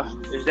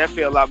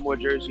a lot more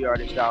Jersey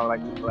artists that I would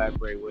like to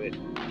collaborate with.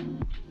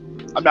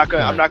 I'm not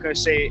gonna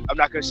say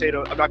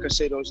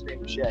those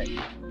names yet.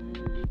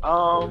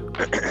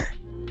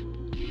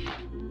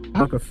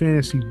 Like a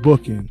fantasy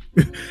booking,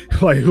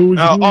 like who would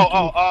you?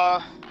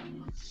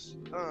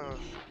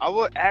 I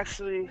would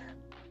actually,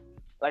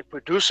 like,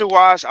 producer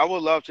wise, I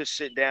would love to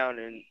sit down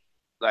and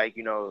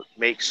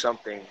make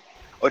something,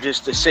 or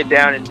just to sit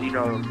down and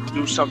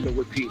do something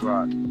with Pete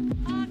Rock.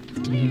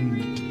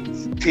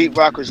 Pete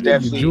Rock was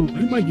definitely.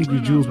 He might give you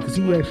jewels because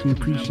he actually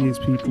appreciates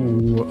people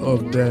who are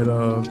of that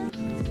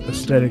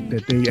aesthetic,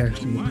 that they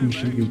actually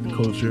appreciate the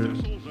culture.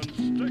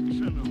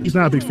 He's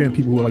not a big fan of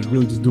people who are like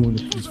really just doing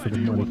it just for the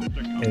money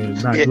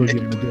and not really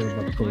getting a deal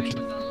about the culture.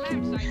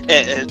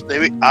 And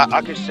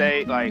I could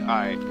say, like, all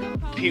right,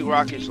 Pete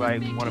Rock is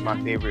like one of my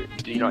favorite.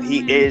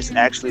 He is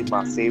actually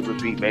my favorite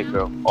beat maker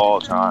of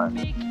all time.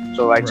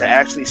 So like to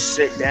actually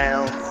sit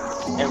down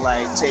and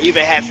like to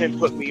even have him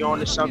put me on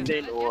to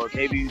something, or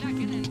maybe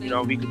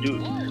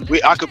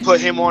I could put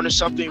him on to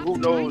something. Who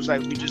knows?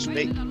 Like we just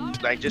make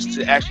just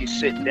to actually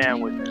sit down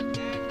with him.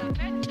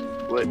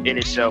 In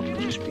itself would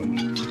just be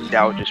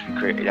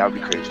crazy. That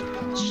would be crazy.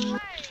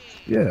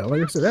 Yeah,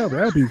 like I said, that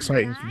would be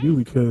exciting for you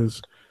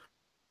because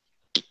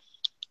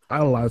I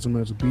idolize him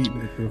as a beat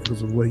maker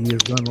because of what he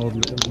has done all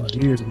these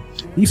years, and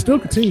he still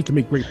continues to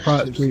make great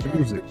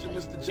music.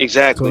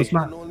 Exactly. So it's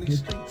not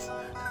he's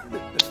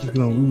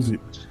gonna lose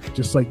it.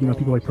 Just like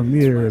people like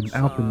Premier and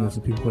Alchemist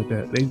and people like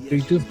that.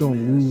 They just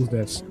don't lose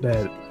that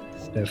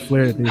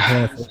flair that they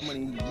have.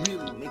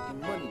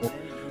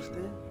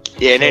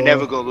 Yeah, and they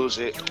never gonna lose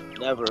it.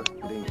 Never.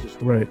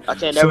 Right. I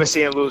can't never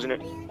see him losing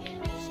it.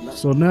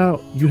 So now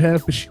you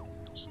have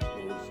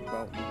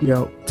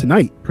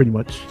tonight, pretty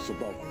much.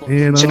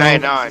 And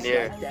tonight at 9,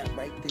 yeah.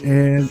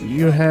 And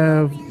you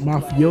have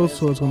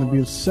Mafioso is going to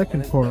be the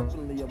second part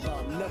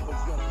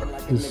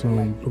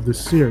of this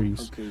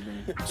series.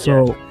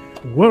 So,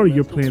 what are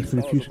your plans for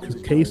the future?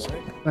 Because Case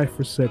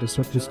Cypher said this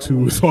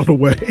 2 is on the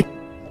way.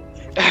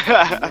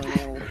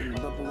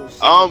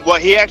 Well,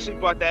 he actually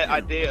brought that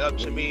idea up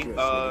to me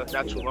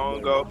not too long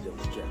ago.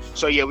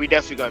 So yeah, we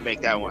definitely gonna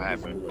make that one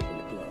happen.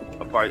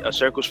 A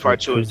Circles Part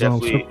 2 is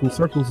definitely.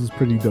 Circles is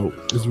pretty dope.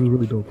 It's a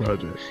really dope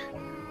project.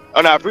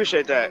 Oh no, I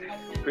appreciate that.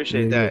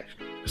 That.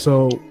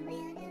 So,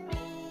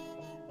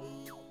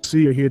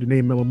 see or hear the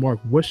name Mellow Mark.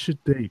 What should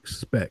they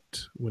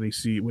expect when they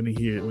see you?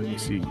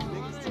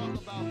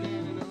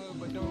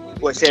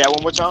 Wait, say that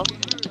one more time.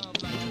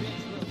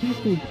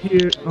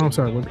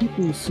 When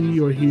people see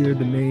or hear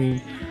the name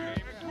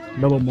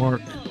Mellow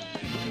Mark,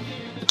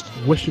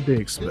 what should they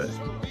expect?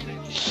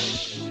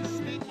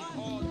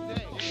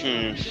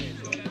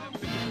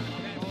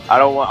 I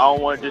don't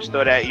want to just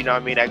throw that,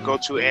 that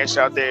go-to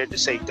answer out there to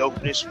say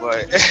dopeness,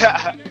 but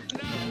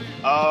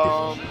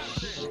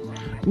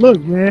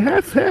look, man,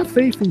 have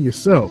faith in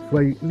yourself.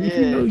 Like, if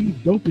you know you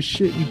dope as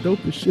shit, you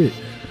dope as shit.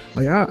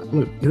 Like,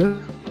 look, you know,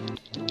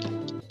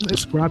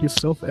 describe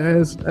yourself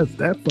as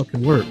that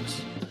fucking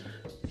works.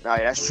 Nah,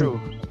 that's true.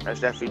 That's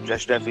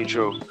definitely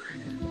true.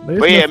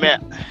 But yeah,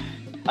 man,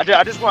 I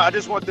just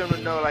want them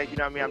to know, like, you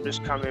know what I mean, I'm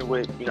just coming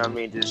with, you know what I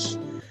mean,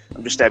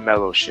 I'm just that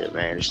mellow shit,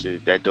 man. It's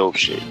that dope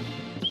shit.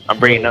 I'm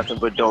bringing nothing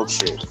but dope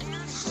shit.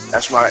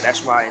 That's my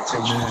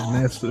intention.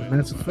 Man,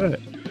 that's a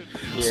fact.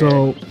 Yeah.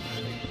 So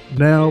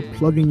now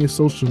plugging your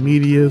social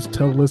medias,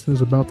 tell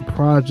listeners about the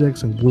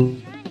projects and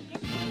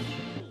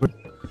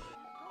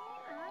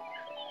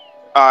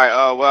All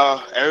right,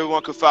 well,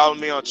 everyone can follow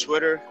me on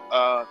Twitter,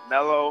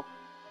 Mellow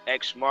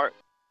X Mark,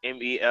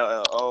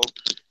 MELLO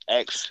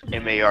X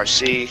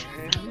MARC.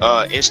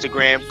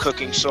 Instagram,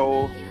 Cooking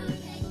Soul,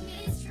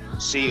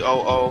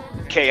 COOKINGSOLE.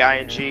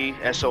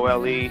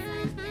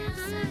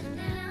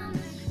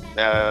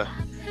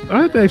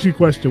 I have to ask you a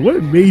question.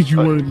 What made you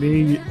want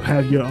to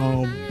have your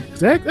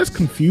that's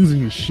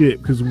confusing as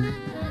shit because we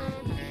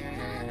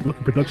look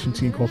at a production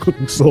team called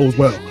Cooking Soul as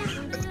well.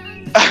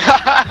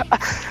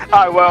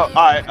 All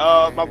right.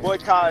 My boy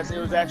Kaz, it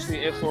was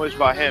actually influenced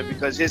by him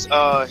because his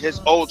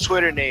old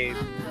Twitter name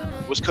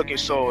was Cooking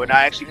Soul, and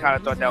I actually kind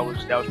of thought that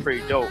was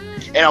pretty dope.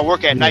 And I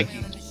work at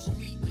Nike.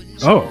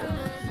 So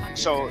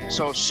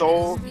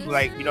Soul,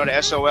 like, you know,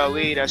 the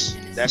SOLE,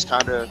 that's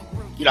kind of,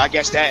 you know, I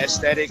guess that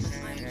aesthetic.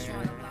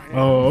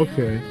 Oh,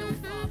 okay.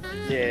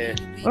 Yeah.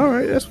 All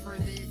right. That's.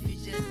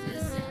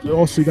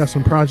 Also, you got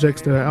some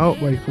projects that are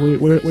out. Like,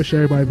 where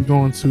should everybody be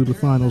going to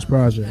find those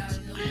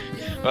projects?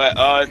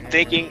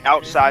 Thinking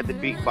Outside the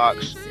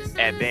Beatbox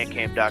at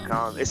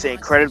Bandcamp.com. It's an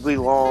incredibly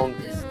long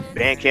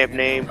Bandcamp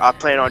name. I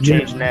plan on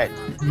changing that.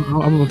 I'm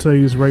gonna tell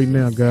you this right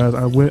now, guys.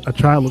 I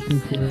tried looking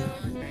for it.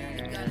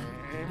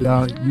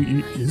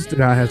 This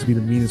guy has to be the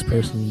meanest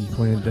person you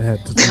plan to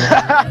have to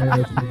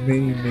the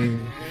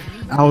name.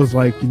 I was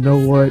like, you know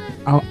what?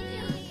 I'll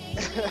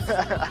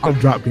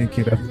drop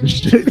Bandcamp after this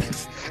shit.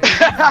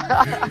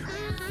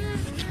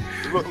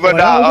 but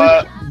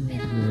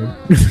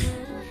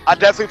I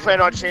definitely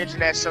plan on changing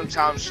that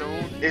sometime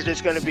soon.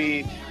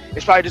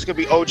 It's probably just gonna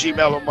be OG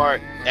Mellow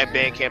Mark at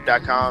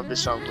Bandcamp.com.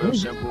 Just something real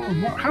simple.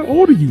 How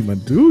old are you, my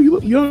dude? You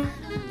look young.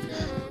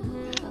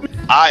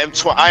 I am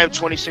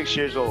 26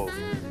 years old.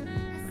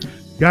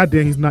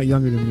 Goddamn, he's not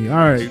younger than me. All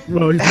right,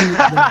 bro.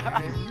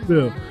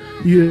 Still,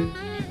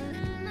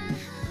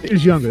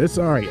 he's younger. It's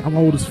all right. I'm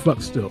old as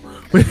fuck still.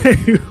 But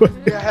anyway,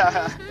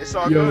 yeah, it's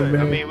all good.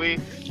 Man. I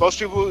mean, most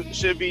people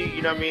should be,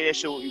 you know what I mean, they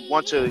should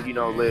want to, you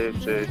know,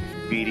 live to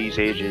be these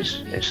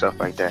ages and stuff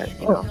like that.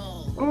 You know,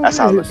 that's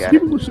how I look at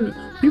it.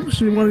 People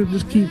should want to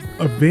just keep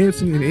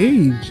advancing in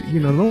age.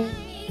 You know, don't.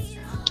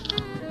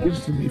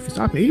 If you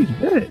stop age,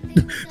 you're dead.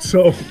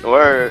 So.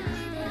 Word.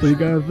 So you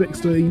gotta,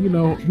 so you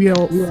know, we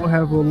all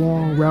have a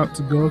long route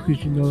to go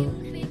because you know,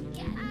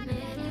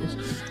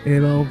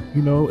 and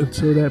you know,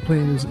 until that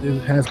plan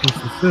has been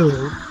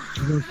fulfilled.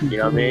 You know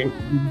what I mean?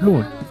 What we're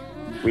doing.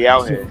 We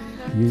out here.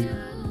 Yeah.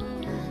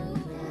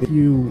 Thank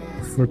you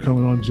for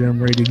coming on Gem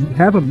Radio. You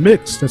have a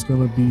mix that's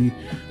going to be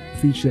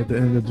featured at the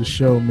end of the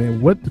show, man.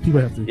 What do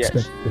people have to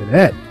expect for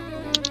that?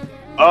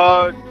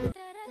 A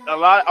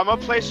lot. I'm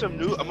gonna play some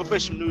new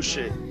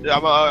shit.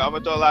 I'm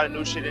gonna throw a lot of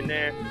new shit in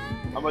there.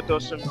 I'm gonna throw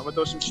some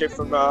shit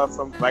from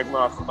like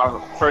my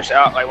first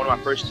out, like one of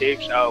my first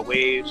tapes,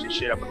 Waves and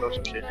shit. I'm gonna throw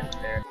some shit in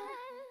there.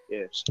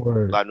 Yeah, a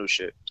lot of new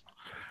shit.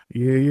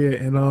 Yeah,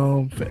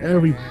 and for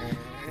every,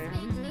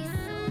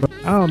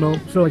 I don't know, I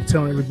feel like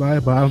telling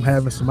everybody, but I'm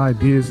having some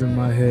ideas in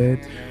my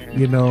head.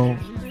 You know,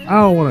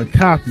 I don't want to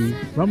copy,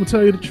 but I'm gonna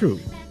tell you the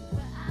truth.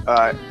 All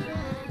right.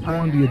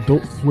 I'm on the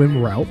Adult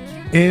Swim route,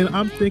 and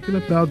I'm thinking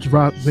about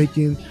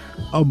making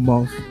a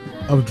month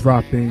of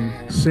dropping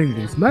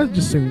singles, not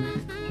just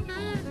singles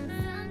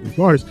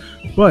artists,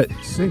 but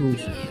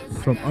singles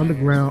from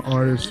underground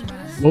artists,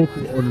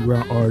 local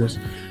underground artists,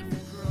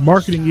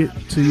 marketing it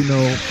to, you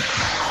know,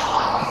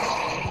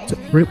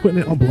 putting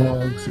it on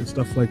blogs and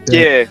stuff like that.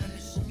 Yeah.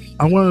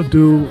 I want to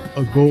do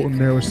a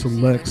Golden Era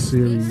Select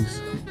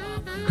series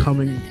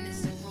coming.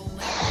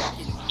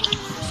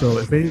 So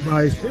if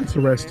anybody's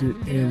interested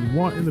in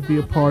wanting to be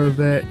a part of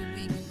that,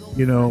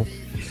 you know,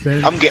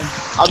 I'm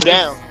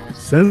down.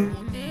 Send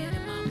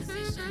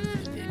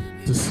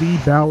to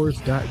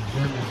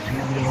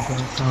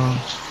cbowers.gmail.com.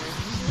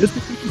 Just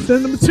because you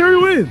send the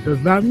material in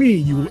does not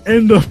mean you will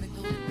end up.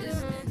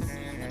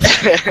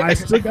 I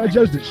still gotta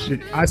judge this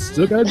shit.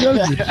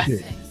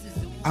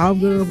 I'm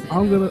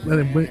gonna let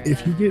him win.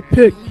 If you get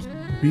picked,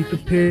 be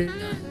prepared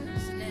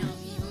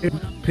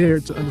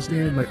to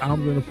understand. Like,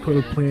 I'm gonna put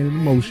a plan in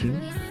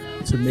motion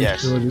to make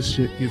sure this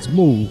shit gets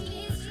moved.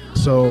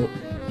 So,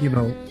 you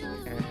know,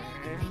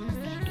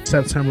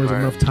 September is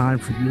enough time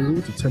for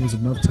you. September is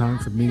enough time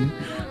for me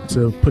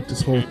to put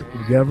this whole thing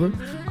together.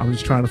 I'm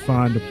just trying to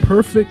find the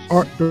perfect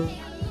art to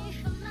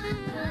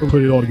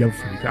put it all together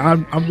for me.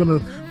 I'm gonna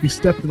be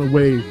stepping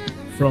away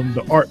from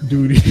the art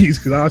duties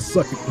because I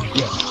suck at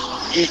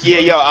this. Yeah,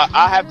 yo,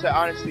 I have to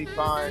honestly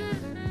find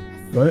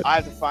But I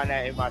have to find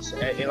that in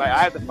myself. Like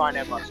I have to find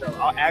that myself.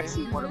 I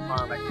actually want to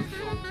find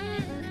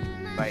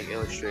like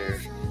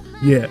illustrator.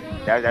 Yeah,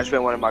 that's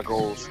been one of my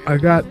goals. I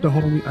got the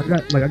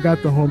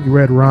homie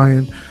Red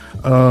Ryan.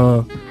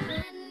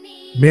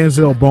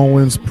 Manziel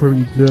Bowen's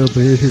pretty good,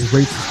 but his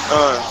rates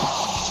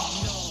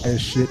and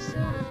shit.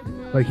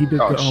 Like he did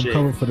the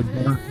cover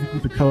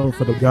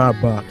for the God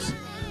Box.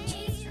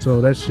 So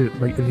that shit,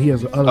 like, and he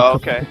has other. Oh,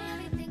 okay.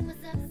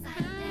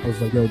 I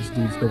was like, yo, this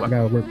dude's dope. I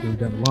gotta work with him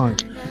down the line.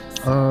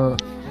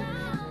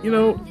 You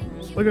know,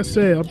 like I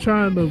said, I'm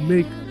trying to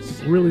make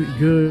really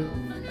good.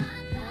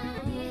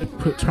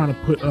 Trying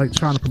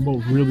to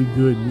promote really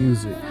good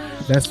music.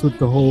 That's what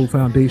the whole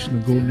foundation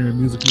of Golden Era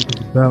Music Group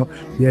is about.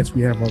 Yes,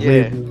 we have our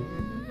label.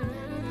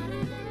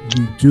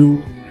 We do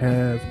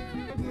have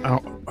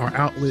our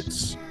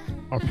outlets,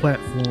 our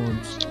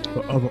platforms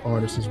for other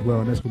artists as well,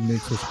 and that's what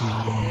makes us who we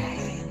are.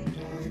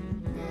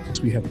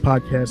 Yes, we have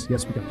podcasts.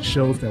 Yes, we got the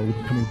shows that will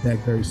be coming back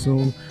very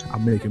soon.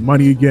 I'm making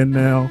money again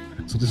now,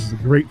 so this is a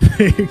great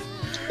thing.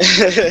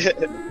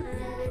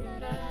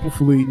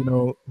 Hopefully, you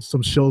know,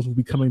 some shows will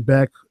be coming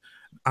back.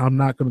 I'm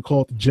not going to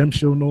call it the Gem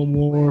Show no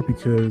more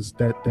because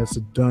that's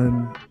a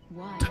done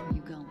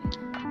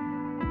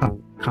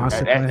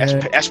concept.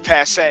 That's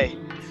passe.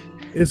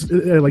 It's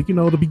like, you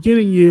know, the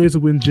beginning years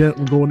of when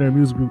Golden Era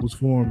Music Group was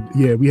formed.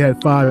 Yeah, we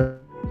had 5,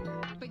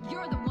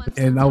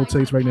 and I will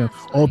tell you right now,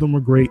 all of them were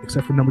great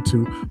except for number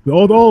 2.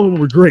 All of them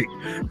were great,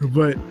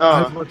 but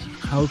how much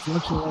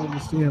you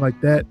understand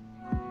like that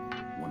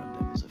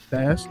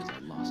fast,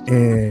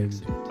 and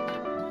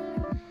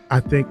I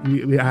think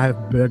we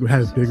have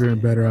bigger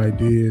and better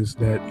ideas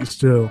that you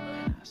still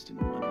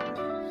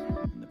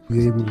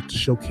be able to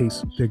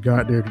showcase their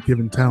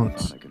given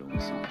talents.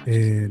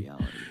 And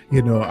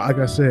you know, like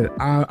I said,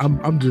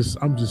 I'm just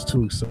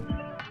too excited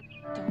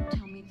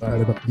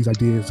about these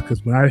ideas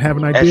because when I have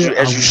an idea,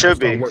 as you should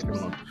be.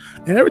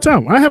 And every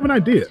time I have an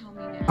idea,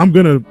 I'm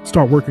gonna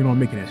start working on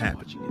making it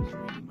happen.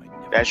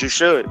 As you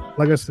should.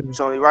 Like I said, it's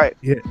only right.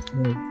 Yeah,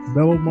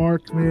 Mellow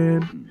Mark,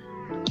 man.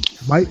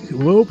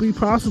 Will be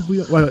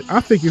possibly, like,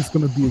 I think it's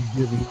going to be a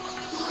given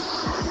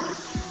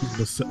on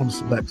the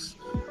selects,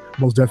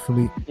 most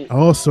definitely.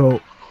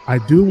 Also, I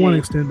do want to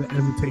extend the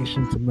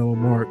invitation to Mellow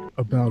Mark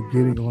about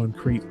getting on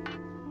Crate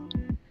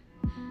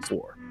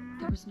 4.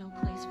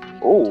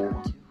 Oh,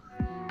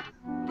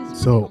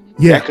 so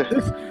yeah,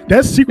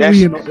 that's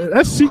secretly in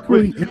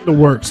the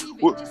works.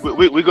 We're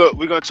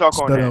gonna talk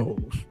on that.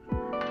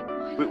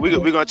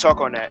 We're gonna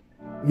talk on that.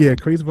 Yeah,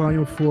 Crazy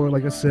Volume 4,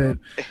 like I said.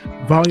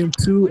 Volume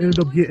 2 ended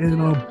up getting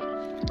I'm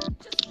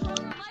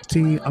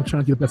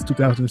trying to get that's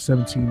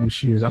 2017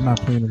 this year. I'm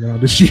not playing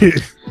around this year.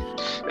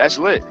 That's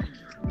lit.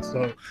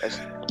 So,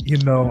 you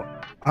know,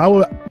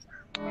 I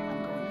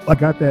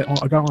got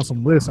on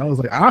some lists. I was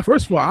like,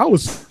 first of all, I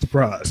was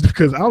surprised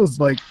because I was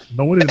like,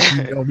 no one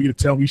didn't email me to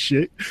tell me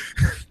shit.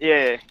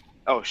 Yeah.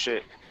 Oh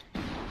shit.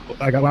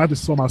 Like I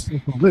just saw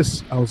myself on the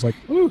list. I was like,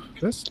 ooh,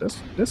 that's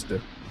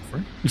different.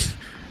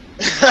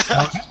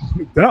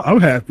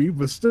 I'm happy,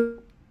 but still,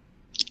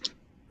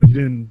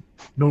 then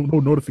no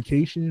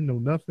notification, no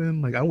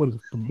nothing. Like I would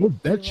have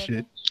promoted that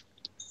shit.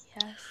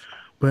 Yes.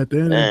 But at the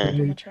end of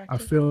the day, I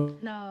feel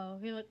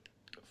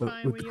with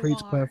the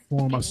Crates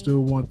platform, I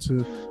still want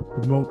to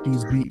promote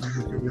these beat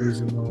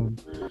makers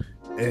and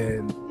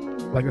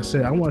like I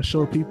said, I want to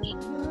show people.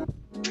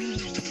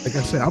 Like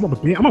I said, I'm a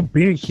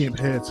Bandcamp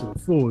head to the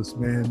fullest,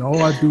 man.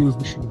 All I do is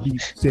listen to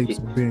beat tapes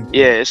and Bandcamp.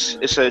 Yeah,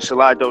 it's a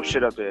lot of dope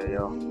shit up there,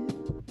 yo.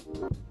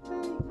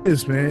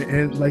 Is, man,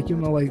 and like, you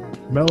know, like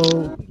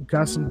Mellow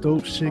got some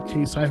dope shit,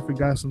 K Cypher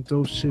got some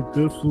dope shit,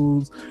 Good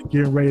Foods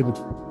getting ready to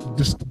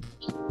just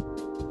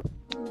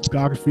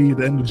discography at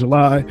the end of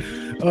July.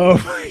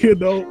 You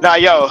know.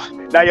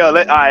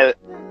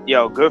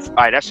 Good.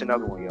 Alright, that's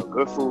another one, yo.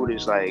 Good Food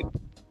is like,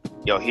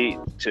 yo,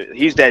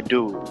 he's that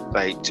dude.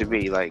 Like to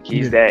me, like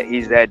he's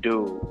that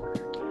dude.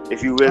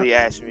 If you really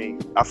ask me,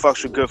 I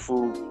fucks with Good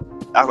Food.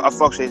 I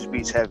fucks with his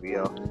beats heavy,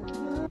 yo.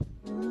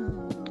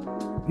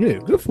 Yeah,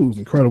 Good Food's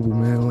incredible,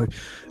 man.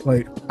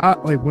 Like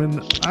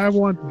when I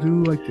wanted to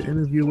do like the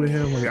interview with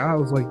him, like I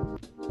was like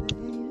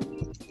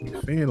a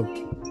fan of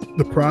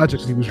the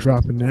projects he was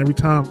dropping. And every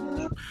time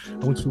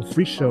I went to a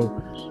free show,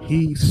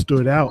 he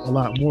stood out a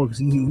lot more because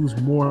he was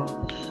more.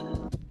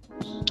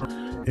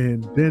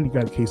 And then you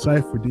got K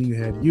Cypher, then you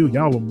had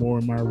y'all were more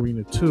in my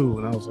arena too.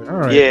 And I was like, all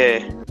right,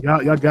 yeah,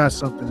 y'all got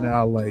something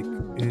now. Like,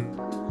 and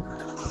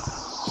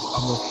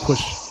I'm gonna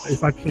push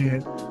if I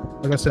can.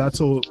 Like I said, I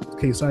told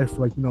K Cypher,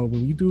 like, you know,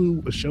 when you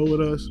do a show with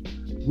us,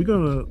 we're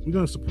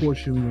gonna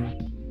support you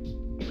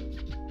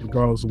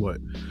regardless of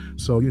what.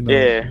 So, you know,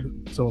 yeah.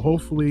 So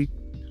hopefully,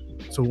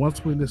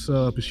 once when this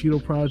Bushido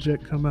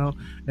project come out,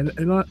 and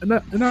when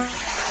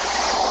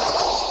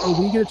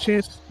you get a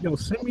chance, you know,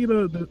 send me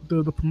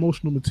the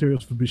promotional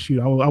materials for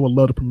Bushido. I would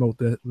love to promote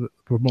that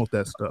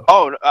stuff.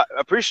 Oh, I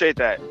appreciate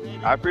that.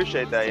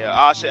 Yeah,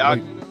 I'll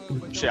send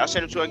it to you as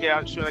soon as I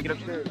get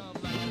upstairs.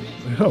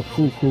 Oh,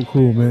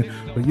 cool, man.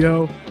 But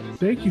yo,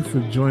 thank you for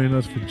joining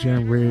us for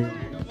Jam Radio.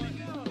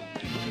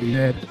 We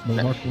had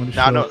Mark on the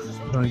show.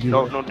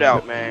 No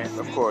doubt, man.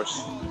 Of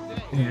course.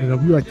 And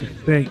we'd like to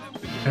thank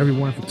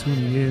everyone for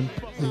tuning in.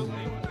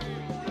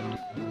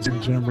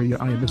 Jam Radio.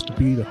 I am Mr.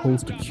 B, the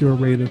host, the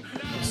curator,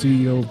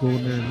 CEO of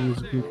Golden Era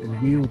Music Group,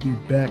 and we will be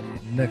back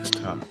next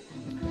time.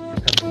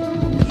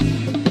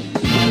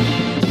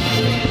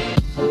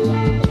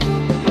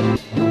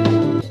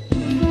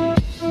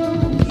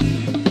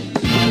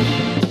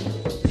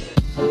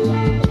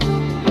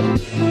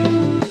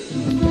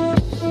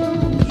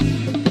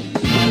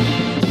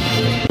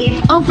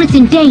 Oprah's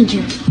in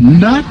danger.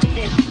 Not?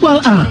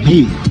 Well, I'm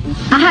here.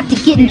 I have to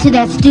get into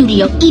that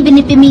studio, even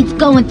if it means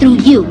going through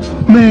you.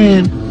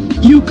 Man,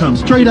 you come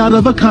straight out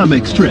of a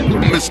comic strip.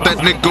 Miss that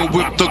nigga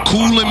with the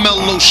cool and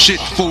mellow shit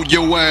for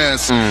your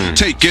ass.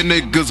 Taking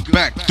niggas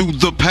back through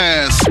the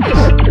past.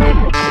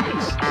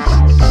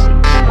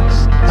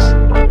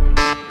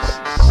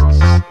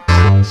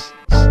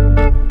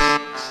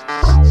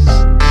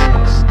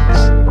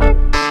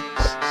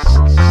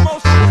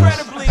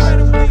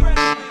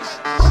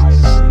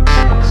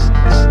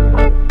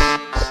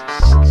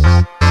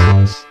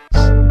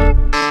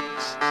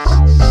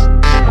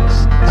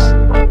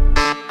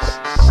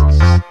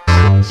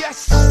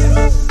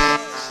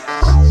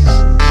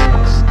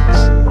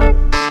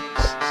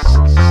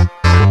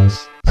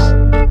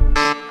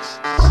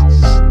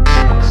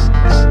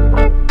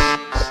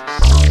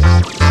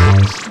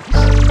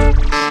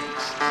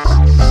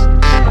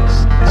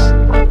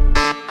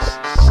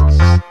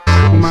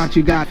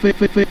 You got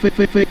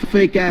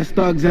fake ass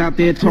thugs out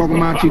there talking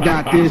about you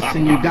got this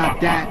and you got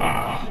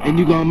that, and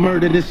you gonna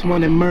murder this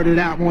one and murder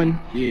that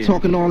one,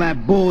 talking all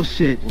that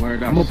bullshit. I'm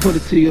gonna put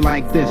it to you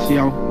like this,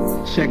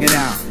 yo. Check it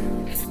out.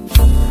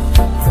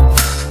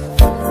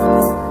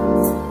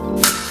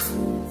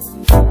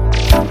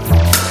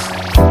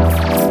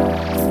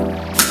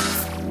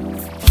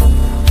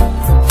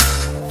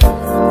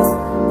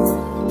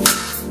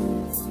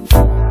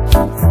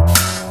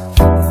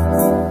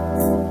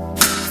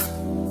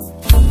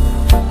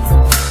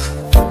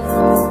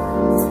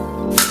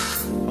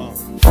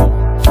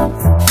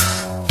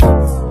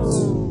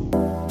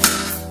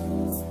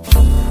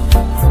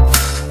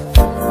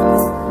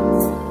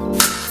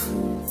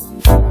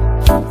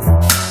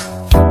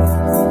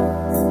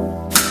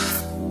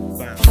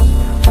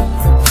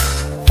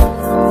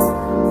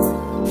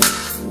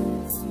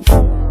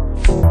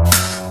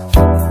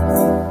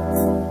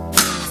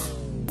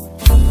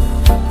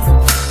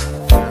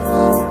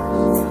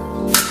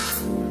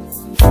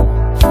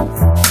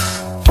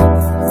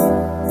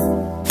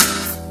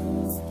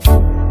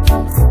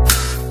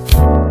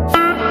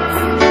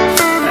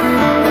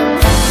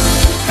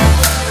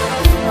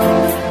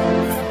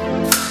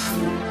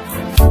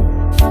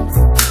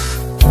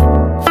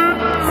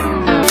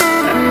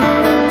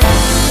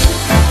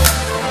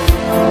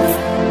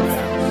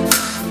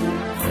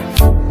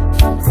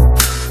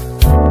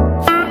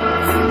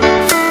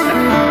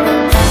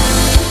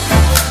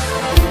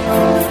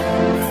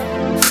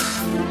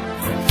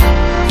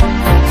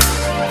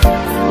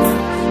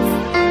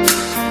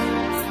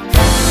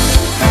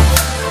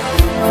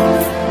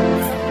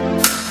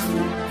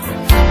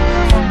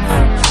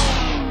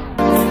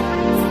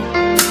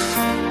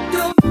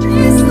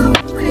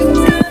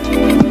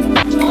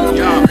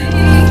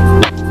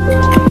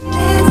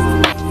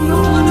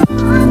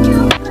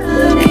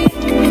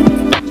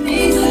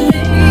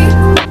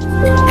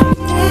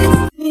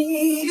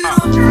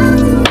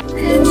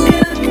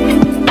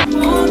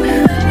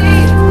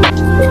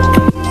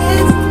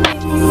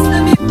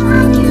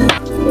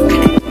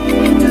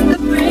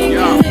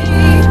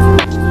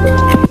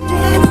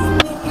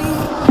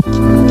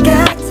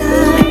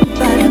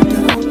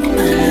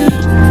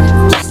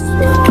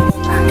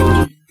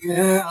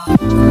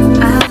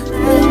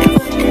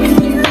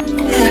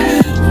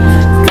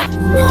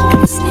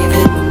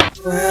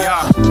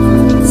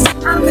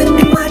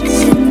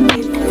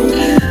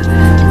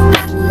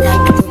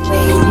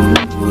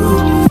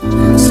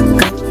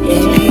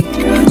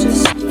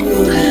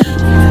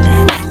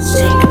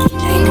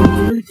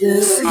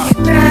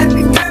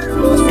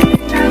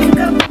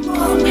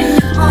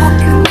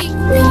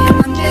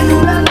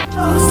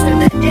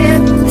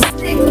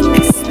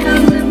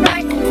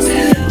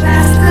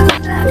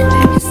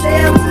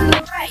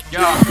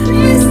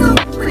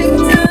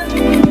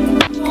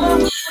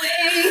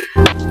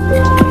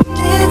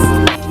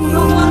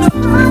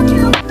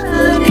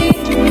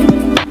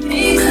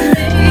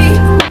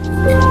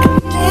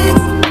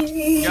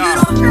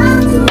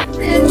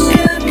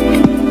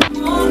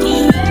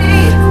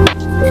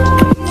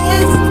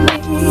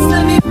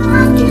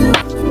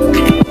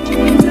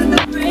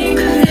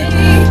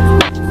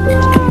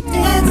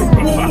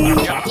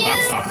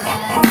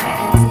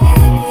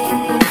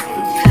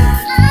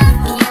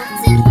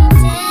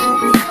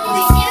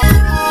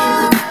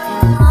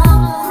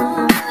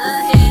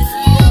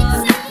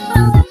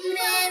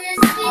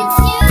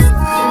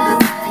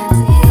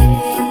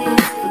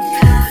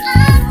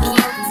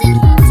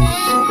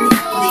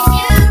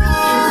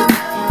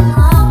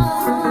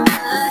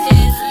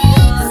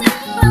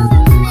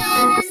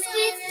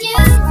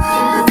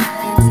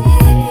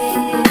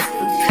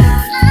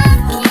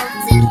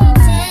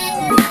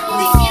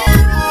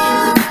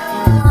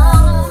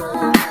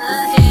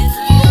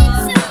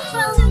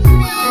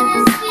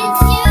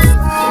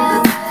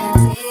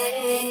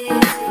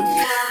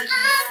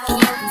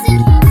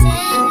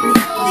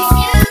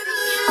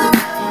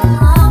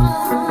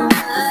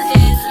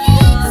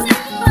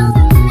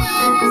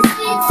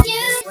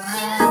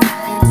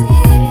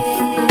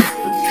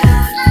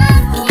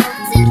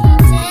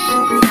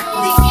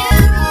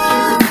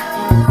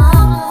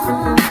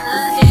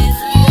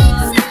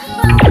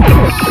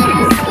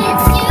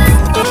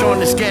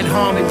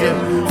 harming you.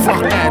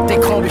 Fuck that, they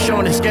call me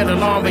Sean and scared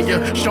alarm of you.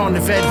 Sean the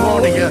vet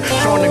warning you.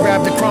 Sean to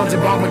grab the crumbs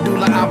and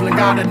Medulla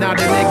oblongata. Now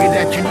the nigga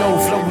that you know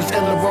flow was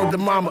illa road to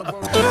mama.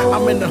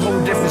 I'm in a whole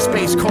different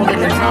space, call it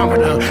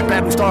Andromeda.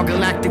 Battlestar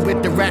Galactic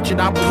with the ratchet,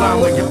 I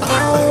belong with you.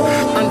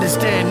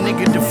 Understand,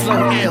 nigga, the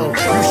flow ill.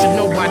 You should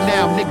know by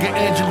now, nigga,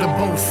 Angela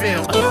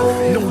Bofield.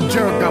 No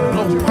jerk, I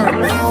blow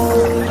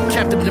perp.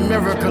 Captain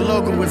America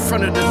logo in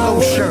front of the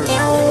low shirt.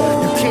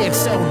 You can't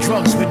sell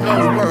drugs with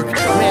no work.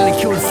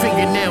 Manicured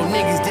fingernail,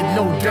 niggas did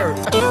no dirt.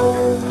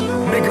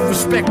 Nigga,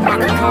 respect my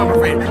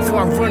conglomerate. Before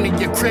I run in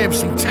your crib,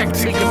 some tech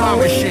take your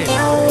mama shit.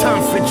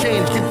 Time for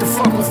change, get the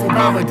fuck off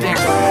Obama dick.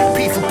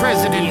 P for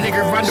president,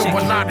 nigga, I know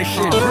a lot of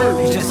shit.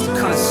 Just a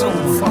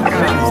consumer, fuck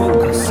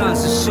out.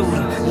 Sons of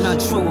shooter, none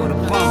truer, the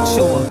bum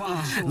chewer.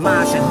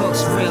 Lines and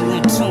hooks, real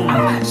in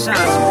tuna.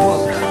 Shines a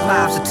book,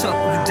 lives are took,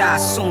 you die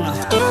sooner.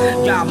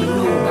 Y'all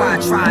maneuver, why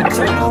try and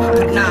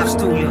tutor? Put knives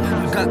through you,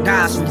 we got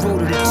guys from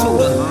rooted to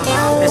tutor.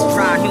 That's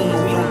dry humor,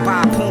 we don't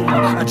buy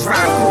Puma. I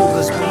drive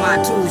Cougars, but my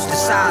tools the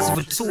size of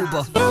a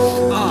tuba.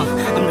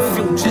 I'm the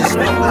future's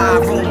no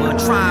live rumor.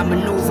 Try and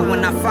maneuver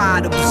when I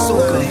fired a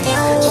bazooka.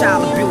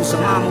 Child abuser,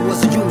 mama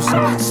was a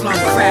user. Slum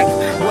crack,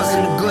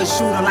 wasn't a good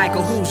shooter like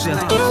a Hoosier.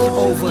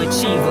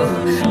 Overachiever,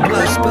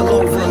 blood spill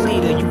over a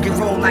leader. You get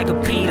rolled like a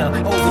Peter,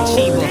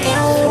 overachiever.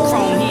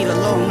 Chrome heater,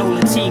 low, no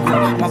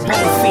Latiga. My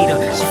bone feeder,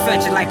 she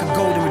fetch it like a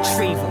golden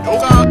retriever.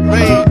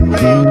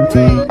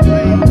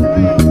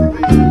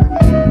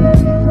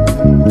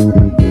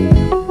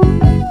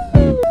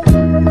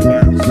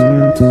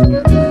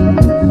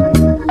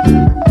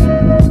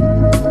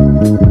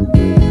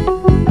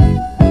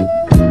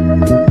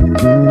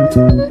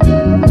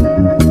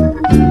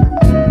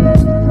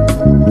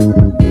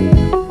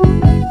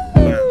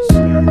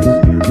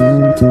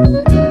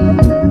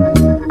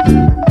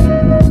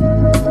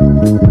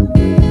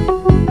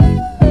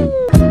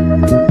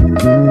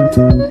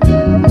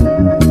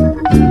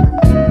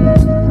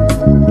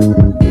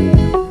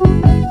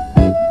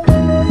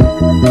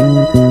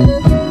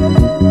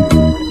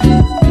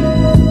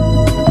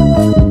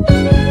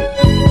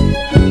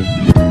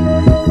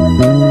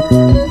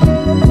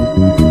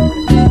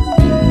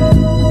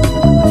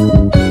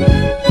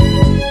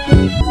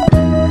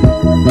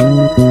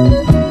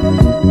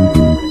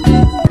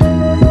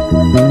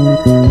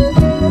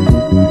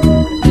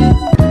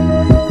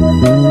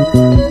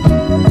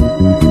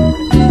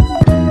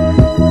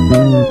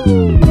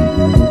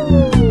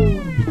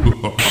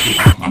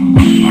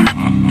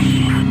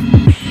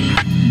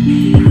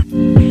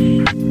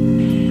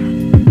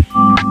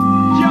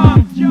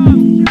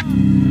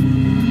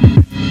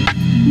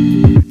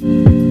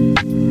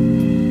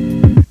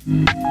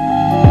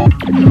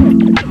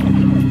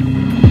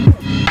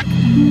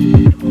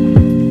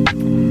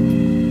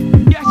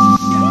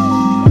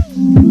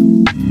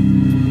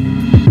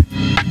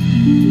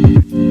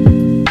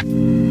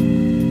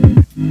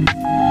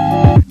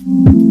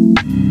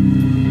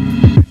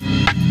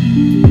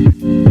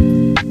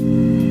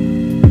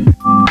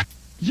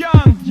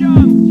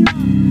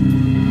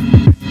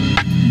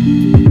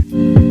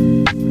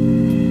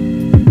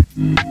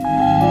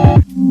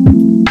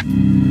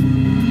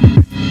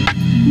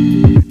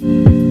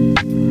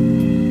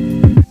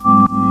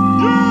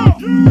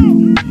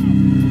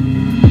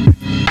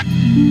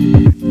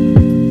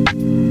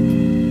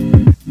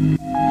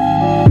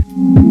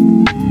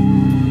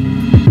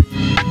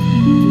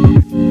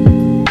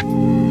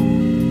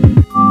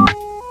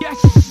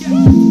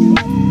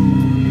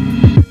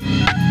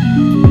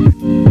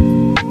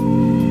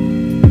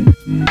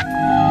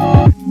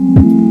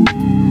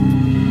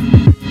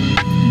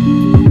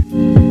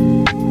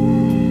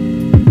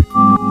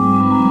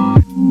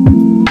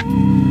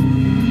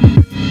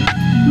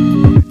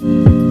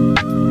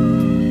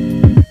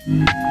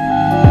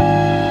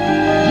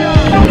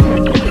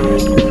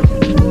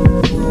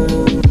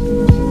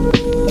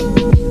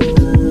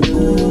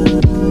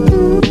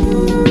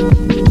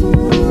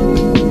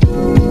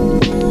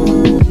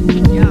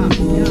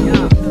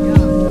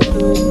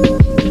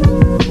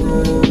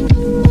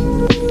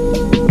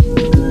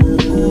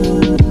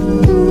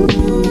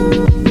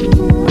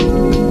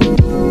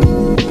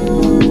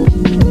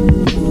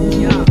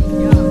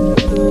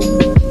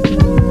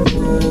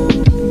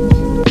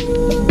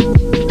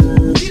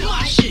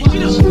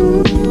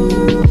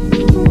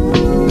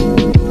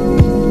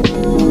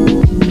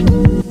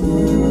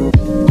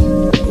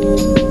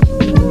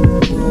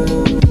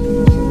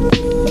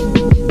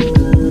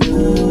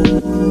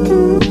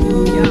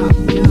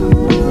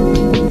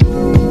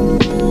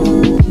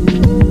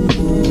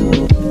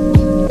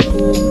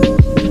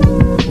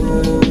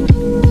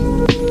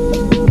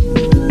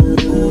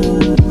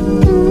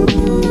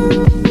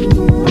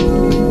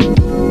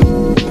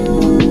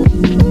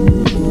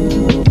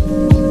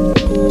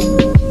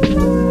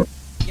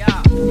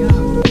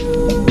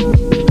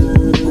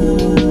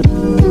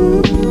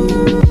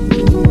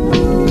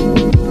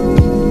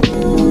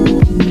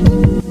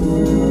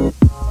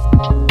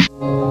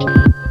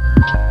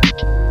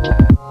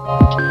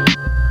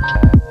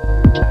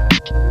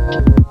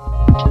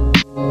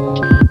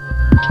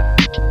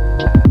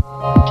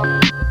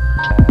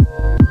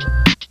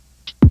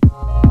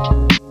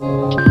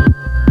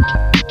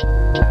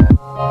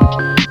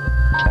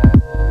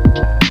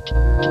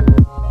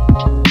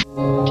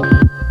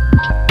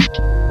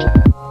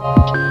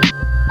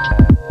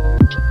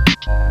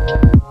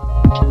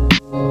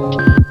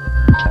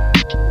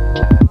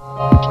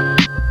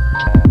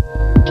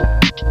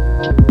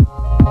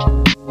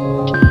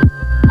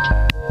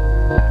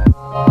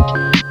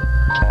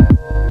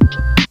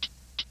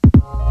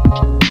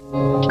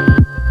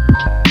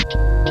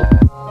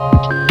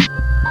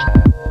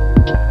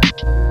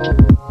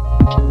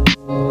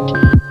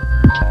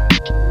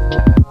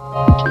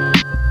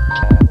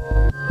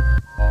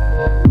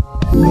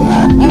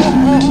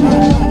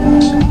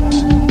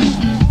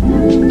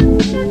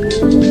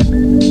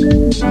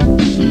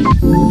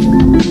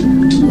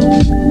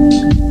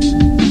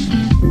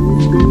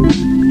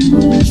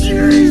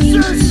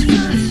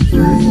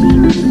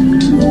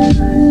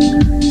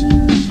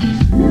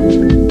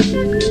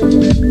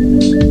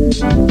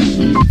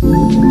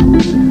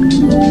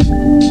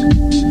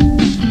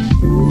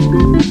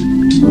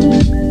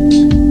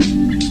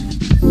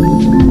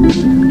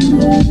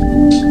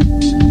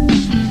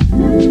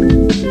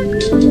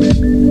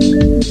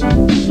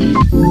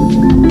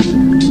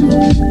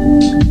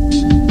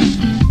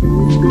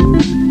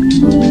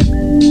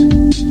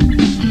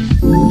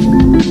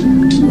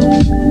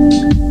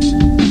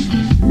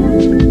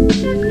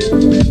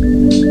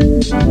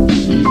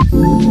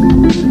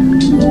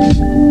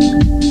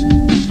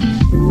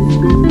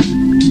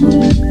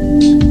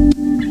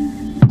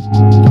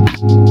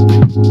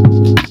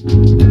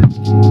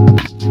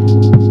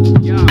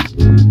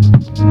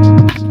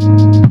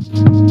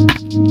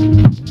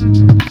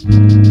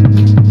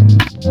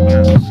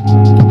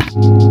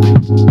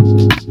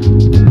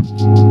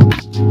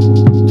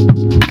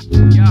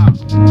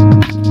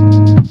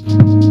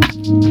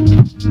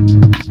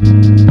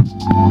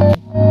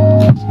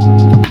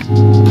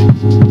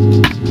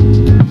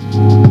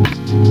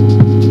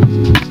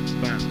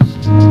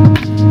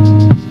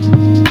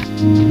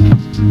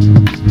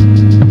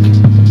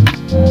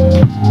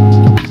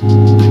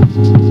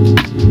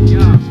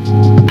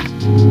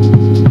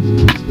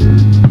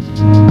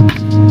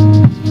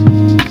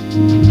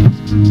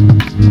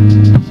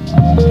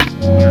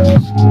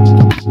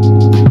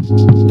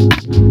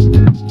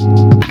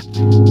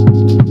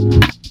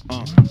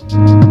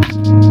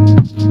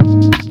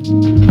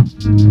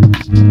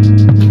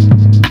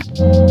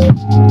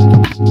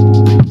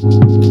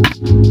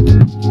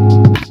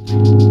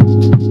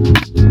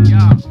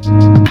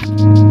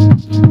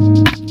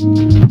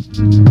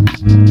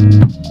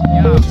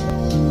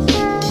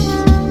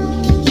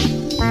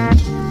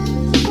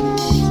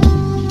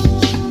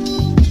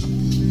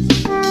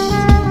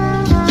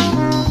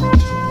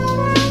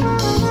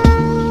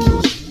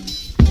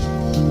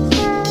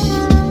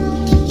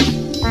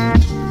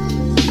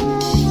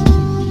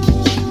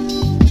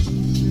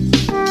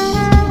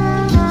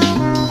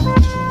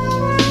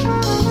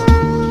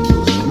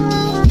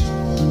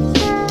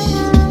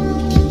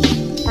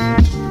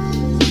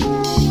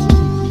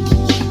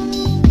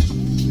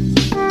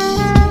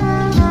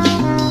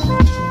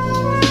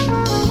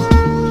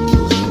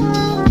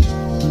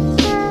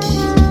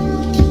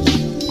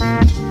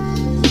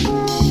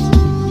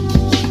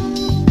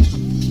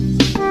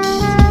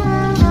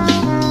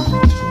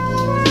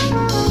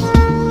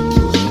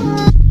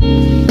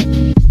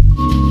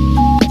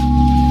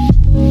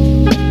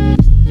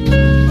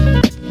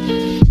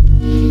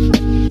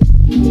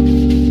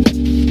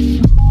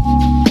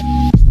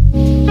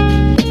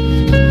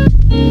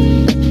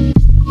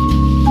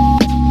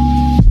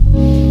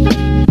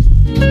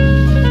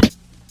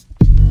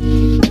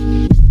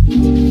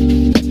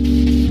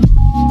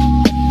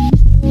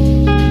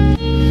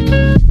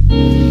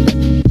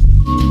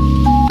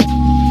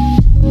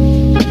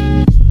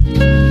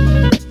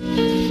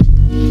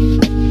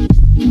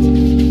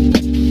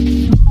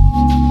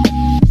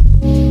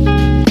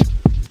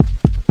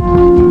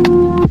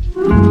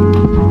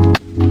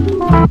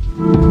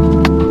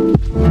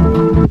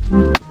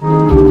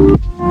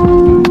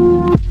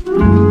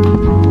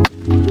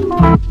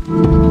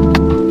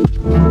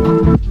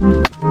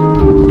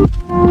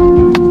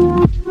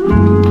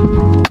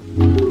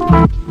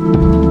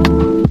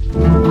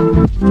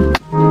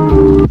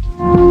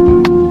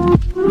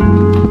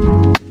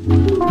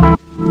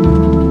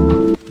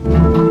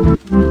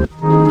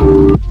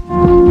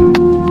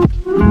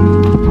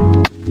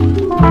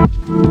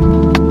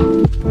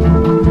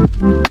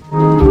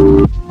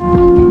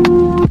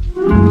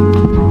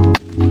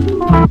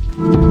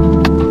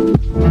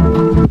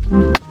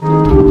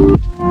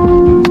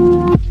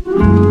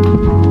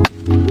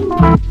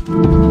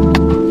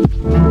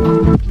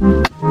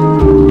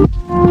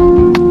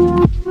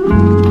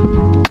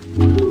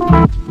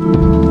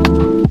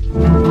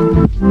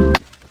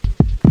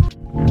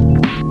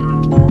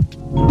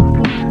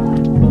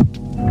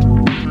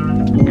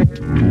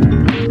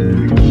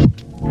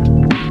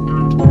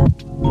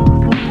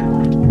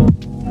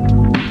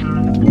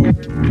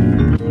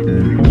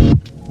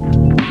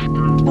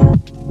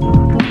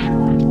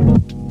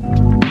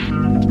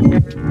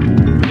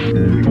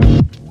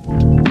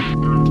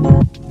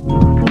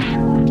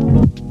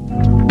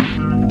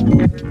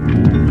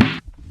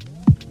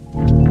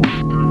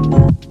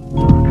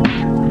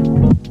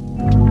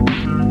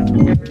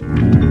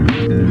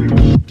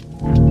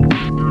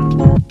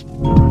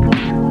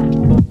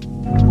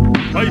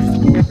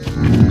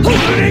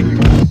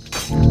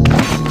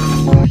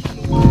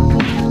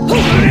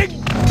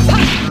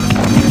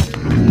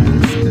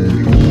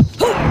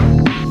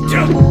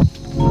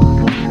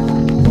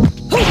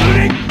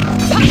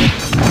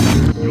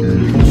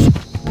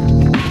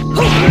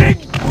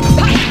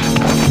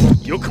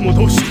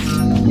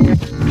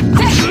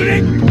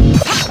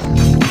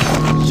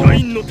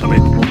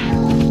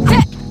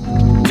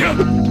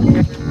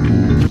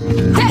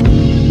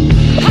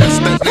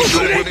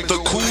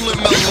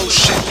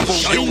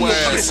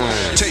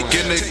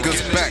 Taking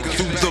niggas back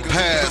through the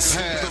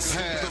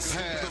past.